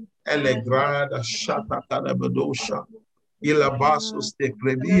 Elegrada Shata Kadabadosha. Ilabasus de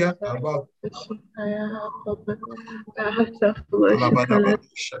Crebia about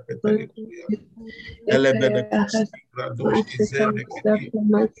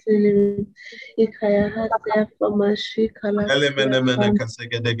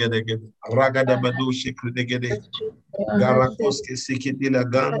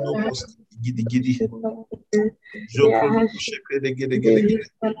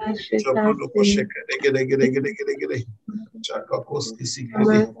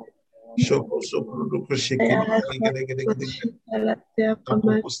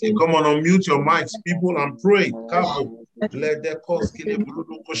Come on, unmute your mics, people, and pray. Let the cause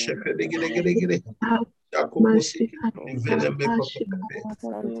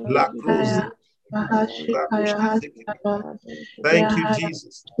Thank you,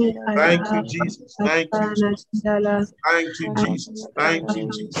 Jesus. Thank you, Jesus. Thank you, Jesus. Thank you, Jesus. Thank you,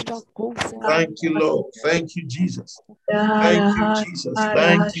 Jesus. Thank you, Lord. Thank you, Jesus. Thank you, Jesus.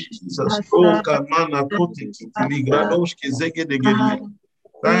 Thank you, Jesus. Oh, Kamana Kote Kitili Gradoshke Zegedegedi.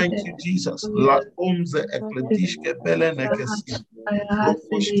 Thank you, Jesus. La Omze Ekletishke Belenekesi.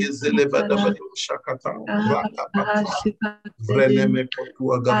 Lokoshke Zelebadabadi Shakata. Rakapati. Vreneme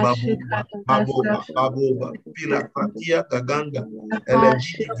Kotua Gababuba. Baboba. Baboba. Pila Katia Gaganga.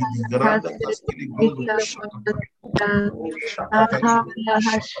 Elevidi Gidi Granda Kaskili Gondo Shakata. Shakata.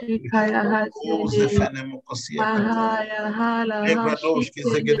 Negradoshke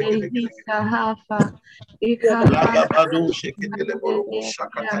Zegedegedi. Lagabado Sheketele Borobo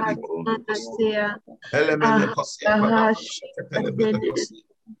Shakatali Brondo Elemene Kosia Padama Shakatele Benekosi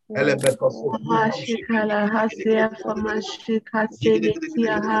Elebekoso Mashikala hasia famashika tele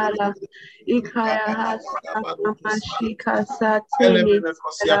hala ikaya hasa mashika satele Elemene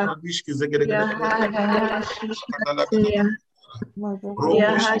Kosia Padishki Zegedegede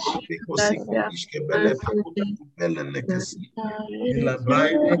Robo Shikikosi Kodishke Bele Pakuta Bele Nekesi Ila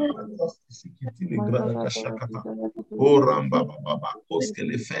Braida Sikitili Grada Kashakata O Ramba Baba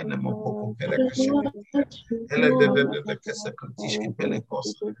Koskele Fene Mopoko Pele Kashakata Ele de Kesakatishki Pele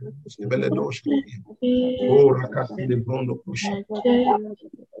Kosa Bele Doshki O Rakati de Brondo Kushi.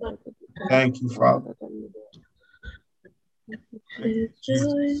 Thank you, Father.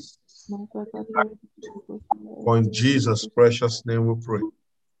 Jesus. For in Jesus' precious name we pray.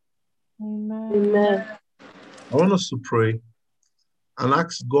 Amen. I want us to pray and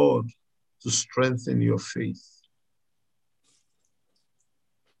ask God to strengthen your faith.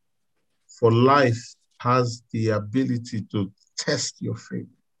 For life has the ability to test your faith.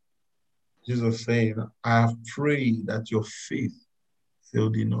 Jesus saying, I have prayed that your faith fail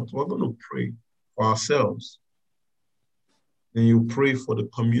thee not. We're going to pray for ourselves. Then you pray for the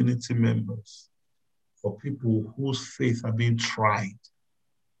community members, for people whose faith are being tried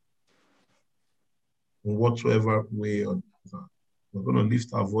in whatsoever way or another. We're going to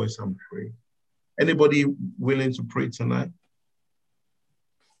lift our voice and pray. Anybody willing to pray tonight?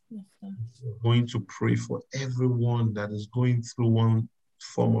 Yes, We're going to pray for everyone that is going through one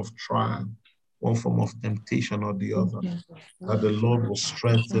form of trial, one form of temptation or the other, that the Lord will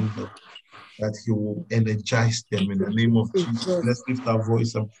strengthen them, that he will energize them in the name of Jesus. Let's lift our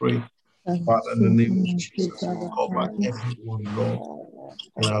voice and pray. Father, in the name of Jesus, we cover everyone, Lord,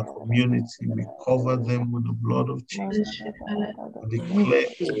 in our community. We cover them with the blood of Jesus. We declare,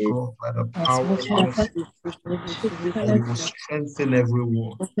 oh God, by the power of your faith, that you will strengthen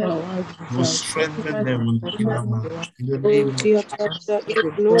everyone. You will strengthen them in the inner man. In the name of Jesus.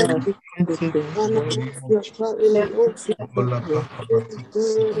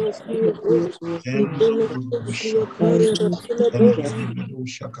 Strengthen them in the name of Jesus.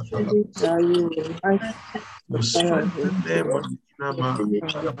 You strengthen them on the inner man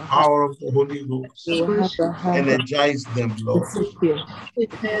by the power of the Holy Ghost. Energize them, Lord.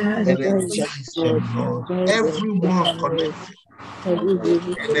 Energize them, Lord. Everyone connected.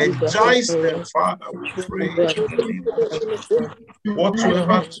 Energize them, Father, we pray in the name of Jesus.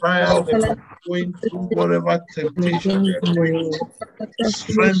 Whatsoever trial they are going through, whatever temptation they are going through,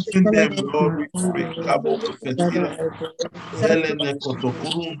 strengthen them, Lord, we pray.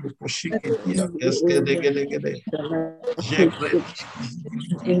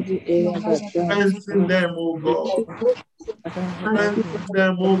 Strengthen them, oh God. Strengthen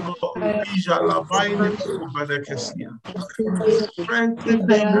them, oh God. Strengthen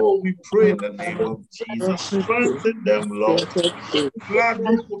them, oh, we pray in the name of Jesus. Strengthen them, Lord.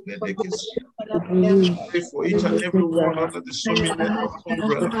 Pray for each and every one under the Summit Network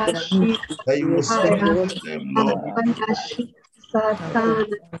umbrella that you will strengthen them, Lord.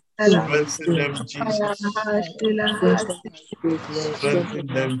 Strengthen them, Jesus. Strengthen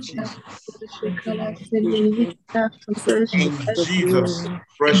them, Jesus. In Jesus'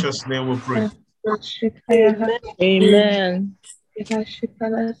 precious name we pray. Amen.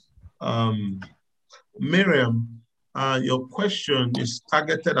 Miriam, your question is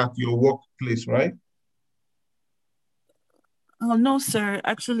targeted at your workplace, right? No, sir.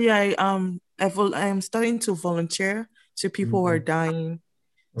 Actually, I am starting to volunteer to people who are dying.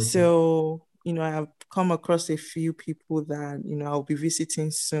 Okay. So, I have come across a few people that, I'll be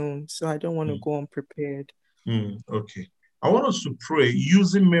visiting soon. So I don't want to go unprepared. Okay. I want us to pray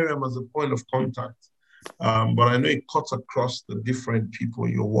using Miriam as a point of contact. But I know it cuts across the different people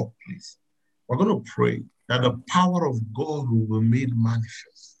in your workplace. We're going to pray that the power of God will be made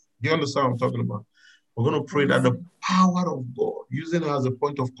manifest. Do you understand what I'm talking about? We're going to pray that the power of God, using her as a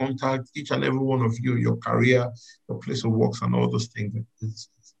point of contact, each and every one of you, your career, your place of works, and all those things, it's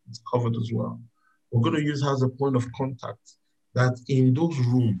covered as well. We're going to use her as a point of contact, that in those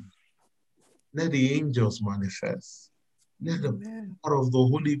rooms, let the angels manifest. Let the power of the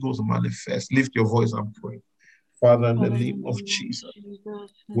Holy Ghost manifest. Lift your voice and pray. Father, in the name of Jesus,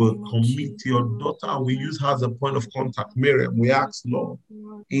 we'll commit your daughter. We use her as a point of contact. Miriam, we ask, Lord,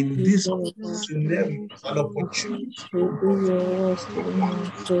 in this scenario, an opportunity for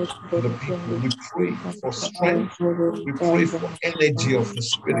the people. We pray for strength. We pray for energy of the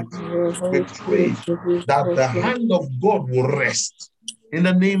Spirit. We pray that the hand of God will rest. In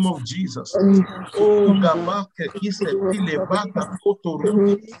the name of Jesus.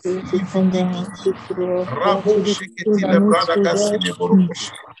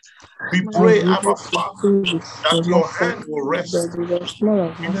 We pray, Abba Father, that your hand will rest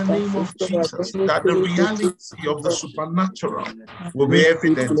in the name of Jesus, that the reality of the supernatural will be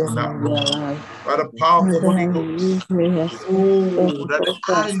evident in that room by the power of the Holy Ghost. Oh, that the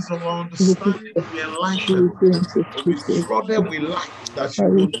eyes of our understanding will be enlightened, will be flooded with light, that you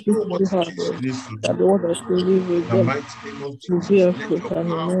will know what it is you need to do. In the mighty name of Jesus, let your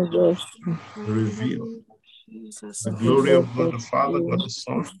power be revealed. The glory of God the Father, God the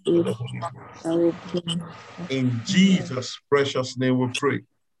Son, God the Holy Ghost. In Jesus' precious name we pray.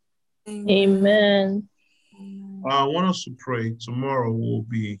 Amen. I want us to pray. Tomorrow we'll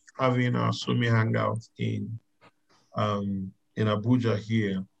be having our Sumi hangout in Abuja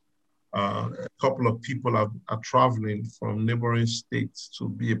here. A couple of people are traveling from neighboring states to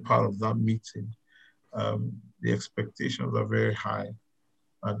be a part of that meeting. The expectations are very high.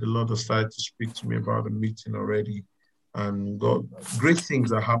 The Lord has started to speak to me about the meeting already. And God, great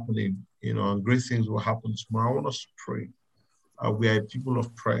things are happening, and great things will happen tomorrow. I want us to pray. We are a people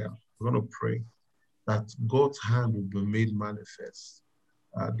of prayer. We're going to pray that God's hand will be made manifest.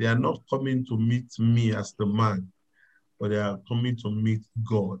 They are not coming to meet me as the man, but they are coming to meet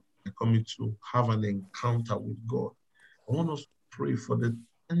God. They're coming to have an encounter with God. I want us to pray for the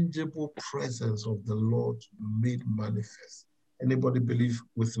tangible presence of the Lord to be made manifest. Anybody believe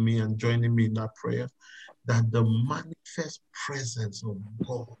with me and joining me in that prayer that the manifest presence of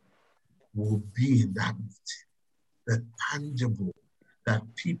God will be in that meeting, the tangible, that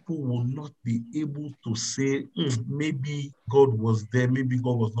people will not be able to say, maybe God was there, maybe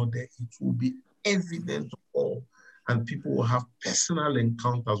God was not there. It will be evident to all, and people will have personal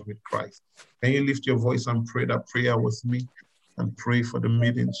encounters with Christ. Can you lift your voice and pray that prayer with me? And pray for the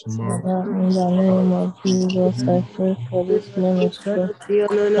meeting tomorrow. In the name of Jesus, I pray for this ministry.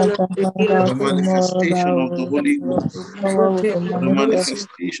 The manifestation of the Holy Ghost. The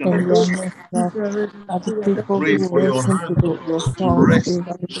manifestation of the Spirit. Pray for your hand to rest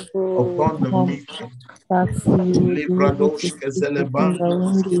upon the meeting. Your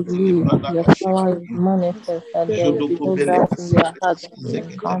power is manifest, that there will be results in their hearts, and the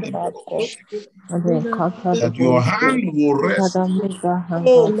encounter of God, and the encounter of that your hand will rest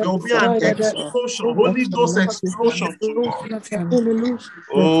Oh, there will be an explosion. Holy Ghost explosion tomorrow.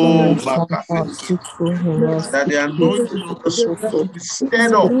 Oh, that the anointing of the Spirit will be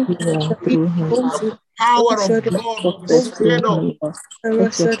stirred up. The power of God will be stirred up.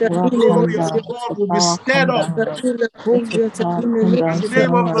 The glory of God will be stirred up. The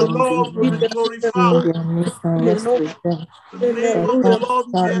name of the Lord will be glorified. The name of the Lord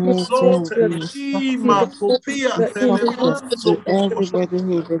will be exalted.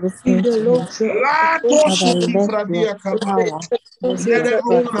 Let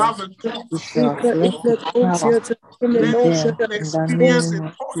everyone have a touch. Let everyone experience a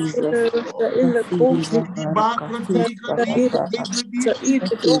touch. That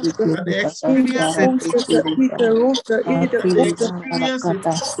they experience a touch. That they experience a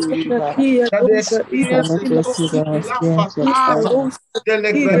touch. That they experience a touch. Lafataza.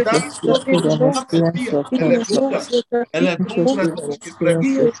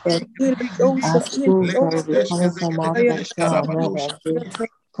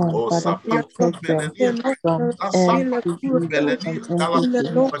 Oh, Sapaka Belenia, Asapaka Belenia,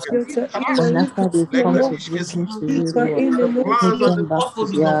 and after they come to listen to you, Lord, the plans take and the them back to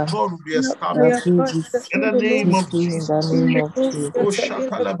purposes their of God will be established. In the name of history in the Jesus. name of Jesus. Oh, Father,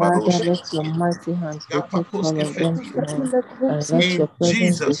 Shatalabadosha. let your mighty hand protect all of them tonight, and let your In presence be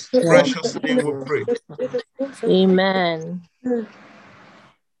Jesus' felt. precious name we pray. Amen.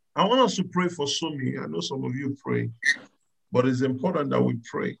 I want us to pray for Somi. I know some of you pray, but it's important that we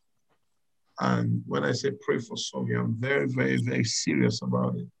pray. And when I say pray for Somi, I'm very, very, very serious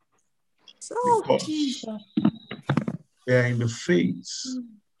about it. Because we are in the phase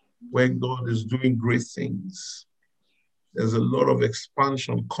where God is doing great things. There's a lot of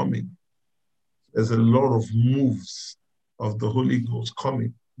expansion coming. There's a lot of moves of the Holy Ghost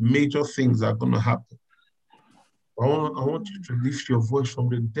coming. Major things are going to happen. I want you to lift your voice from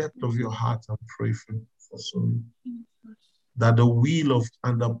the depth of your heart and pray for Somi. That the will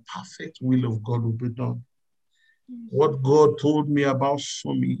and the perfect will of God will be done. What God told me about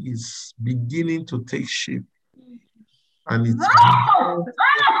Somi is beginning to take shape. And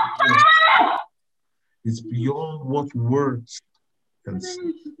it's beyond what words can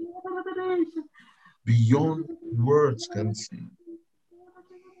say. Beyond words can say.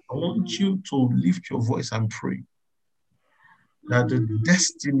 I want you to lift your voice and pray that the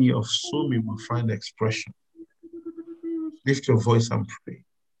destiny of Somi will find expression. Lift your voice and pray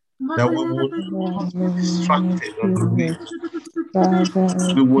that we will not be distracted on the way.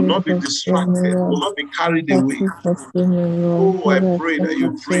 We will not be distracted. We will not be carried away. Oh, I pray that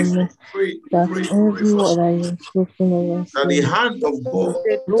you pray for that the hand of God,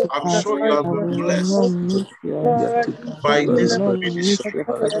 I'm sure you have been blessed by this ministry.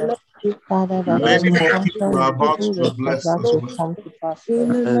 Many more people are about to be blessed as well.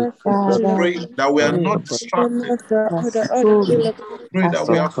 Pray that we are not distracted. Pray that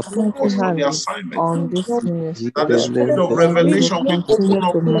we are focused on the assignment. That the spirit of revelation will open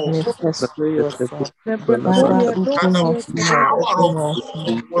up more. That the power of God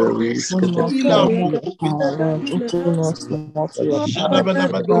will release. And the Holy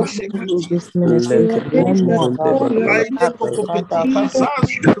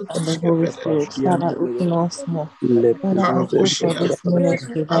Spirit, Father, open us more. Father, open for this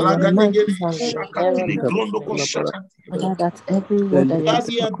ministry, that your mighty hand will never leave this ministry. Father, that every word that you have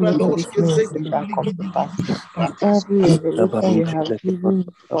spoken over this ministry shall come to pass. That every revelation you have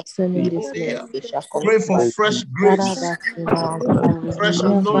given concerning this ministry shall come Pray to for pass. fresh Father, grace, that I will fresh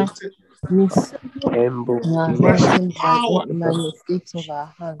never anointing, miss your fresh anointing power by mistakes of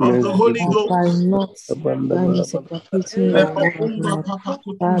our hands. of the Holy Or Ghost. by misinterpreting your word, Lord.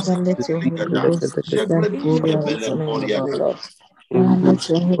 Father, let your Holy Ghost descend fully on this ministry, Lord. Father, let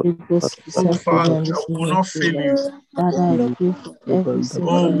your Holy Ghost Oh, descend fully Father, on that this we will not ministry, fail Lord. you. Father, I pray for every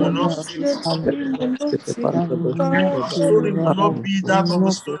single Oh, we will member not of fail this you. family, Lord. That we will Our not fail story you, will Lord. not That be we that will of the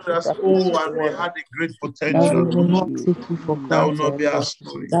not story that's, misinterpret oh, your and they word. had a great That we potential. will not take you for That will not granted, be our Lord.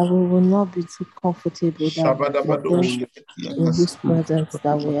 story. That we will not be too comfortable that we forget in whose presence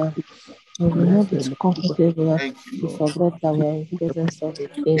that we are. We will not be too comfortable that Thank you, we Lord. forget that we are in the presence of the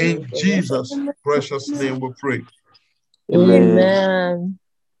King. In Jesus' precious name we pray. Amen.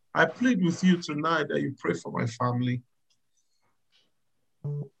 I plead with you tonight that you pray for my family.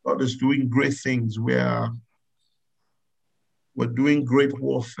 God is doing great things. We're doing great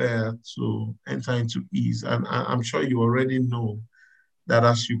warfare to enter into ease. And I'm sure you already know that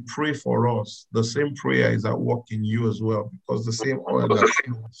as you pray for us, the same prayer is at work in you as well, because the same oil that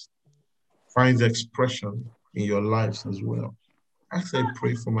flows finds expression in your lives as well. As I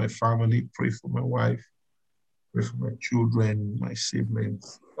pray for my family, pray for my wife, Pray for my children, my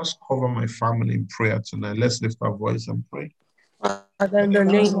siblings. Just cover my family in prayer tonight. Let's lift our voice and pray. Father, in the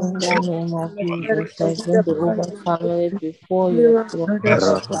name of Jesus, I bring the Uber family before your throne,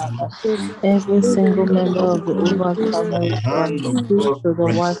 Father. Every single member of the Uber family, from the kids to the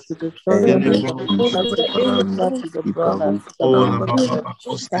wife to the children, to the sister to the brother, to the sister,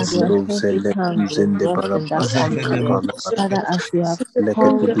 Father, every hand will rest in that family. Father, as you have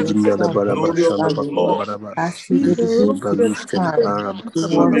called your son to this family, as he dedicates his time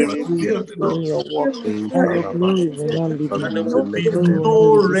towards you doing your work, that your glory will not leave him. There will be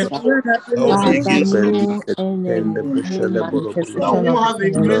no record. There will be against no enemy, no manifestation of have a the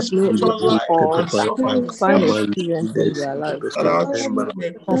great enemy, no spiritual evil life or and suffer in the find flesh. experience in their lives. That our children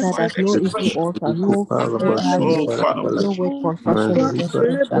will Father, find that no evil expression. altar, no Oh, Father, no weapon fashioned against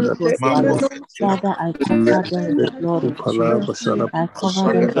them shall prosper. Father, I cover them with the blood of Jesus. I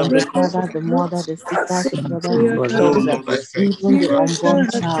cover them from the father, the mother, the sisters, the brothers, the children, even the unborn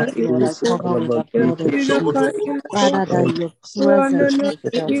child, Lord, I cover with the blood of Jesus. Father, that your presence will be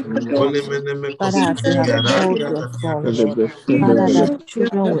felt in the midst. Father, as you have called your son, Lord, Father, that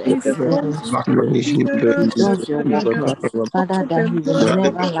children will excel in school, does your work, Lord. Father, that he will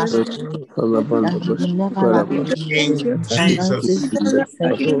never lack in that he will never lack anything. in His finances Jesus'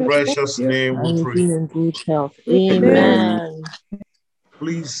 will be settled precious name and we will pray. be in good health. Amen.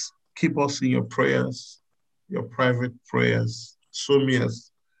 Please keep us in your prayers, your private prayers. So me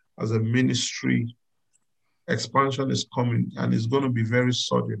as a ministry, expansion is coming and it's going to be very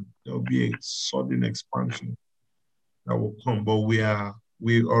sudden. There will be a sudden expansion that will come, but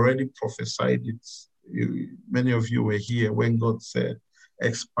we already prophesied it. Many of you were here when God said,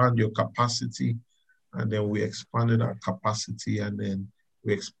 expand your capacity, and then we expanded our capacity, and then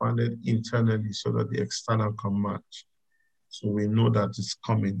we expanded internally so that the external can match. So we know that it's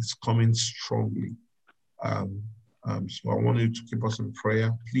coming strongly. So I want you to keep us in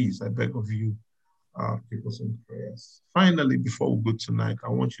prayer. Please, I beg of you, keep us in prayers. Finally, before we go tonight, I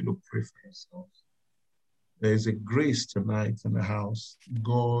want you to pray for yourselves. There is a grace tonight in the house.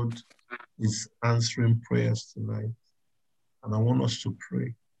 God is answering prayers tonight. And I want us to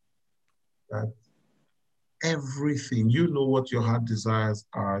pray that everything, you know what your heart desires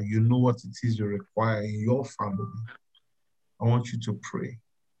are, you know what it is you require in your family. I want you to pray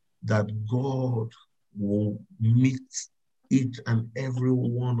that God will meet each and every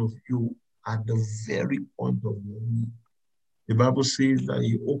one of you at the very point of your need. The Bible says that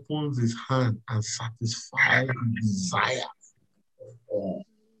he opens his hand and satisfies the desire of all.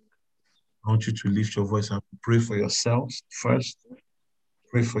 I want you to lift your voice and pray for yourselves first.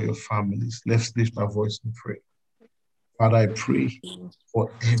 Pray for your families. Let's lift our voice and pray. Father, I pray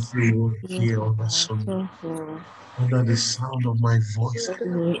for everyone here on the Sunday, under the sound of my voice.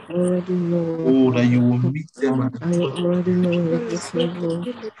 Oh, that you will meet them at the point.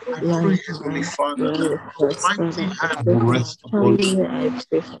 I pray, Heavenly Father, that your mighty hand will rest upon them.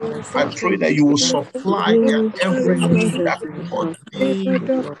 I pray that you will supply their every need according to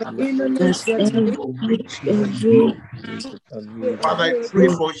the riches and glory. Father, I pray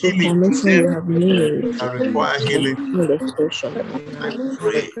for healing for them that require healing. I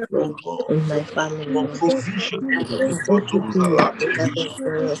pray, oh God, for provision for those that lack provision.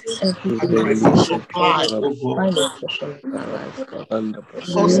 I pray for supply, oh God,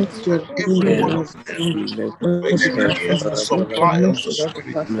 cause each and every one of them to experience the supply of the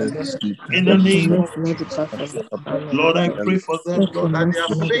Spirit. In the name of Jesus. Lord, I pray for them, Lord, that their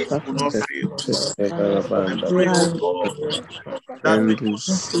faith will not fail. I pray, oh God, that they will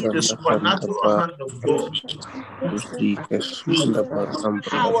see the supernatural hand of God, the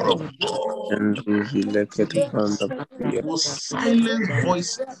power of God will silence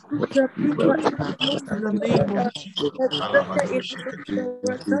voices. In the name of Jesus.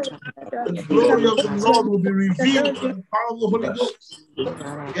 The glory of the Lord will be revealed by the power of the Holy Ghost.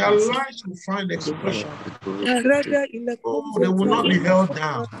 Their lives will find expression. Oh, they will not be held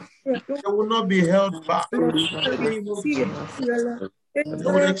down. They will not be held back. In the name of Jesus. They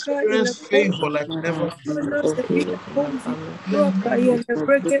will experience favor like never before.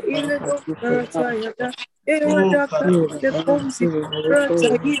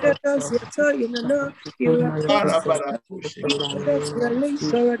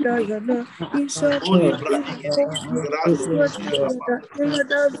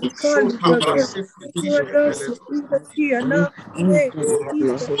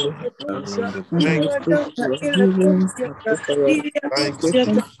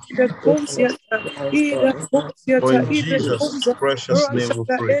 For in Jesus' precious name we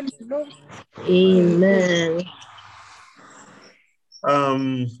pray. Amen.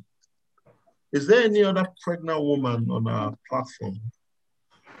 Is there any other pregnant woman on our platform?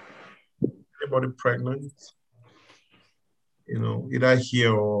 Anybody pregnant? You know, either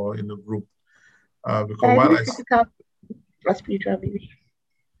here or in the group. Because while physical or spiritual, baby.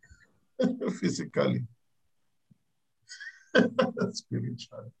 Physically.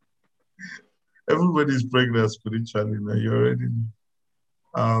 Spiritually. Everybody's pregnant spiritually now. You already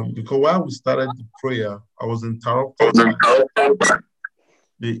know. Because while we started the prayer, I was interrupted by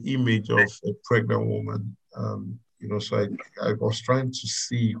the image of a pregnant woman. You know, so I was trying to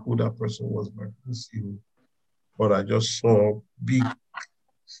see who that person was, but I couldn't see who. But I just saw big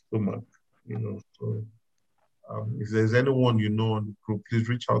stomach, you know. So if there's anyone you know on the group, please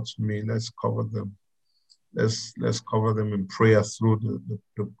reach out to me. Let's cover them. Let's cover them in prayer through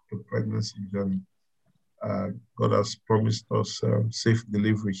the pregnancy journey. God has promised us safe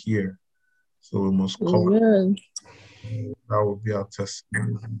delivery here, so we must cover. Amen. That will be our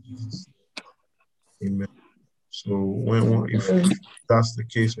testimony in Jesus. Amen. So if that's the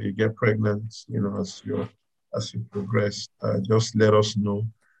case, or you get pregnant, you know, as you progress, just let us know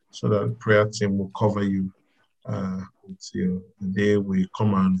so that the prayer team will cover you until the day we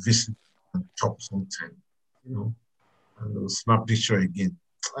come and visit and chop sometime, you know, and we'll snap picture again.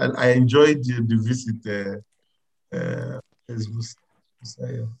 And I enjoyed the visit.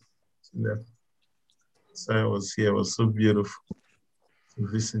 Saya was here. It was so beautiful to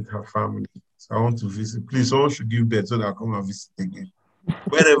visit her family. So I want to visit. Please, someone should give birth so that I'll come and visit again.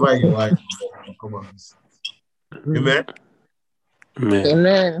 Wherever you are, I'll come and visit. Amen?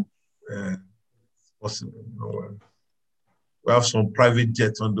 Amen. Possible. No worry. We have some private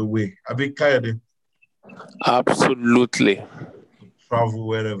jets on the way. Are we Kayode? Absolutely. Travel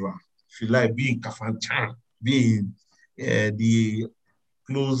wherever. If you like, be in Kafanchan, be in the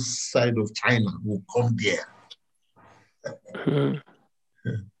close side of China, we'll come there.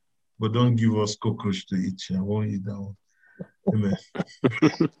 But don't give us cockroach to eat. I won't eat that one. Amen.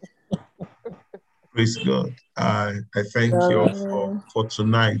 Praise God. I thank you all for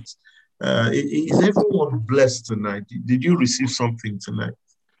tonight. Is everyone blessed tonight? Did you receive something tonight?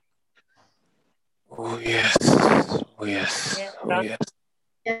 Oh, yes. Oh, yes. Oh, yes.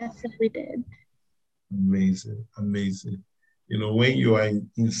 Yes, we did. Amazing. Amazing. You know, when you are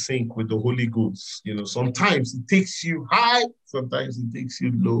in sync with the Holy Ghost, you know, sometimes it takes you high, sometimes it takes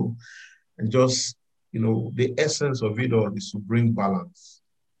you low. And just, you know, the essence of it all is to bring balance,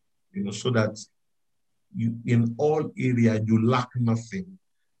 you know, so that you, in all areas, you lack nothing.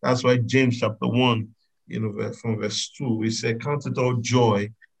 That's why James chapter 1, you know, from verse 2, we say, count it all joy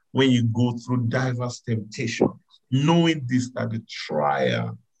when you go through diverse temptations, knowing this, that the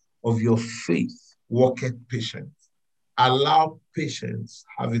trial of your faith worketh patience. Allow patience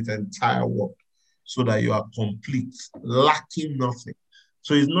have its entire work so that you are complete, lacking nothing.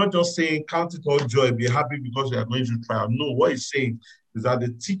 So he's not just saying, count it all joy, be happy because you are going through trial. No, what he's saying is that the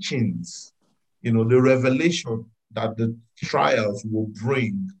teachings, you know, the revelation that the trials will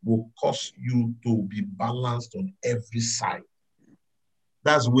bring will cause you to be balanced on every side.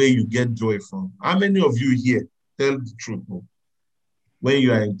 That's where you get joy from. How many of you here tell the truth? When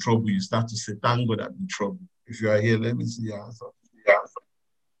you are in trouble, you start to say, thank God I'm in trouble. If you are here, let me see your answer.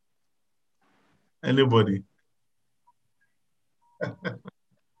 Anybody?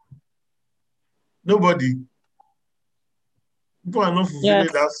 Nobody? People are not fulfilling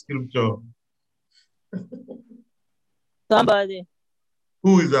that scripture. Somebody.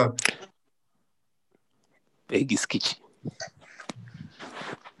 Who is that? Peggy's Kitchen.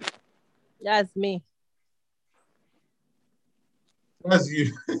 That's me. That's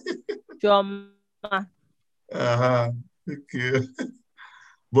you. Joma. Okay.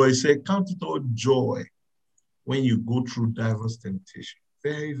 But he said, count it all joy when you go through diverse temptation.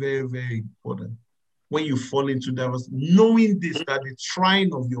 Very, very, very important. When you fall into diverse, knowing this, that the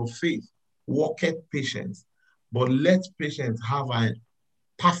trying of your faith worketh patience, but let patience have a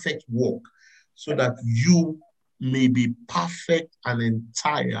perfect work so that you may be perfect and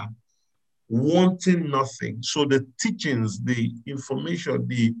entire, wanting nothing. So the teachings, the information,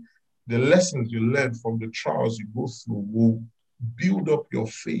 the lessons you learn from the trials you go through will build up your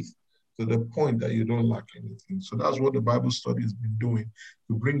faith to the point that you don't lack anything. So that's what the Bible study has been doing,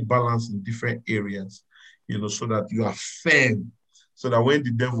 to bring balance in different areas, you know, so that you are firm, so that when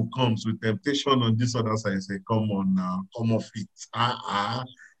the devil comes with temptation on this other side, say, come on now, come off it.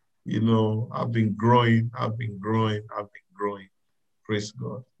 You know, I've been growing. Praise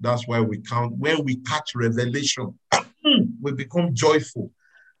God. That's why we count, when we catch revelation, we become joyful.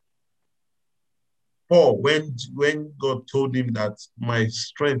 Paul, when God told him that my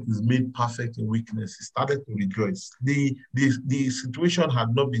strength is made perfect in weakness, he started to rejoice. The situation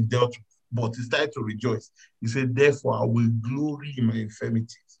had not been dealt with. but he started to rejoice. He said, therefore, I will glory in my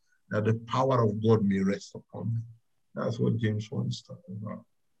infirmities, that the power of God may rest upon me. That's what James 1 is talking about.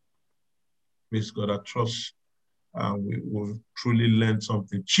 Praise God. I trust we've truly learned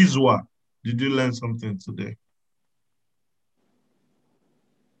something. Chizwa, did you learn something today?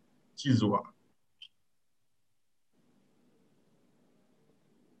 Chizwa.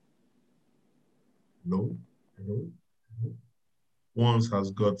 No. Once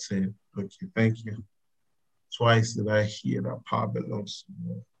has God said, okay, thank you. Twice did I hear that power belongs to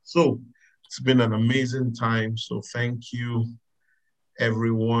God. So it's been an amazing time. So thank you,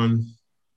 everyone.